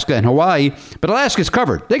Alaska and Hawaii. But Alaska's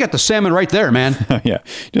covered. They got the salmon right there, man. Yeah.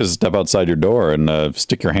 Just step outside your door and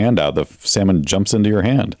stick your hand out. The salmon jumps into your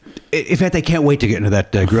hand. In fact, I can't wait to get into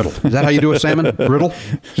that griddle. Is that how you do a salmon griddle?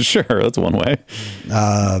 Sure. That's one way.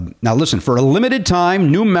 Now, listen. For a limited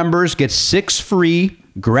time, new members get 6 free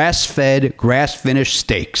grass-fed, grass-finished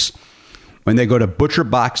steaks when they go to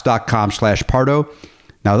butcherbox.com/Pardo.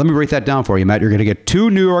 Now, let me break that down for you, Matt. You're going to get 2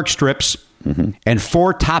 New York strips, and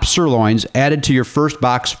 4 top sirloins added to your first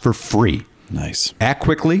box for free. Nice. Act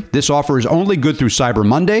quickly. This offer is only good through Cyber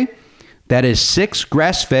Monday. That is 6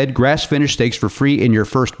 grass-fed, grass-finished steaks for free in your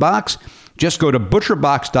first box. Just go to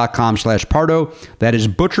butcherbox.com/Pardo. That is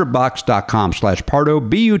butcherbox.com/Pardo.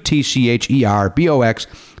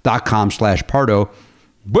 BUTCHERBOX.com/Pardo.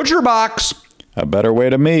 ButcherBox. A better way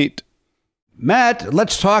to meet. Matt,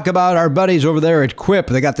 let's talk about our buddies over there at Quip.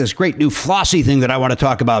 They got this great new flossy thing that I want to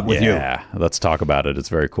talk about with you. Yeah, let's talk about it. It's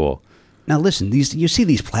very cool. Now, listen, you see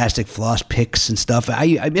these plastic floss picks and stuff.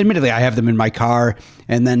 Admittedly, I have them in my car,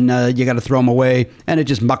 and then you got to throw them away, and it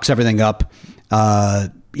just mucks everything up.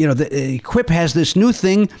 Quip has this new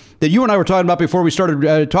thing that you and I were talking about before we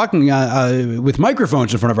started talking with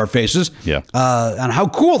microphones in front of our faces. Yeah. On how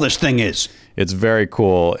cool this thing is. It's very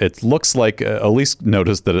cool. It looks like, Elise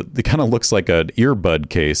noticed that it kind of looks like an earbud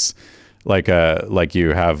case, like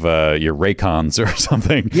you have your Raycons or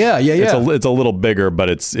something. Yeah. It's a little bigger, but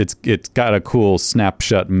it's got a cool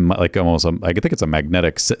snapshot, like almost I think it's a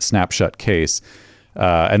magnetic snapshot case.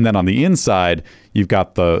 And then on the inside, you've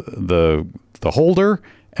got the holder.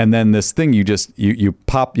 And then this thing, you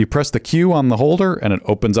press the Q on the holder, and it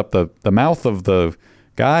opens up the mouth of the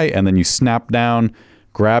guy, and then you snap down,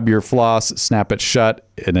 grab your floss, snap it shut,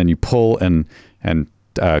 and then you pull and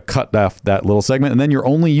cut off that little segment, and then you're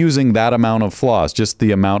only using that amount of floss, just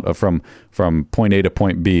the amount of from point A to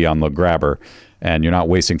point B on the grabber, and you're not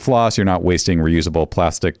wasting floss, you're not wasting reusable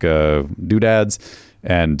plastic doodads.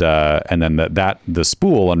 And then the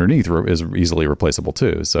spool underneath is easily replaceable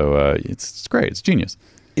too. So it's great. It's genius.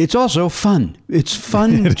 It's also fun. It's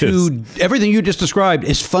fun everything you just described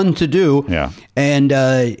is fun to do. Yeah. And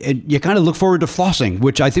you kind of look forward to flossing,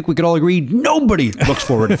 which I think we could all agree nobody looks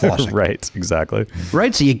forward to flossing. Right. Exactly.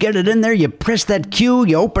 Right. So you get it in there, you press that cue,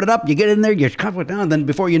 you open it up, you get in there, you cover it down, then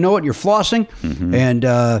before you know it, you're flossing. Mm-hmm.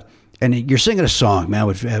 And you're singing a song, man,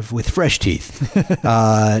 with fresh teeth.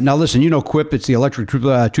 Now, listen, Quip. It's the electric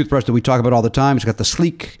toothbrush that we talk about all the time. It's got the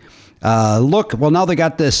sleek look. Well, now they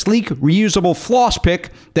got the sleek, reusable floss pick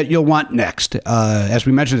that you'll want next. As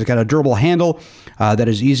we mentioned, it's got a durable handle that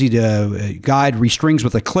is easy to guide, restrings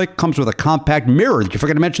with a click, comes with a compact mirror. You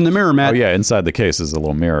forgot to mention the mirror, Matt. Oh, yeah. Inside the case is a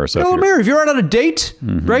little mirror. So If you're out on a date,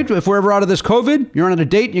 right? If we're ever out of this COVID, you're on a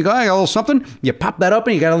date and you go, I got a little something. You pop that up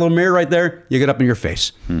and you got a little mirror right there. You get up in your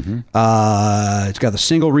face. It's got the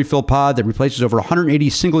single refill pod that replaces over 180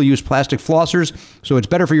 single-use plastic flossers. So it's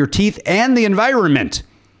better for your teeth and the environment.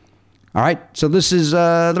 All right, so this is,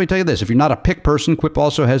 let me tell you this. If you're not a pick person, Quip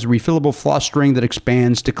also has a refillable floss string that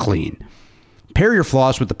expands to clean. Pair your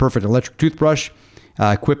floss with the perfect electric toothbrush.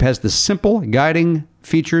 Quip has the simple guiding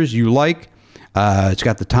features you like. It's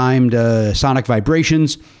got the timed sonic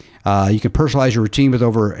vibrations. You can personalize your routine with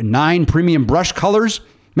over 9 premium brush colors.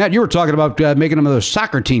 Matt, you were talking about making them those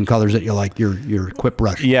soccer team colors that you like, your Quip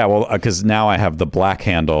brush. Yeah, well, because now I have the black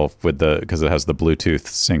handle because it has the Bluetooth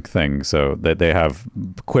sync thing. So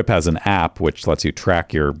Quip has an app which lets you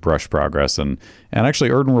track your brush progress and actually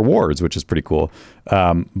earn rewards, which is pretty cool.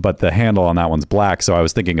 But the handle on that one's black. So I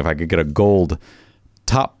was thinking if I could get a gold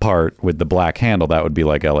top part with the black handle, that would be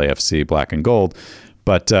like LAFC black and gold.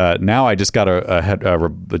 But now I just got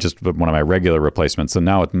just one of my regular replacements, so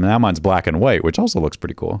now mine's black and white, which also looks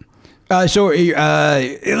pretty cool. I'd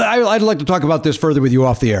like to talk about this further with you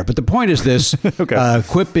off the air, but the point is this. Okay.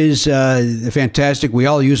 Quip is fantastic. We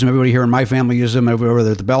all use them. Everybody here in my family uses them. Everywhere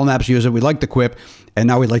the Belknaps use it. We like the Quip, and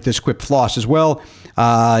now we like this Quip floss as well.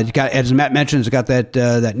 As Matt mentioned, it's got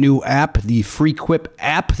that new app, the free Quip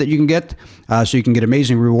app that you can get, so you can get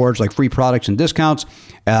amazing rewards like free products and discounts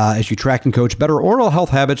as you track and coach better oral health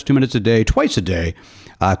habits 2 minutes a day, twice a day.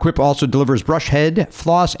 Quip also delivers brush head,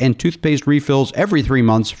 floss, and toothpaste refills every 3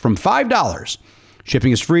 months from $5.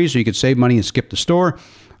 Shipping is free, so you can save money and skip the store.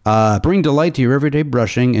 Bring delight to your everyday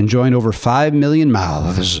brushing and join over 5 million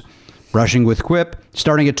mouths brushing with Quip,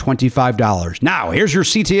 starting at $25. Now, here's your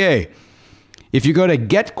CTA. If you go to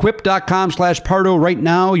getquip.com/Pardo right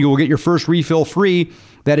now, you will get your first refill free.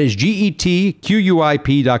 That is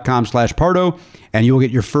GETQUIP.com/Pardo, and you will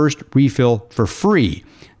get your first refill for free.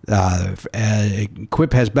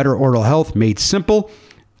 Quip has better oral health made simple.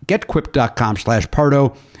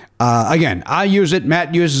 Getquip.com/Pardo. Again, I use it.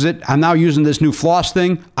 Matt uses it. I'm now using this new floss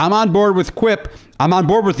thing. I'm on board with Quip. I'm on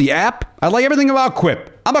board with the app. I like everything about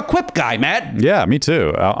Quip. I'm a Quip guy, Matt. Yeah, me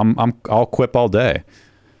too. I'll Quip all day.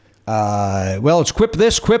 Well, it's Quip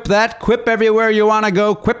this, Quip that, Quip everywhere you want to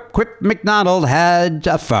go. Quip McDonald had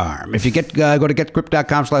a farm. If you go to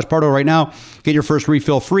getquip.com/Pardo right now, get your first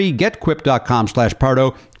refill free.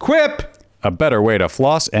 Getquip.com/Pardo. Quip! A better way to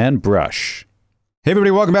floss and brush. Hey,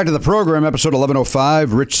 everybody, welcome back to the program, episode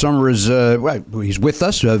 1105. Rich Sommer is he's with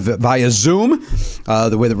us via Zoom,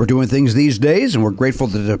 the way that we're doing things these days, and we're grateful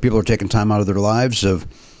that people are taking time out of their lives of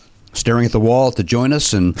staring at the wall to join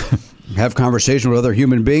us and have conversation with other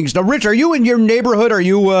human beings. Now, Rich, are you in your neighborhood? Are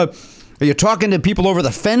you talking to people over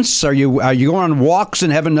the fence? Are you going on walks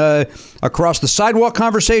and having across the sidewalk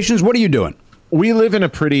conversations? What are you doing? We live in a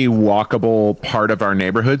pretty walkable part of our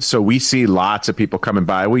neighborhood, so we see lots of people coming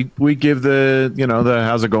by. We give the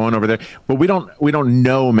how's it going over there, but we don't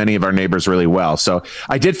know many of our neighbors really well. So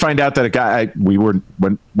I did find out that a guy went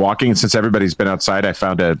walking, and since everybody's been outside, I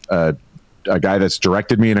found a guy that's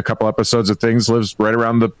directed me in a couple episodes of things lives right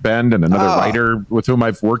around the bend, and another writer with whom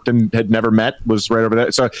I've worked and had never met was right over there.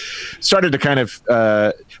 So I started to kind of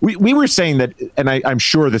we were saying that, and I'm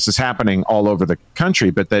sure this is happening all over the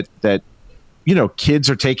country, but that kids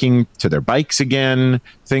are taking to their bikes again.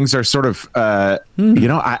 Things are sort of, I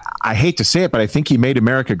hate to say it, but I think he made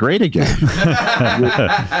America great again.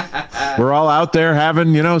 We're all out there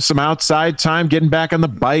having, some outside time, getting back on the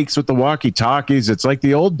bikes with the walkie-talkies. It's like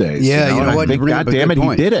the old days. Yeah, you know what? God damn it,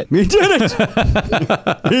 he did it. He did it.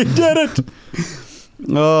 He did it.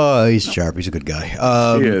 Oh, he's sharp. He's a good guy.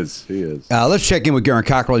 He is. Let's check in with Garen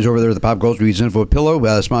Cockrell. He's over there at the Pop Culture Beats Info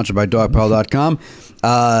Pillow, sponsored by DogPile.com.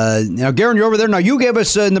 Now, Garen, you're over there. Now, you gave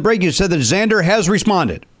us in the break, you said that Xander has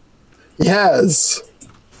responded. He has.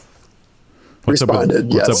 What's responded, up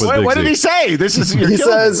with, yes. What did he say? He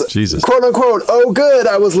says, Jesus. quote unquote, "Oh, good.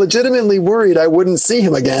 I was legitimately worried I wouldn't see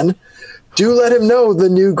him again. Do let him know the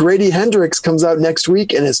new Grady Hendrix comes out next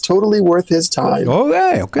week and is totally worth his time."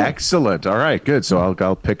 Okay. Excellent. All right, good. So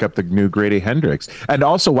I'll pick up the new Grady Hendrix. And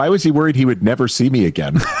also, why was he worried he would never see me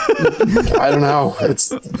again? I don't know. It's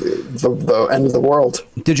the end of the world.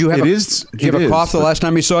 Did you have a cough the last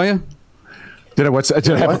time he saw you? Did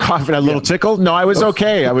I have a cough and a little tickle? No, I was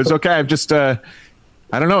okay. I'm just, I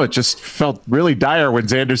don't know. It just felt really dire when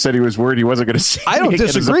Xander said he was worried he wasn't going to see me. I don't again.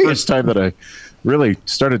 disagree. It was the first time that I really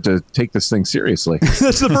started to take this thing seriously.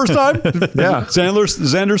 That's the first time? Yeah.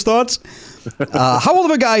 Xander's thoughts? How old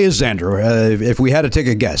of a guy is Xander, if we had to take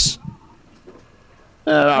a guess?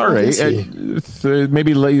 All right.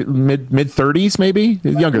 Maybe late, mid-30s, maybe?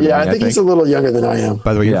 Younger than me, I think he's a little younger than I am.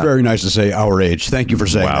 By the way, you're very nice to say our age. Thank you for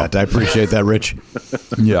saying that. I appreciate that, Rich.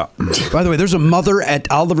 Yeah. By the way, there's a mother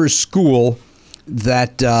at Oliver's school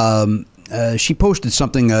that she posted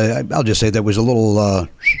something, I'll just say that was a little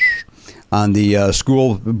on the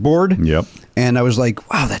school board. Yep. And I was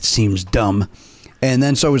like, wow, that seems dumb. And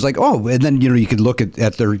then so I was like, oh, and then, you could look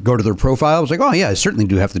at go to their profile. I was like, oh, yeah, I certainly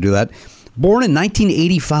do have to do that. Born in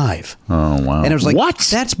 1985. Oh, wow. And I was like, what?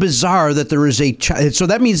 That's bizarre that there is a child. So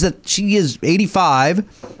that means that she is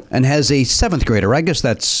 85 and has a seventh grader. I guess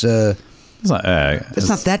that's not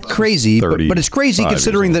that crazy, but it's crazy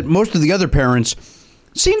considering that most of the other parents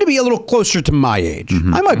seem to be a little closer to my age.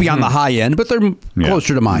 Mm-hmm. I might be on the high end, but they're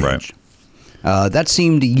closer to my age. That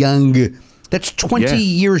seemed young. That's 20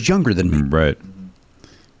 years younger than me. Right.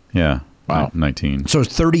 Yeah. Wow. 19. So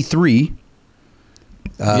it's 33.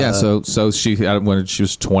 So she when she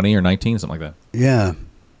was 20 or 19, something like that. Yeah.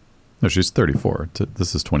 No, she's 34.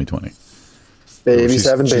 This is 2020. Babies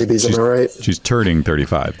having babies, am I right? She's turning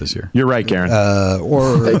 35 this year. You're right, Garen.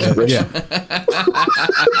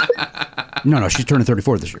 No, she's turning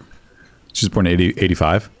 34 this year. She's born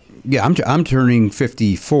 85? Yeah, I'm turning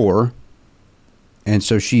 54. And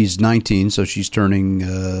so she's 19, so she's turning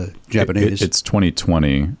Japanese. It's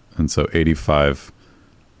 2020, and so 85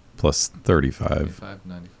 plus 35. 85,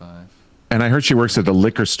 95. And I heard she works at the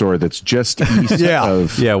liquor store that's just east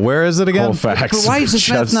of where is it again? Colfax. But why is this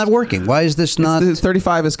math not working? Why is this not...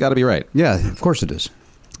 35 has got to be right. Yeah, of course it is.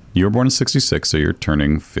 You were born in 66, so you're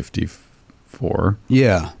turning 54.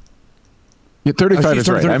 Yeah. Yeah, 35 is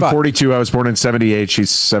right. 35. I'm 42. I was born in 78.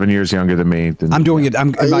 She's 7 years younger than me. I'm doing it.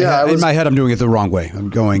 In my head, I'm doing it the wrong way.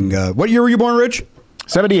 I'm going, what year were you born, Rich?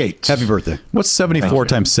 78. Happy birthday. What's 74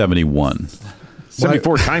 times 71?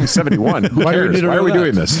 74 times 71. Who cares? Why are we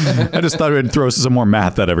doing this? I just thought we'd throw some more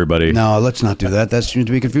math at everybody. No, let's not do that. That seems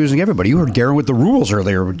to be confusing everybody. You heard Garen with the rules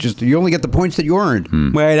earlier. You only get the points that you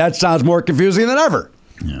earned. Wait, that sounds more confusing than ever.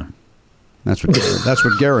 Yeah. That's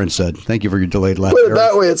what Garen said. Thank you for your delayed laugh. Put it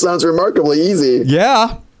that way, it sounds remarkably easy.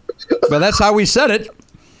 Yeah, but that's how we said it.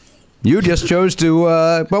 You just chose to.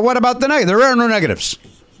 But what about the negative? There are no negatives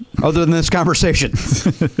other than this conversation.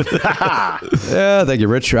 Yeah, thank you,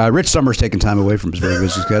 Rich. Rich Sommer's taking time away from his very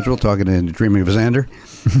busy schedule, talking and dreaming of Xander.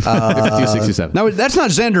 5267. Now that's not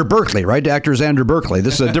Xander Berkeley, right? Actor Xander Berkeley.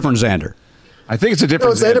 This is a different Xander. I think it's a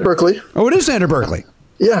different No, it's Xander Berkeley. Oh, it is Xander Berkeley.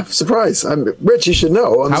 Yeah, surprise. Rich, you should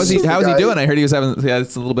know. How is he doing? I heard he was having a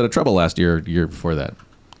little bit of trouble last year before that.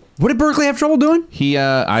 What did Berkeley have trouble doing? He,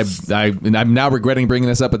 I'm now regretting bringing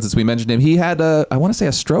this up, but since we mentioned him, he had I want to say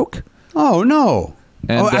a stroke. Oh no!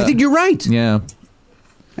 And, I think you're right. Yeah.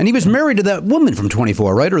 And he was married to that woman from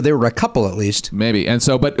 24, right? Or they were a couple at least. Maybe. And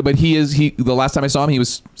so, but the last time I saw him, he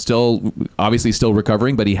was obviously still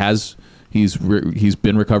recovering, but he's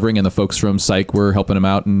been recovering, and the folks from Psych were helping him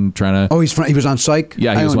out and trying to. Oh, he was on Psych.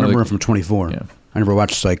 Yeah, I was only one of remember the- him from 24. Yeah. I never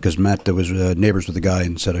watched Psych because Matt was neighbors with the guy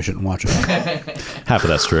and said I shouldn't watch it. Half of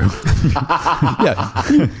that's true. Yeah,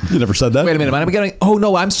 you never said that. Wait a minute, am I getting? Oh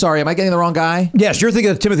no, I'm sorry. Am I getting the wrong guy? Yes, you're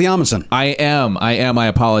thinking of Timothy Amundsen. I am. I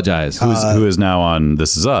apologize. Who is now on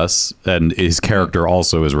This Is Us, and his character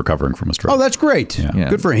also is recovering from a stroke. Oh, that's great. Yeah.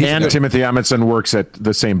 Good for him. And Timothy Amundsen works at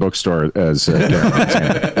the same bookstore as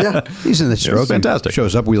Darren. Yeah. He's in the stroke. fantastic.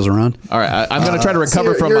 Shows up, wheels around. All right, I'm going to try to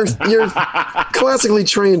recover from. Your classically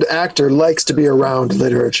trained actor likes to be around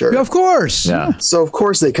literature. Yeah, of course. Yeah. So of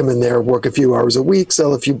course they come in there, work a few hours a week,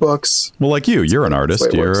 sell a few books. Well, like you're an artist.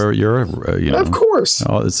 That's the way it You're you know. Of course.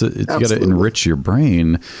 Oh, you got to Absolutely. enrich your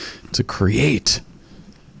brain to create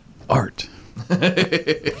art. For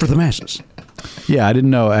the masses. Yeah, I didn't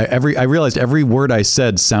know. I realized every word I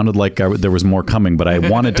said sounded like there was more coming, but I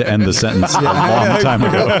wanted to end the sentence a long time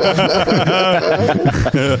ago,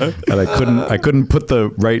 and I couldn't put the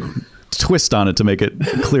right twist on it to make it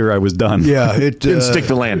clear I was done. Yeah, it Didn't stick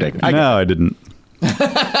the landing. No, I didn't.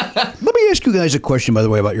 Let me ask you guys a question, by the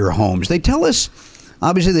way, about your homes. They tell us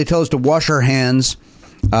to wash our hands,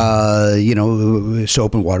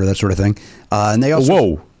 soap and water, that sort of thing. And they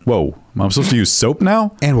also Whoa! I'm supposed to use soap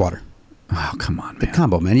now? and water. Oh, come on, man.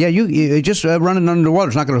 Combo, man. Yeah, you just running underwater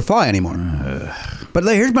is not going to fly anymore. But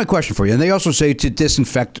here's my question for you. And they also say to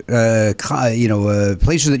disinfect,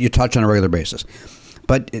 places that you touch on a regular basis.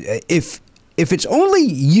 But if it's only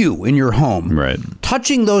you in your home, Right.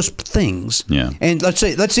 touching those things, Yeah. and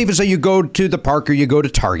let's even say you go to the park or you go to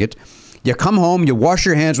Target, you come home, you wash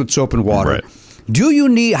your hands with soap and water. Right.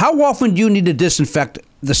 How often do you need to disinfect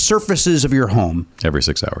the surfaces of your home? Every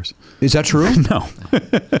 6 hours. Is that true? No,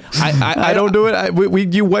 I don't do it.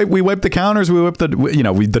 We wipe the counters. We wipe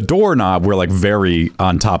the doorknob. We're like very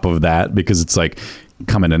on top of that because it's like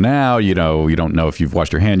come in and out. You don't know if you've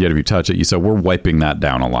washed your hand yet if you touch it. So we're wiping that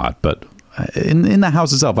down a lot. But in the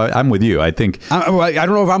house itself, I'm with you. I think I don't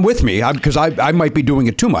know if I'm with me because I might be doing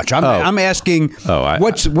it too much. I'm asking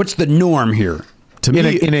what's the norm here? to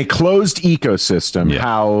me In a closed ecosystem, Yeah.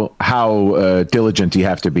 how diligent do you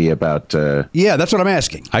have to be about? Yeah, that's what I'm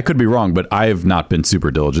asking. I could be wrong, but I have not been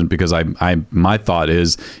super diligent because my thought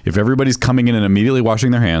is if everybody's coming in and immediately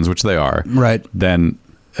washing their hands, which they are, Right. then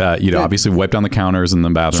obviously wipe down the counters in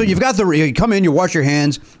the bathroom. So you've got you come in, you wash your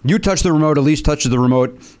hands, you touch the remote, Elise touches the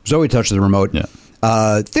remote, Zoe touches the remote. Yeah.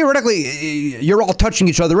 Theoretically, you're all touching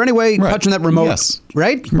each other anyway, Right. touching that remote, Yes.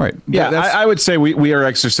 right? Right. Yeah, I would say we are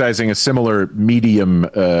exercising a similar medium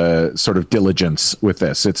sort of diligence with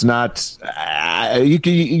this. It's not you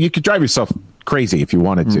could drive yourself crazy if you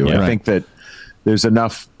wanted to. Yeah. I think that there's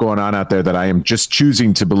enough going on out there that I am just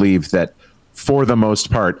choosing to believe that for the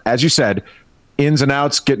most part, as you said, ins and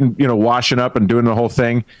outs, getting washing up and doing the whole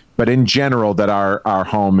thing, but in general, that our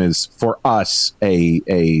home is for us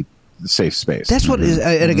a safe space. That's what is,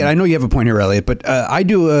 and again, I know you have a point here, Elliot, but I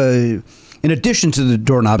do, in addition to the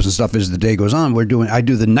doorknobs and stuff as the day goes on, I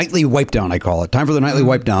do the nightly wipe down, I call it. Time for the nightly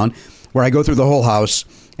wipe down, where I go through the whole house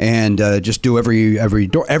and just do every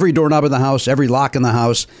doorknob in the house, every lock in the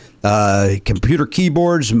house, computer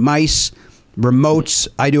keyboards, mice, remotes.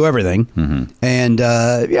 I do everything. And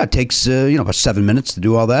it takes about 7 minutes to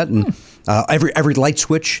do all that, and every light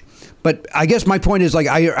switch. But I guess my point is, like,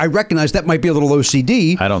 I recognize that might be a little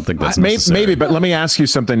OCD. I don't think that's necessary. maybe, but let me ask you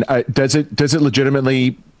something. Does it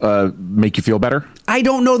legitimately make you feel better? I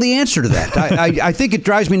don't know the answer to that. I think it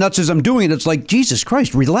drives me nuts as I'm doing it. It's like, Jesus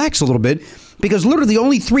Christ, relax a little bit, because literally the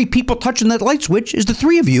only three people touching that light switch is the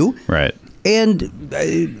three of you. Right. And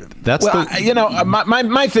That's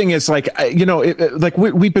my thing is like,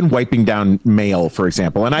 we've been wiping down mail, for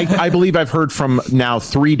example. And I believe I've heard from now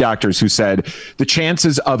 3 doctors who said the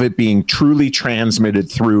chances of it being truly transmitted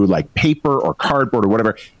through like paper or cardboard or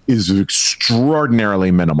whatever is extraordinarily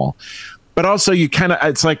minimal. But also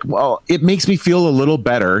it's like, well, it makes me feel a little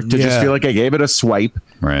better to just feel like I gave it a swipe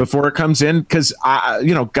before it comes in. Because,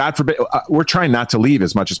 God forbid, we're trying not to leave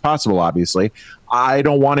as much as possible, obviously. I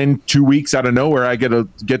don't want in 2 weeks out of nowhere, I get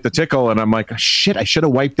the tickle and I'm like, shit, I should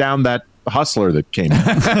have wiped down that hustler that came in.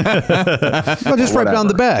 well, just wipe down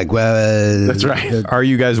the bag. That's right. Are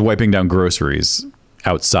you guys wiping down groceries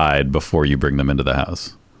outside before you bring them into the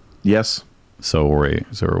house? Yes. So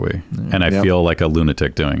are we. And I Yep. feel like a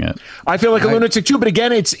lunatic doing it. I feel like a lunatic too, but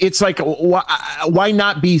again, it's like why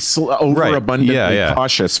not be overabundantly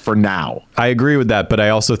cautious for now? I agree with that, but I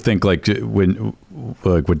also think like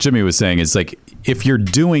what Jimmy was saying is like if you're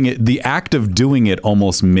doing it, the act of doing it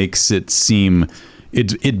almost makes it seem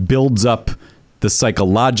it builds up the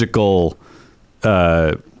psychological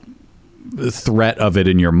threat of it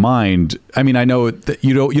in your mind. I mean, I know that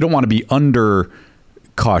you don't want to be under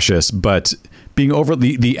cautious, but being over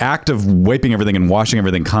the act of wiping everything and washing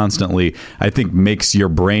everything constantly, I think makes your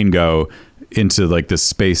brain go into like this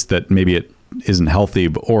space that maybe it isn't healthy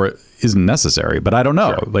or isn't necessary. But I don't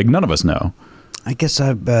know. Sure. Like none of us know. I guess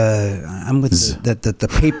I'm with that the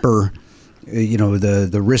paper.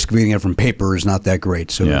 The risk of getting it from paper is not that great.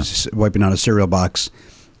 So just wiping out a cereal box.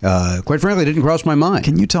 Quite frankly, it didn't cross my mind.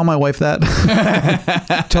 Can you tell my wife that?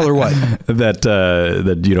 Tell her what? That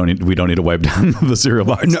we don't need to wipe down the cereal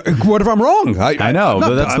box. No, what if I'm wrong? I know,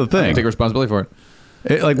 but that's the thing. Take responsibility for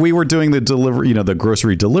it. Like we were doing the delivery, the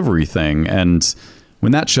grocery delivery thing, and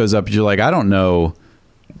when that shows up, you're like, I don't know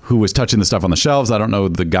who was touching the stuff on the shelves. I don't know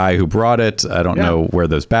the guy who brought it. I don't know where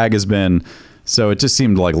this bag has been. So it just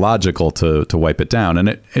seemed like logical to wipe it down,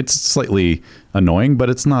 and it's slightly annoying, but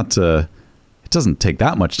it's not. It doesn't take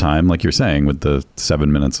that much time, like you're saying, with the 7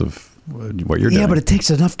 minutes of what you're doing. Yeah, but it takes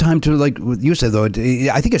enough time to, like you said, though.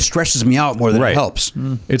 I think it stresses me out more than it helps.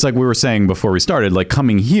 It's like we were saying before we started, like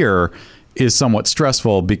coming here is somewhat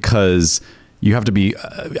stressful because you have to be,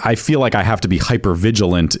 I feel like I have to be hyper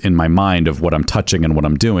vigilant in my mind of what I'm touching and what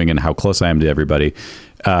I'm doing and how close I am to everybody.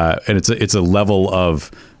 And it's a level of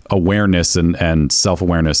awareness and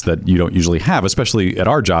self-awareness that you don't usually have, especially at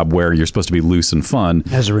our job where you're supposed to be loose and fun.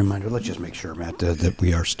 As a reminder, let's just make sure, Matt, that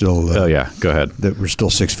we are still go ahead, that we're still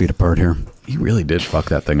 6 feet apart here. You really did fuck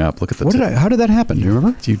that thing up. Look at the how did that happen? Do you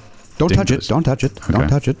remember? Don't touch it. Okay. Don't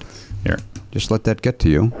touch it. Here, just let that get to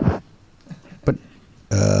you. But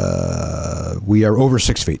we are over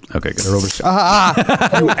 6 feet. Okay, good. We're over.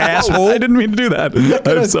 You asshole! I didn't mean to do that.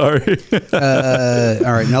 I'm sorry.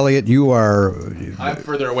 All right, and Elliot, you are. I'm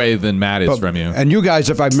further away than Matt is from you. And you guys,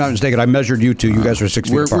 if I'm not mistaken, I measured you two. You guys are 6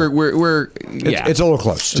 feet apart. It's a little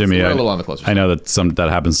close. Jimmy, we're a little on the closer I know that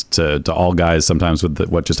happens to all guys sometimes with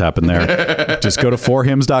what just happened there. Just go to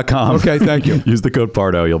forhims.com. Okay, thank you. Use the code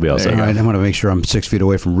Pardo. You'll be all set. All right, I'm going to make sure I'm 6 feet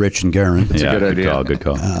away from Rich and Garen. That's a good idea. Good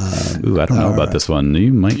call. Ooh, I don't know about this one.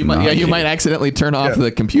 You might accidentally turn off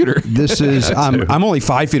the computer. This is I'm only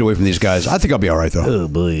 5 feet away from these guys. I think I'll be all right though. Oh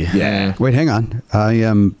boy. Yeah. Wait, hang on. I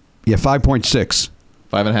am 5.6. 5.5.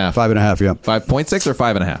 5.5. Yeah. 5.6 or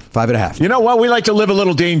 5.5. 5.5. You know what? We like to live a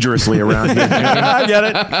little dangerously around here. I get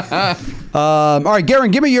it. All right, Garen,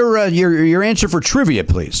 give me your answer for trivia,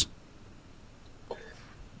 please.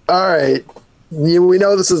 All right. We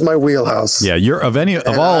know this is my wheelhouse. Yeah, you're of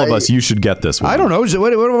all of us, you should get this one. I don't know.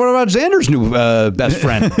 What about Xander's new best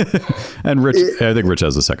friend? And Rich, I think Rich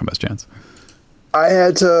has the second best chance. I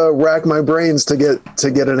had to rack my brains to get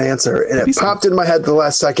an answer, and it popped in my head the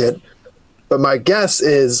last second. But my guess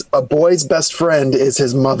is a boy's best friend is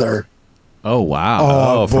his mother. Oh, wow.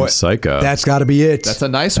 Oh, from Psycho. That's got to be it. That's a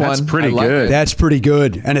nice one. That's pretty good. That's pretty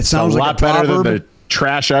good. And it sounds a like lot a proverb. better than the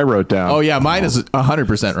trash I wrote down. Oh, yeah. Mine is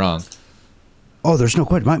 100% wrong. Oh, there's no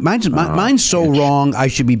question. Mine's so wrong, I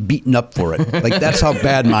should be beaten up for it. Like, that's how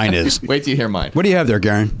bad mine is. Wait till you hear mine. What do you have there,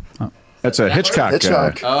 Garen? That's a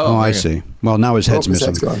Hitchcock. Oh, I see. Well, now his head's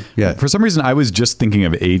missing. Yeah. For some reason, I was just thinking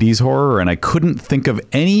of 80s horror, and I couldn't think of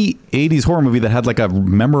any 80s horror movie that had like a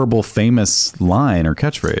memorable, famous line or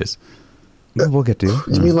catchphrase. We'll get to you.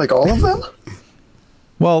 You mean like all of them?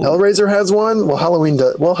 Well, Hellraiser has one. Well, Halloween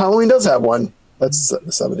does have one. That's the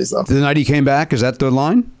 70s though. The night he came back, is that the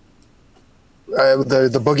line?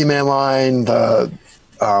 The boogeyman line,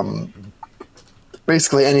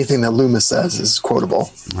 basically anything that Loomis says is quotable.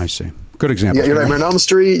 I see. Good example. Yeah, you're Nightmare on Elm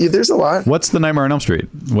Street. There's a lot. what's the Nightmare on Elm Street?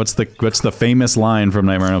 What's the famous line from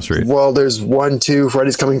Nightmare on Elm Street? Well, there's 1, 2,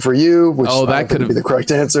 Freddy's coming for you, which that could be the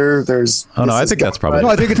correct answer. There's. Oh no, I think that's probably. No,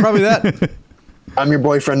 I think it's probably that. I'm your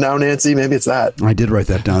boyfriend now, Nancy. Maybe it's that. I did write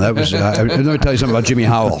that down. That was. Let me tell you something about Jimmy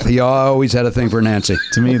Howell. He always had a thing for Nancy.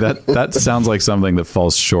 To me, that sounds like something that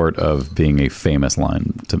falls short of being a famous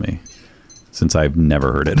line to me, since I've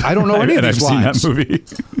never heard it. I don't know any of and these I've lines. seen that movie.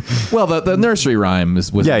 Well, the nursery rhyme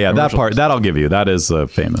was Yeah, that part, that I'll give you. That is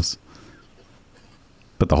famous.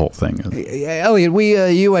 But the whole thing is. Elliot,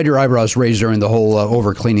 you had your eyebrows raised during the whole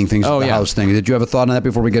over cleaning things at the house thing. Did you have a thought on that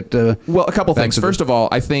before we get? Well, a couple things. First of all,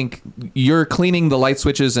 I think you're cleaning the light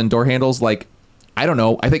switches and door handles. Like, I don't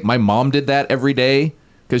know. I think my mom did that every day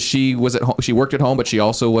because she was at home. She worked at home, but she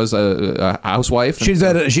also was a housewife. She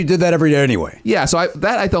did that every day anyway. Yeah, so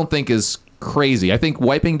I don't think is crazy. I think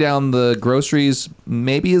wiping down the groceries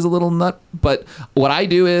maybe is a little nut, but what I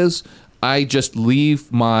do is I just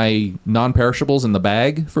leave my non-perishables in the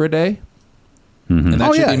bag for a day. And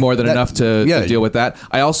that should be more than enough to deal with that.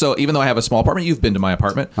 I also, even though I have a small apartment, you've been to my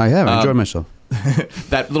apartment. I have. I enjoyed myself.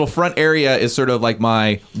 That little front area is sort of like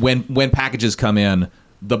my when packages come in,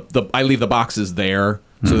 I leave the boxes there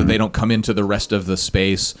so that they don't come into the rest of the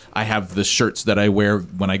space. I have the shirts that I wear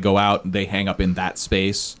when I go out, they hang up in that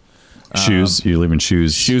space. Shoes, you're leaving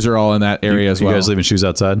shoes. Shoes are all in that area as well. You guys leaving shoes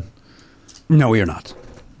outside? No, we are not.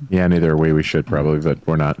 Yeah, neither are we. We should probably, but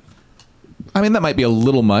we're not. I mean, that might be a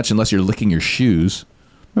little much unless you're licking your shoes.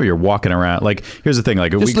 Or you're walking around. Like, here's the thing.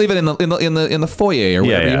 Like, just leave it in the foyer or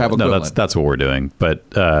whatever you have equivalent. No, that's what we're doing. But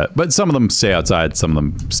some of them stay outside. Some of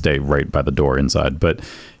them stay right by the door inside. But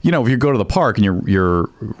if you go to the park and you're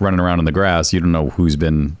running around in the grass, you don't know who's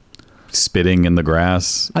been spitting in the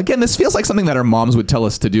grass. Again, this feels like something that our moms would tell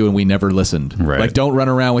us to do and we never listened. Right. Like, don't run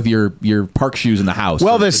around with your park shoes in the house.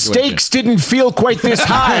 Well, the stakes didn't feel quite this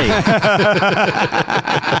high.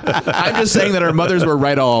 I'm just saying that our mothers were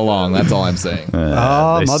right all along. That's all I'm saying.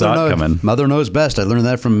 They saw it coming. Mother knows best. I learned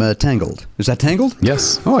that from Tangled. Is that Tangled?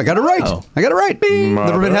 Yes. Oh, I got it right. I got it right.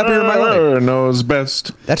 Never been happier in my life. Mother knows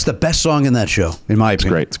best. That's the best song in that show, in my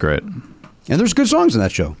opinion. It's great. And there's good songs in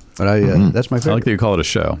that show. But that's my favorite. I like that you call it a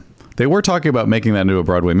show. They were talking about making that into a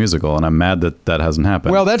Broadway musical, and I'm mad that hasn't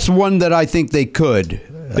happened. Well, that's one that I think they could.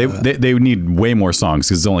 They need way more songs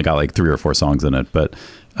because it's only got like 3 or 4 songs in it. But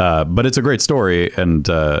it's a great story, and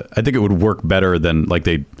I think it would work better than like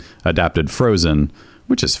they adapted Frozen,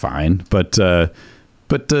 which is fine. But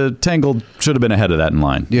Tangled should have been ahead of that in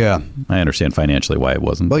line. Yeah. I understand financially why it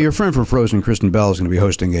wasn't. Well, your friend from Frozen, Kristen Bell, is going to be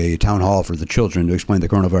hosting a town hall for the children to explain the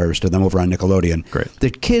coronavirus to them over on Nickelodeon. Great. The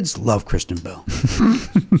kids love Kristen Bell.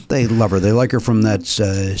 They love her. They like her from that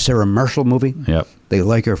Sarah Marshall movie. Yep. They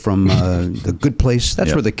like her from The Good Place.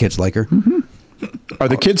 That's where the kids like her. Are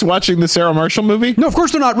the kids watching the Sarah Marshall movie? No, of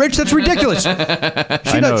course they're not, Rich. That's ridiculous. She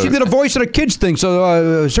did a voice in a kids thing,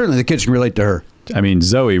 so certainly the kids can relate to her. I mean,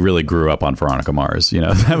 Zoe really grew up on Veronica Mars.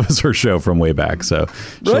 That was her show from way back. So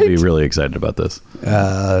she'll be really excited about this.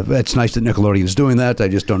 It's nice that Nickelodeon is doing that. I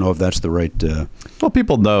just don't know if that's the right... Well,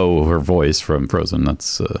 people know her voice from Frozen.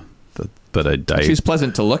 That's... But she's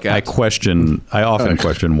pleasant to look at. I often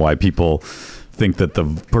question why people think that the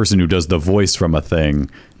person who does the voice from a thing,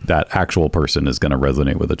 that actual person is going to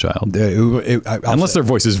resonate with a child. Unless their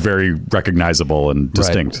voice is very recognizable and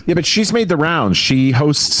distinct. Right. Yeah, but she's made the rounds. She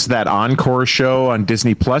hosts that Encore show on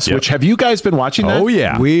Disney Plus, which have you guys been watching that? Oh,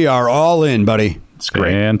 yeah. We are all in, buddy. It's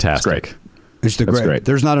great. Fantastic. It's great.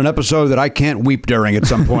 There's not an episode that I can't weep during at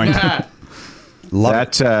some point. One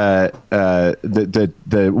of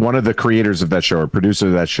the creators of that show, or producer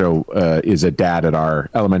of that show, is a dad at our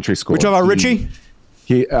elementary school. We're talking about Richie?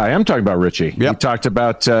 I am talking about Richie. Yep. He talked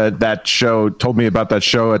about that show, told me about that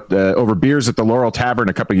show over beers at the Laurel Tavern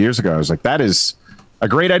a couple of years ago. I was like, that is a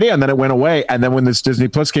great idea. And then it went away. And then when this Disney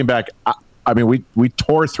Plus came back, I mean, we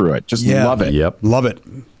tore through it. Just love it. Yep. Love it.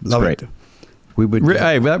 Love it.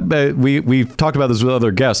 We've talked about this with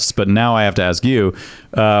other guests, but now I have to ask you,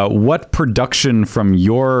 what production from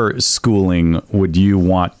your schooling would you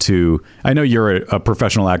want to... I know you're a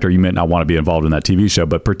professional actor. You may not want to be involved in that TV show,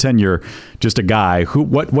 but pretend you're just a guy.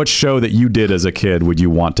 What show that you did as a kid would you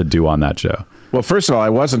want to do on that show? Well, first of all, I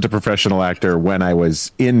wasn't a professional actor when I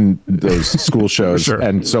was in those school shows, Sure.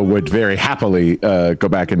 and so would very happily go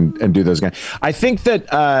back and do those again. I think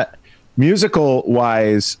that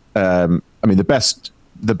musical-wise... I mean, the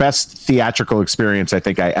best theatrical experience I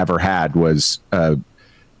think I ever had was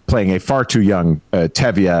playing a far too young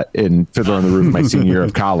Tevye in Fiddler on the Roof my senior year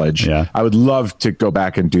of college. Yeah. I would love to go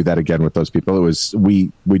back and do that again with those people. It was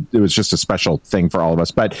it was just a special thing for all of us.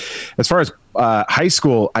 But as far as high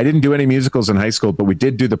school, I didn't do any musicals in high school, but we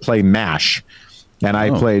did do the play MASH. And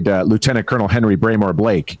I played Lieutenant Colonel Henry Braymore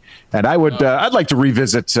Blake, and I'd like to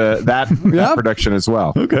revisit that production as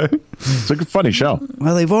well. Okay, it's a funny show.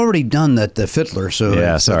 Well, they've already done that, the Fiddler,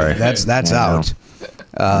 so sorry, that's out.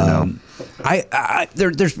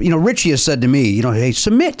 There's Richie has said to me, hey,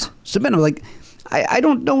 submit. I'm like, I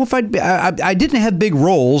don't know if I didn't have big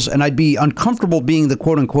roles, and I'd be uncomfortable being the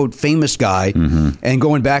quote unquote famous guy and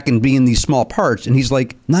going back and being these small parts. And he's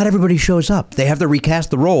like, not everybody shows up. They have to recast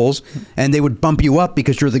the roles, and they would bump you up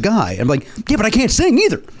because you're the guy. I'm like, yeah, but I can't sing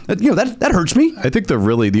either. That hurts me. I think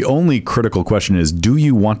the only critical question is, do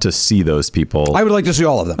you want to see those people? I would like to see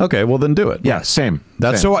all of them. Okay, well then do it. Yeah, same.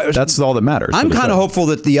 That's all that matters. I'm kind of hopeful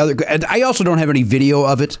that the other. And I also don't have any video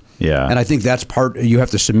of it. Yeah, and I think that's part. You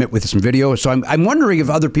have to submit with some video. So I'm wondering if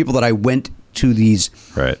other people that I went to these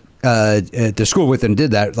to school with and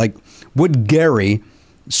did that, like, would Gary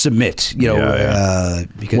submit. You know, Yeah.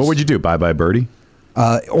 because What would you do? Bye bye birdie?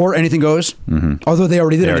 or anything goes. Although they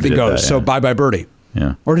already did They already anything did goes. that, So yeah. bye bye birdie.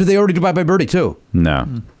 Yeah. Or did they already do bye bye birdie too? No.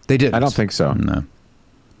 They did. I don't think so. No.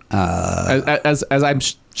 As I'm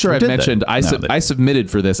sure I've did that? mentioned, No, they- I submitted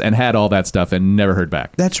for this and had all that stuff and never heard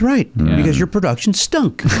back. That's right. Because your production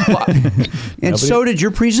stunk. And so did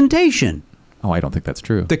your presentation. Oh, I don't think that's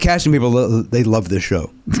true. The casting people, they love this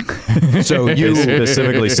show. So They you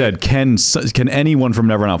specifically said, can anyone from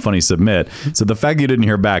Never Not Funny submit? So the fact that you didn't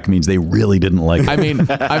hear back means they really didn't like it. I mean,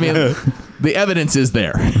 the evidence is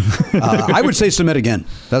there. I would say submit again.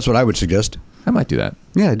 That's what I would suggest. I might do that.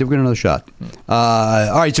 Yeah, give it another shot.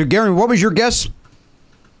 All right, so Gary, what was your guess?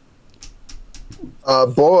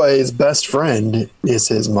 Boy's best friend is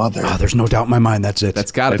his mother. Oh, there's no doubt in my mind. That's it.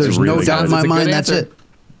 That's got it. There's no doubt in my mind. That's it.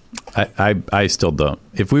 I still don't.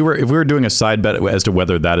 If we were doing a side bet as to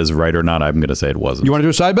whether that is right or not, I'm going to say it wasn't. You want to do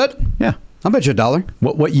a side bet? Yeah. I'll bet you $1.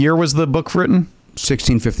 What year was the book written?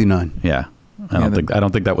 1659. Yeah. I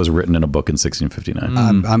don't think that was written in a book in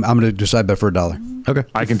 1659. I'm going to do a side bet for $1. Okay.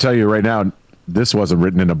 I can tell you right now, this wasn't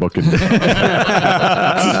written in a book.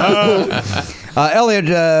 Elliot,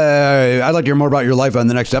 I'd like to hear more about your life on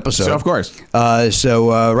the next episode. So, of course.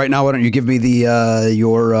 So right now, why don't you give me the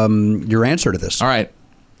your answer to this? All right.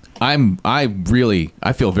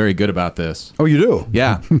 I feel very good about this. Oh, you do?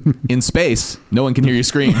 Yeah. In space, no one can hear you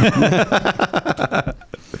scream.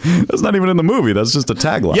 That's not even in the movie. That's just a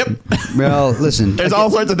tagline. Yep. Well, listen. There's all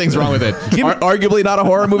sorts of things wrong with it. Arguably not a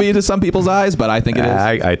horror movie to some people's eyes, but I think it is.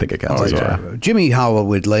 I think it counts as well. Jimmy Howell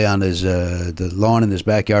would lay on his the lawn in his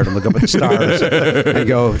backyard and look up at the stars and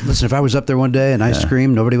go, "Listen, if I was up there one day and I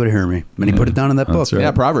screamed, nobody would hear me." And he put it down in that book. That's right.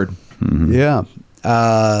 Yeah, proverb. Yeah.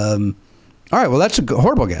 All right. Well, that's a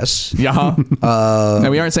horrible guess. Yeah. Now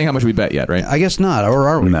we aren't saying how much we bet yet, right? I guess not, or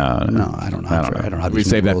are we? No, I don't know. I don't know. How We these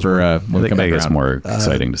save that rules for work. when we come I back think it's around. more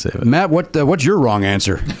exciting to save it. Matt, what's your wrong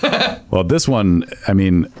answer? Well, this one, I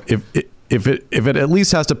mean, if it at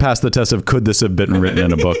least has to pass the test of could this have been written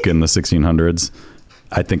in a book in the 1600s,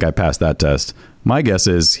 I think I passed that test. My guess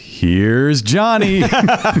is here's Johnny.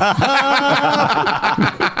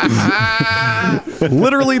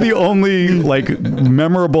 Literally the only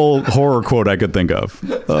memorable horror quote I could think of.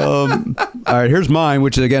 All right, here's mine,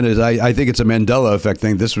 which again is I think it's a Mandela effect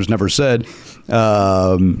thing. This was never said,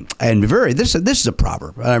 and this is a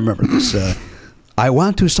proverb. I remember this. I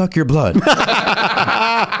want to suck your blood. That's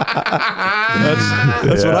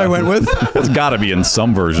what I went with. It's got to be in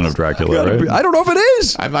some version of Dracula, right? I don't know if it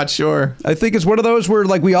is. I'm not sure. I think it's one of those where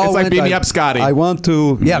we all It's like went, Beam Me Up, Scotty. I want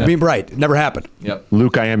to. Yeah, be right. It never happened. Yep.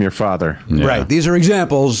 Luke, I am your father. Yeah. Right. These are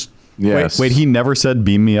examples. Yes. Wait, he never said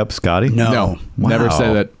beam me up, Scotty? No. Never Wow.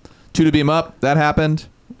 said that. Two to beam up. That happened.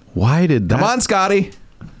 Why did that? Come on, Scotty.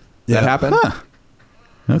 Yeah. That happened. Huh.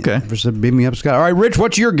 Okay. Never said beam me up, Scott. All right, Rich,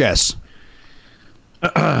 what's your guess?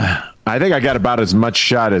 I think I got about as much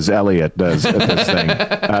shot as Elliot does at this thing.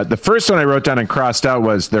 The first one I wrote down and crossed out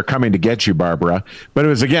was "They're coming to get you, Barbara," but it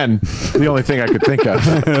was again the only thing I could think of.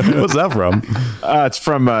 What's that from? It's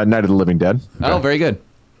from Night of the Living Dead. Oh, very good.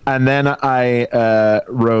 And then I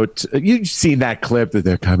wrote, "You've seen that clip that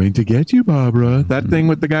they're coming to get you, Barbara." That thing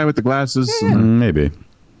with the guy with the glasses. Maybe.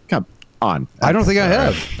 Come on. I don't think I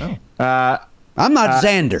have. I'm not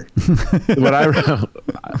Xander. What I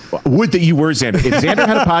would that you were Xander. If Xander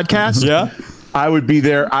had a podcast, Yeah. I would be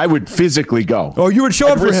there. I would physically go. Oh, you would show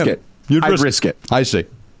I'd up for risk him. it. I'd risk it. I see.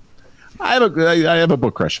 I have a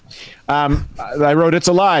book crush. I wrote "It's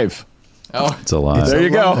Alive." Oh, It's a lie. There you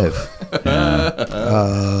go.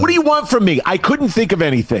 Alive. What do you want from me? I couldn't think of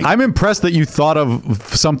anything. I'm impressed that you thought of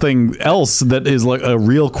something else that is like a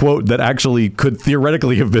real quote that actually could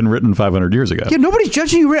theoretically have been written 500 years ago. Yeah, nobody's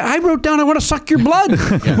judging you. I wrote down, "I want to suck your blood,"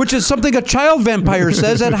 which is something a child vampire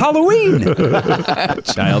says at Halloween.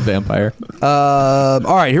 child vampire. All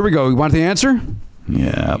right, here we go. You want the answer?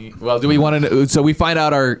 Yeah. Well, do we want to? So we find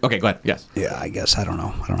out our. Okay, go ahead. Yes. Yeah, I guess. I don't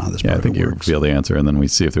know. I don't know how this Yeah, I part think you works. reveal the answer, and then we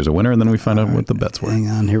see if there's a winner, and then we find out what the bets were. Hang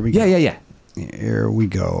on. Here we go. Yeah. Here we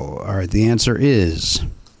go. All right, the answer is...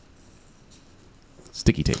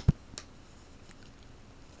 Sticky tape.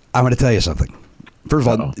 I'm going to tell you something. First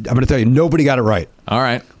of all, I'm going to tell you, nobody got it right. All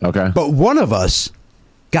right. Okay. But one of us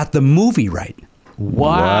got the movie right.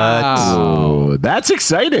 Wow. Oh, that's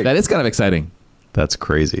exciting. That is kind of exciting. That's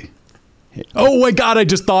crazy. Oh my God! I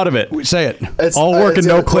just thought of it. Say it. All work and it's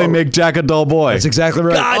no a play quote. make Jack a dull boy. That's exactly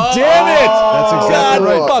right. God damn it! That's exactly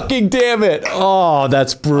God right. fucking damn it! Oh,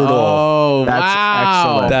 that's brutal. Oh, That's wow.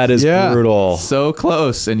 excellent. That is Yeah. brutal. So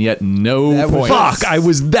close, and yet no That was- points. Fuck! I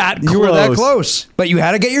was that close. You were that close, but you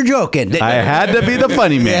had to get your joke in. Didn't I you? had to be the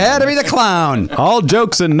funny You man. had to be the clown. All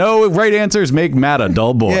jokes and no right answers make Matt a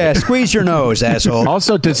dull boy. Yeah, squeeze your nose, asshole.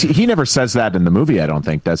 Also, does he never says that in the movie? I don't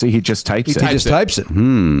think, does he? He just types it. He just types it.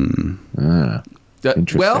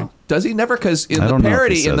 Interesting. Well, does he never? Because in I the don't know if he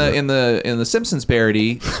parody, says it. in the Simpsons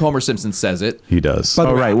parody, Homer Simpson says it. He does. By the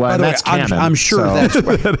Oh, way- right. Well, by the way, that's canon, I'm sure so-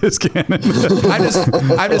 that's that is canon. I'm just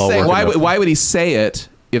All saying, working up. why would he say it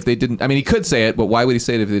if they didn't? I mean, he could say it, but why would he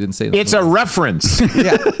say it if they didn't say it? It's a reference.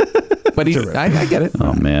 But I get it.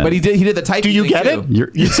 Oh, man. But he did the typing. Do you thing, get too. it?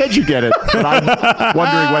 You said you get it, but I'm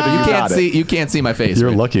wondering whether you You can't got see. it. You can't see my face. You're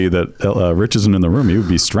right? lucky that Rich isn't in the room. He would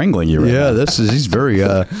be strangling you right Yeah, now. he's very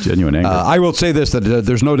Genuine anger. I will say this: that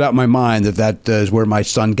there's no doubt in my mind that is where my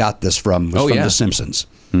son got this from. Was Oh, from yeah. The Simpsons.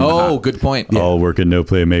 Oh, good point. All work and no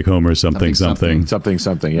play make Homer something. Something.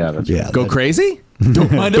 Something. Yeah. That's Yeah. Go crazy.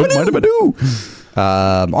 Don't mind Don't mind if I do.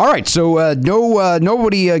 All right. So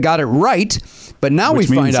nobody got it right, but now Which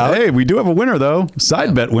we means, find out. hey, we do have a winner though.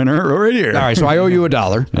 Side bet winner right here. All right. So I owe you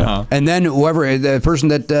 $1, and then the person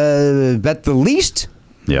that bet the least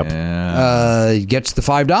Yep. gets the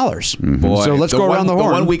 $5. Boy, So let's go around the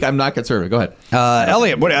horn. 1 week, I'm not conservative. Go ahead.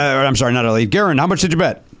 Elliot, I'm sorry, not Elliot. Garen, how much did you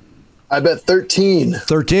bet? I bet 13.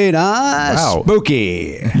 13. Wow.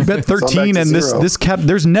 Spooky. You bet 13, back to and zero.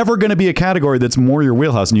 there's never going to be a category that's more your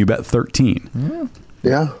wheelhouse, and you bet 13.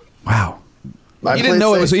 Yeah. Wow. I He didn't played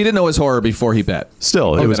know it safe. was. He didn't know it was horror before he bet.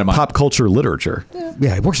 Still, Oh, it was never mind. pop culture literature.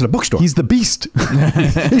 Yeah, he works at a bookstore. He's the beast.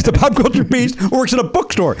 He's the pop culture beast who works at a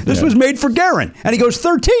bookstore. This was made for Garen, and he goes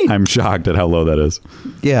 13. I'm shocked at how low that is.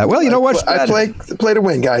 Yeah, well, you know what? I play to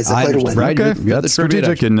win, guys. I play to win. Right. Okay, You're the that's trivia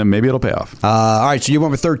strategic, and maybe it'll pay off. All right, so you went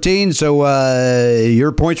with 13, so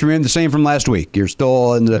your points remain the same from last week. You're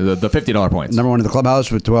still in the The $50 points. number one in the clubhouse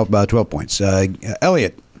with 12 points.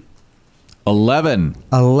 Elliot, 11.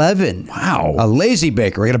 11. Wow. A lazy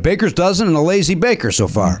baker. I got a baker's dozen and a lazy baker so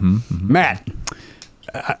far. Matt,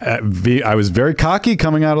 I was very cocky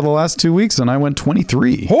coming out of the last 2 weeks, and I went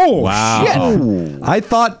 23. oh, Wow. shit. I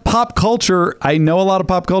thought pop culture. I know a lot of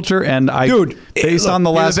pop culture, and Dude, based look, on the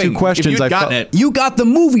Here's last the two thing, questions, if you'd I gotten felt, it. You got the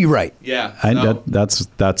movie right. Yeah.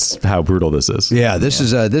 that's how brutal this is. Yeah, this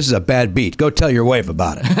is a bad beat. Go tell your wife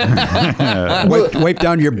about it. wipe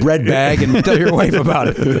down your bread bag and tell your wife about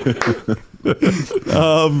it.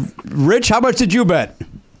 Rich, how much did you bet?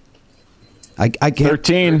 I can't.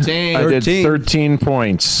 13. 13. I did 13. 13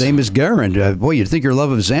 points. Same as Garen. Boy, you'd think your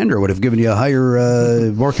love of Xander would have given you a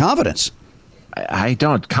higher, more confidence. I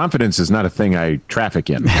don't. Confidence is not a thing I traffic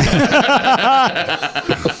in.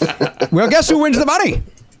 Well, guess who wins the money?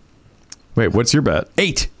 Wait, what's your bet?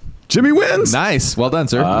 8. Jimmy wins. Nice. Well done,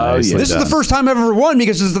 sir. Nicely This is done. the first time I've ever won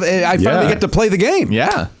because I finally Yeah. get to play the game.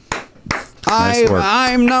 yeah. Nice work.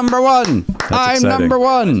 I'm number one. I'm exciting. number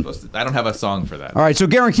one. I don't have a song for that. All right, so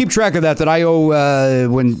Garen, keep track of that I owe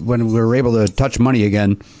when we're able to touch money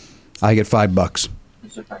again. I get $5.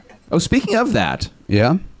 Oh, speaking of that,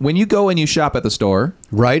 Yeah, when you go and you shop at the store,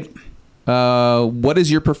 right. what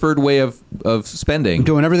is your preferred way of spending? I'm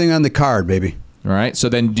doing everything on the card, baby. All right. So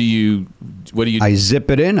then, what do you? I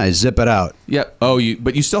zip it in, I zip it out. Yep. Oh,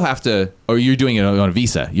 but you still have to. Or you're doing it on a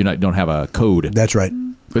Visa. You don't have a code. That's right.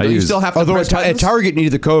 But you still have to. Although press at buttons? Target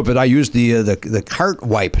needed the code, but I used the cart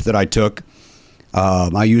wipe that I took.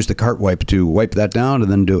 I used the cart wipe to wipe that down and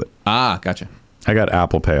then do it. Ah, gotcha. I got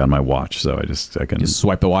Apple Pay on my watch, so I can Just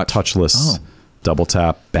swipe the watch. touchless, Oh. double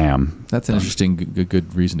tap, bam. That's an interesting,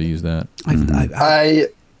 good reason to use that. I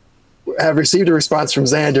have received a response from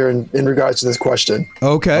Xander in regards to this question.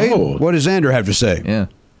 Okay. Oh. What does Xander have to say? Yeah.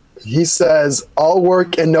 He says, all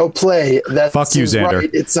work and no play. That Fuck you, seems Xander. right.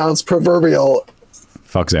 It sounds proverbial.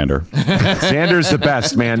 Fuck Xander. Xander's the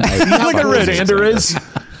best, man. Look at Rich. Xander is.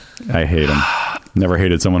 I hate him. Never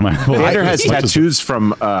hated someone in my whole life. Xander has as much as- tattoos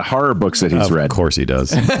from horror books that he's Of read. course he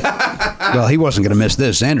does. Well, he wasn't going to miss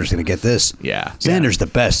this. Xander's going to get this. Yeah. Xander's the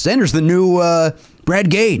best. Xander's the new Brad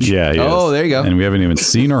Gage. Yeah. He Oh, is. there you go. And we haven't even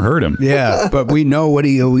seen or heard him. Yeah, but we know what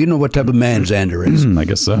type of man Xander is. I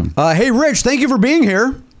guess so. Hey, Rich, thank you for being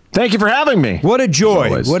here. Thank you for having me. What a joy!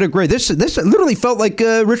 always. What a great this literally felt like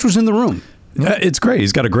Rich was in the room. It's great.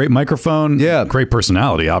 He's got a great microphone. Yeah. Great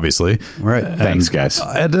personality, obviously. Right. Thanks, guys.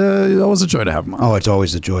 And always a joy to have him on. Oh, it's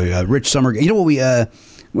always a joy. Rich Sommer. You know what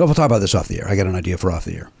we'll talk about this off the air. I got an idea for off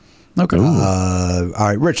the air. Okay. All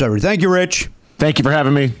right, Rich. Thank you, Rich. Thank you for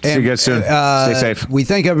having me. See you guys soon. Stay safe. We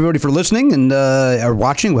thank everybody for listening and or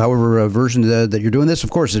watching, however version that you're doing this. Of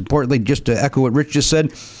course, importantly, just to echo what Rich just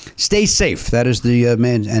said, stay safe. That is the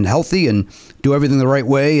man, and healthy, and do everything the right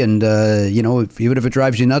way. And even if it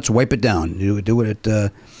drives you nuts, wipe it down.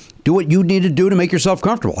 Do what you need to do to make yourself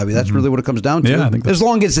comfortable. I mean, that's really what it comes down to. Yeah, I think as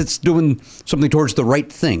long as it's doing something towards the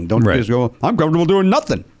right thing. Don't just go, I'm comfortable doing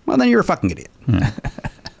nothing. Well, then you're a fucking idiot.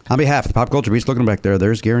 On behalf of the Pop Culture Beast, looking back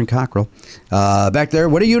there's Garen Cockrell. Back there,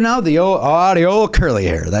 what are you now? The old curly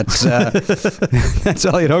hair. That's that's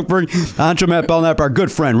Elliot Hochberg. Ancho Matt Belknap, our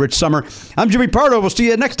good friend Rich Sommer. I'm Jimmy Pardo. We'll see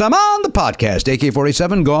you next time on the podcast.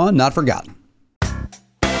 AK-47, gone, not forgotten.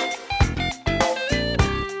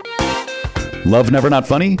 Love Never Not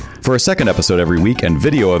Funny? For a second episode every week and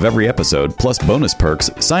video of every episode, plus bonus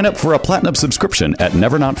perks, sign up for a platinum subscription at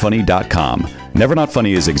nevernotfunny.com. Never Not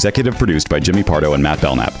Funny is executive produced by Jimmy Pardo and Matt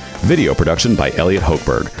Belknap. Video production by Elliot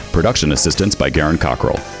Hochberg. Production assistance by Garen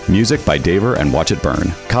Cockrell. Music by Daver and Watch It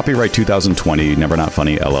Burn. Copyright 2020, Never Not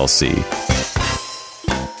Funny, LLC.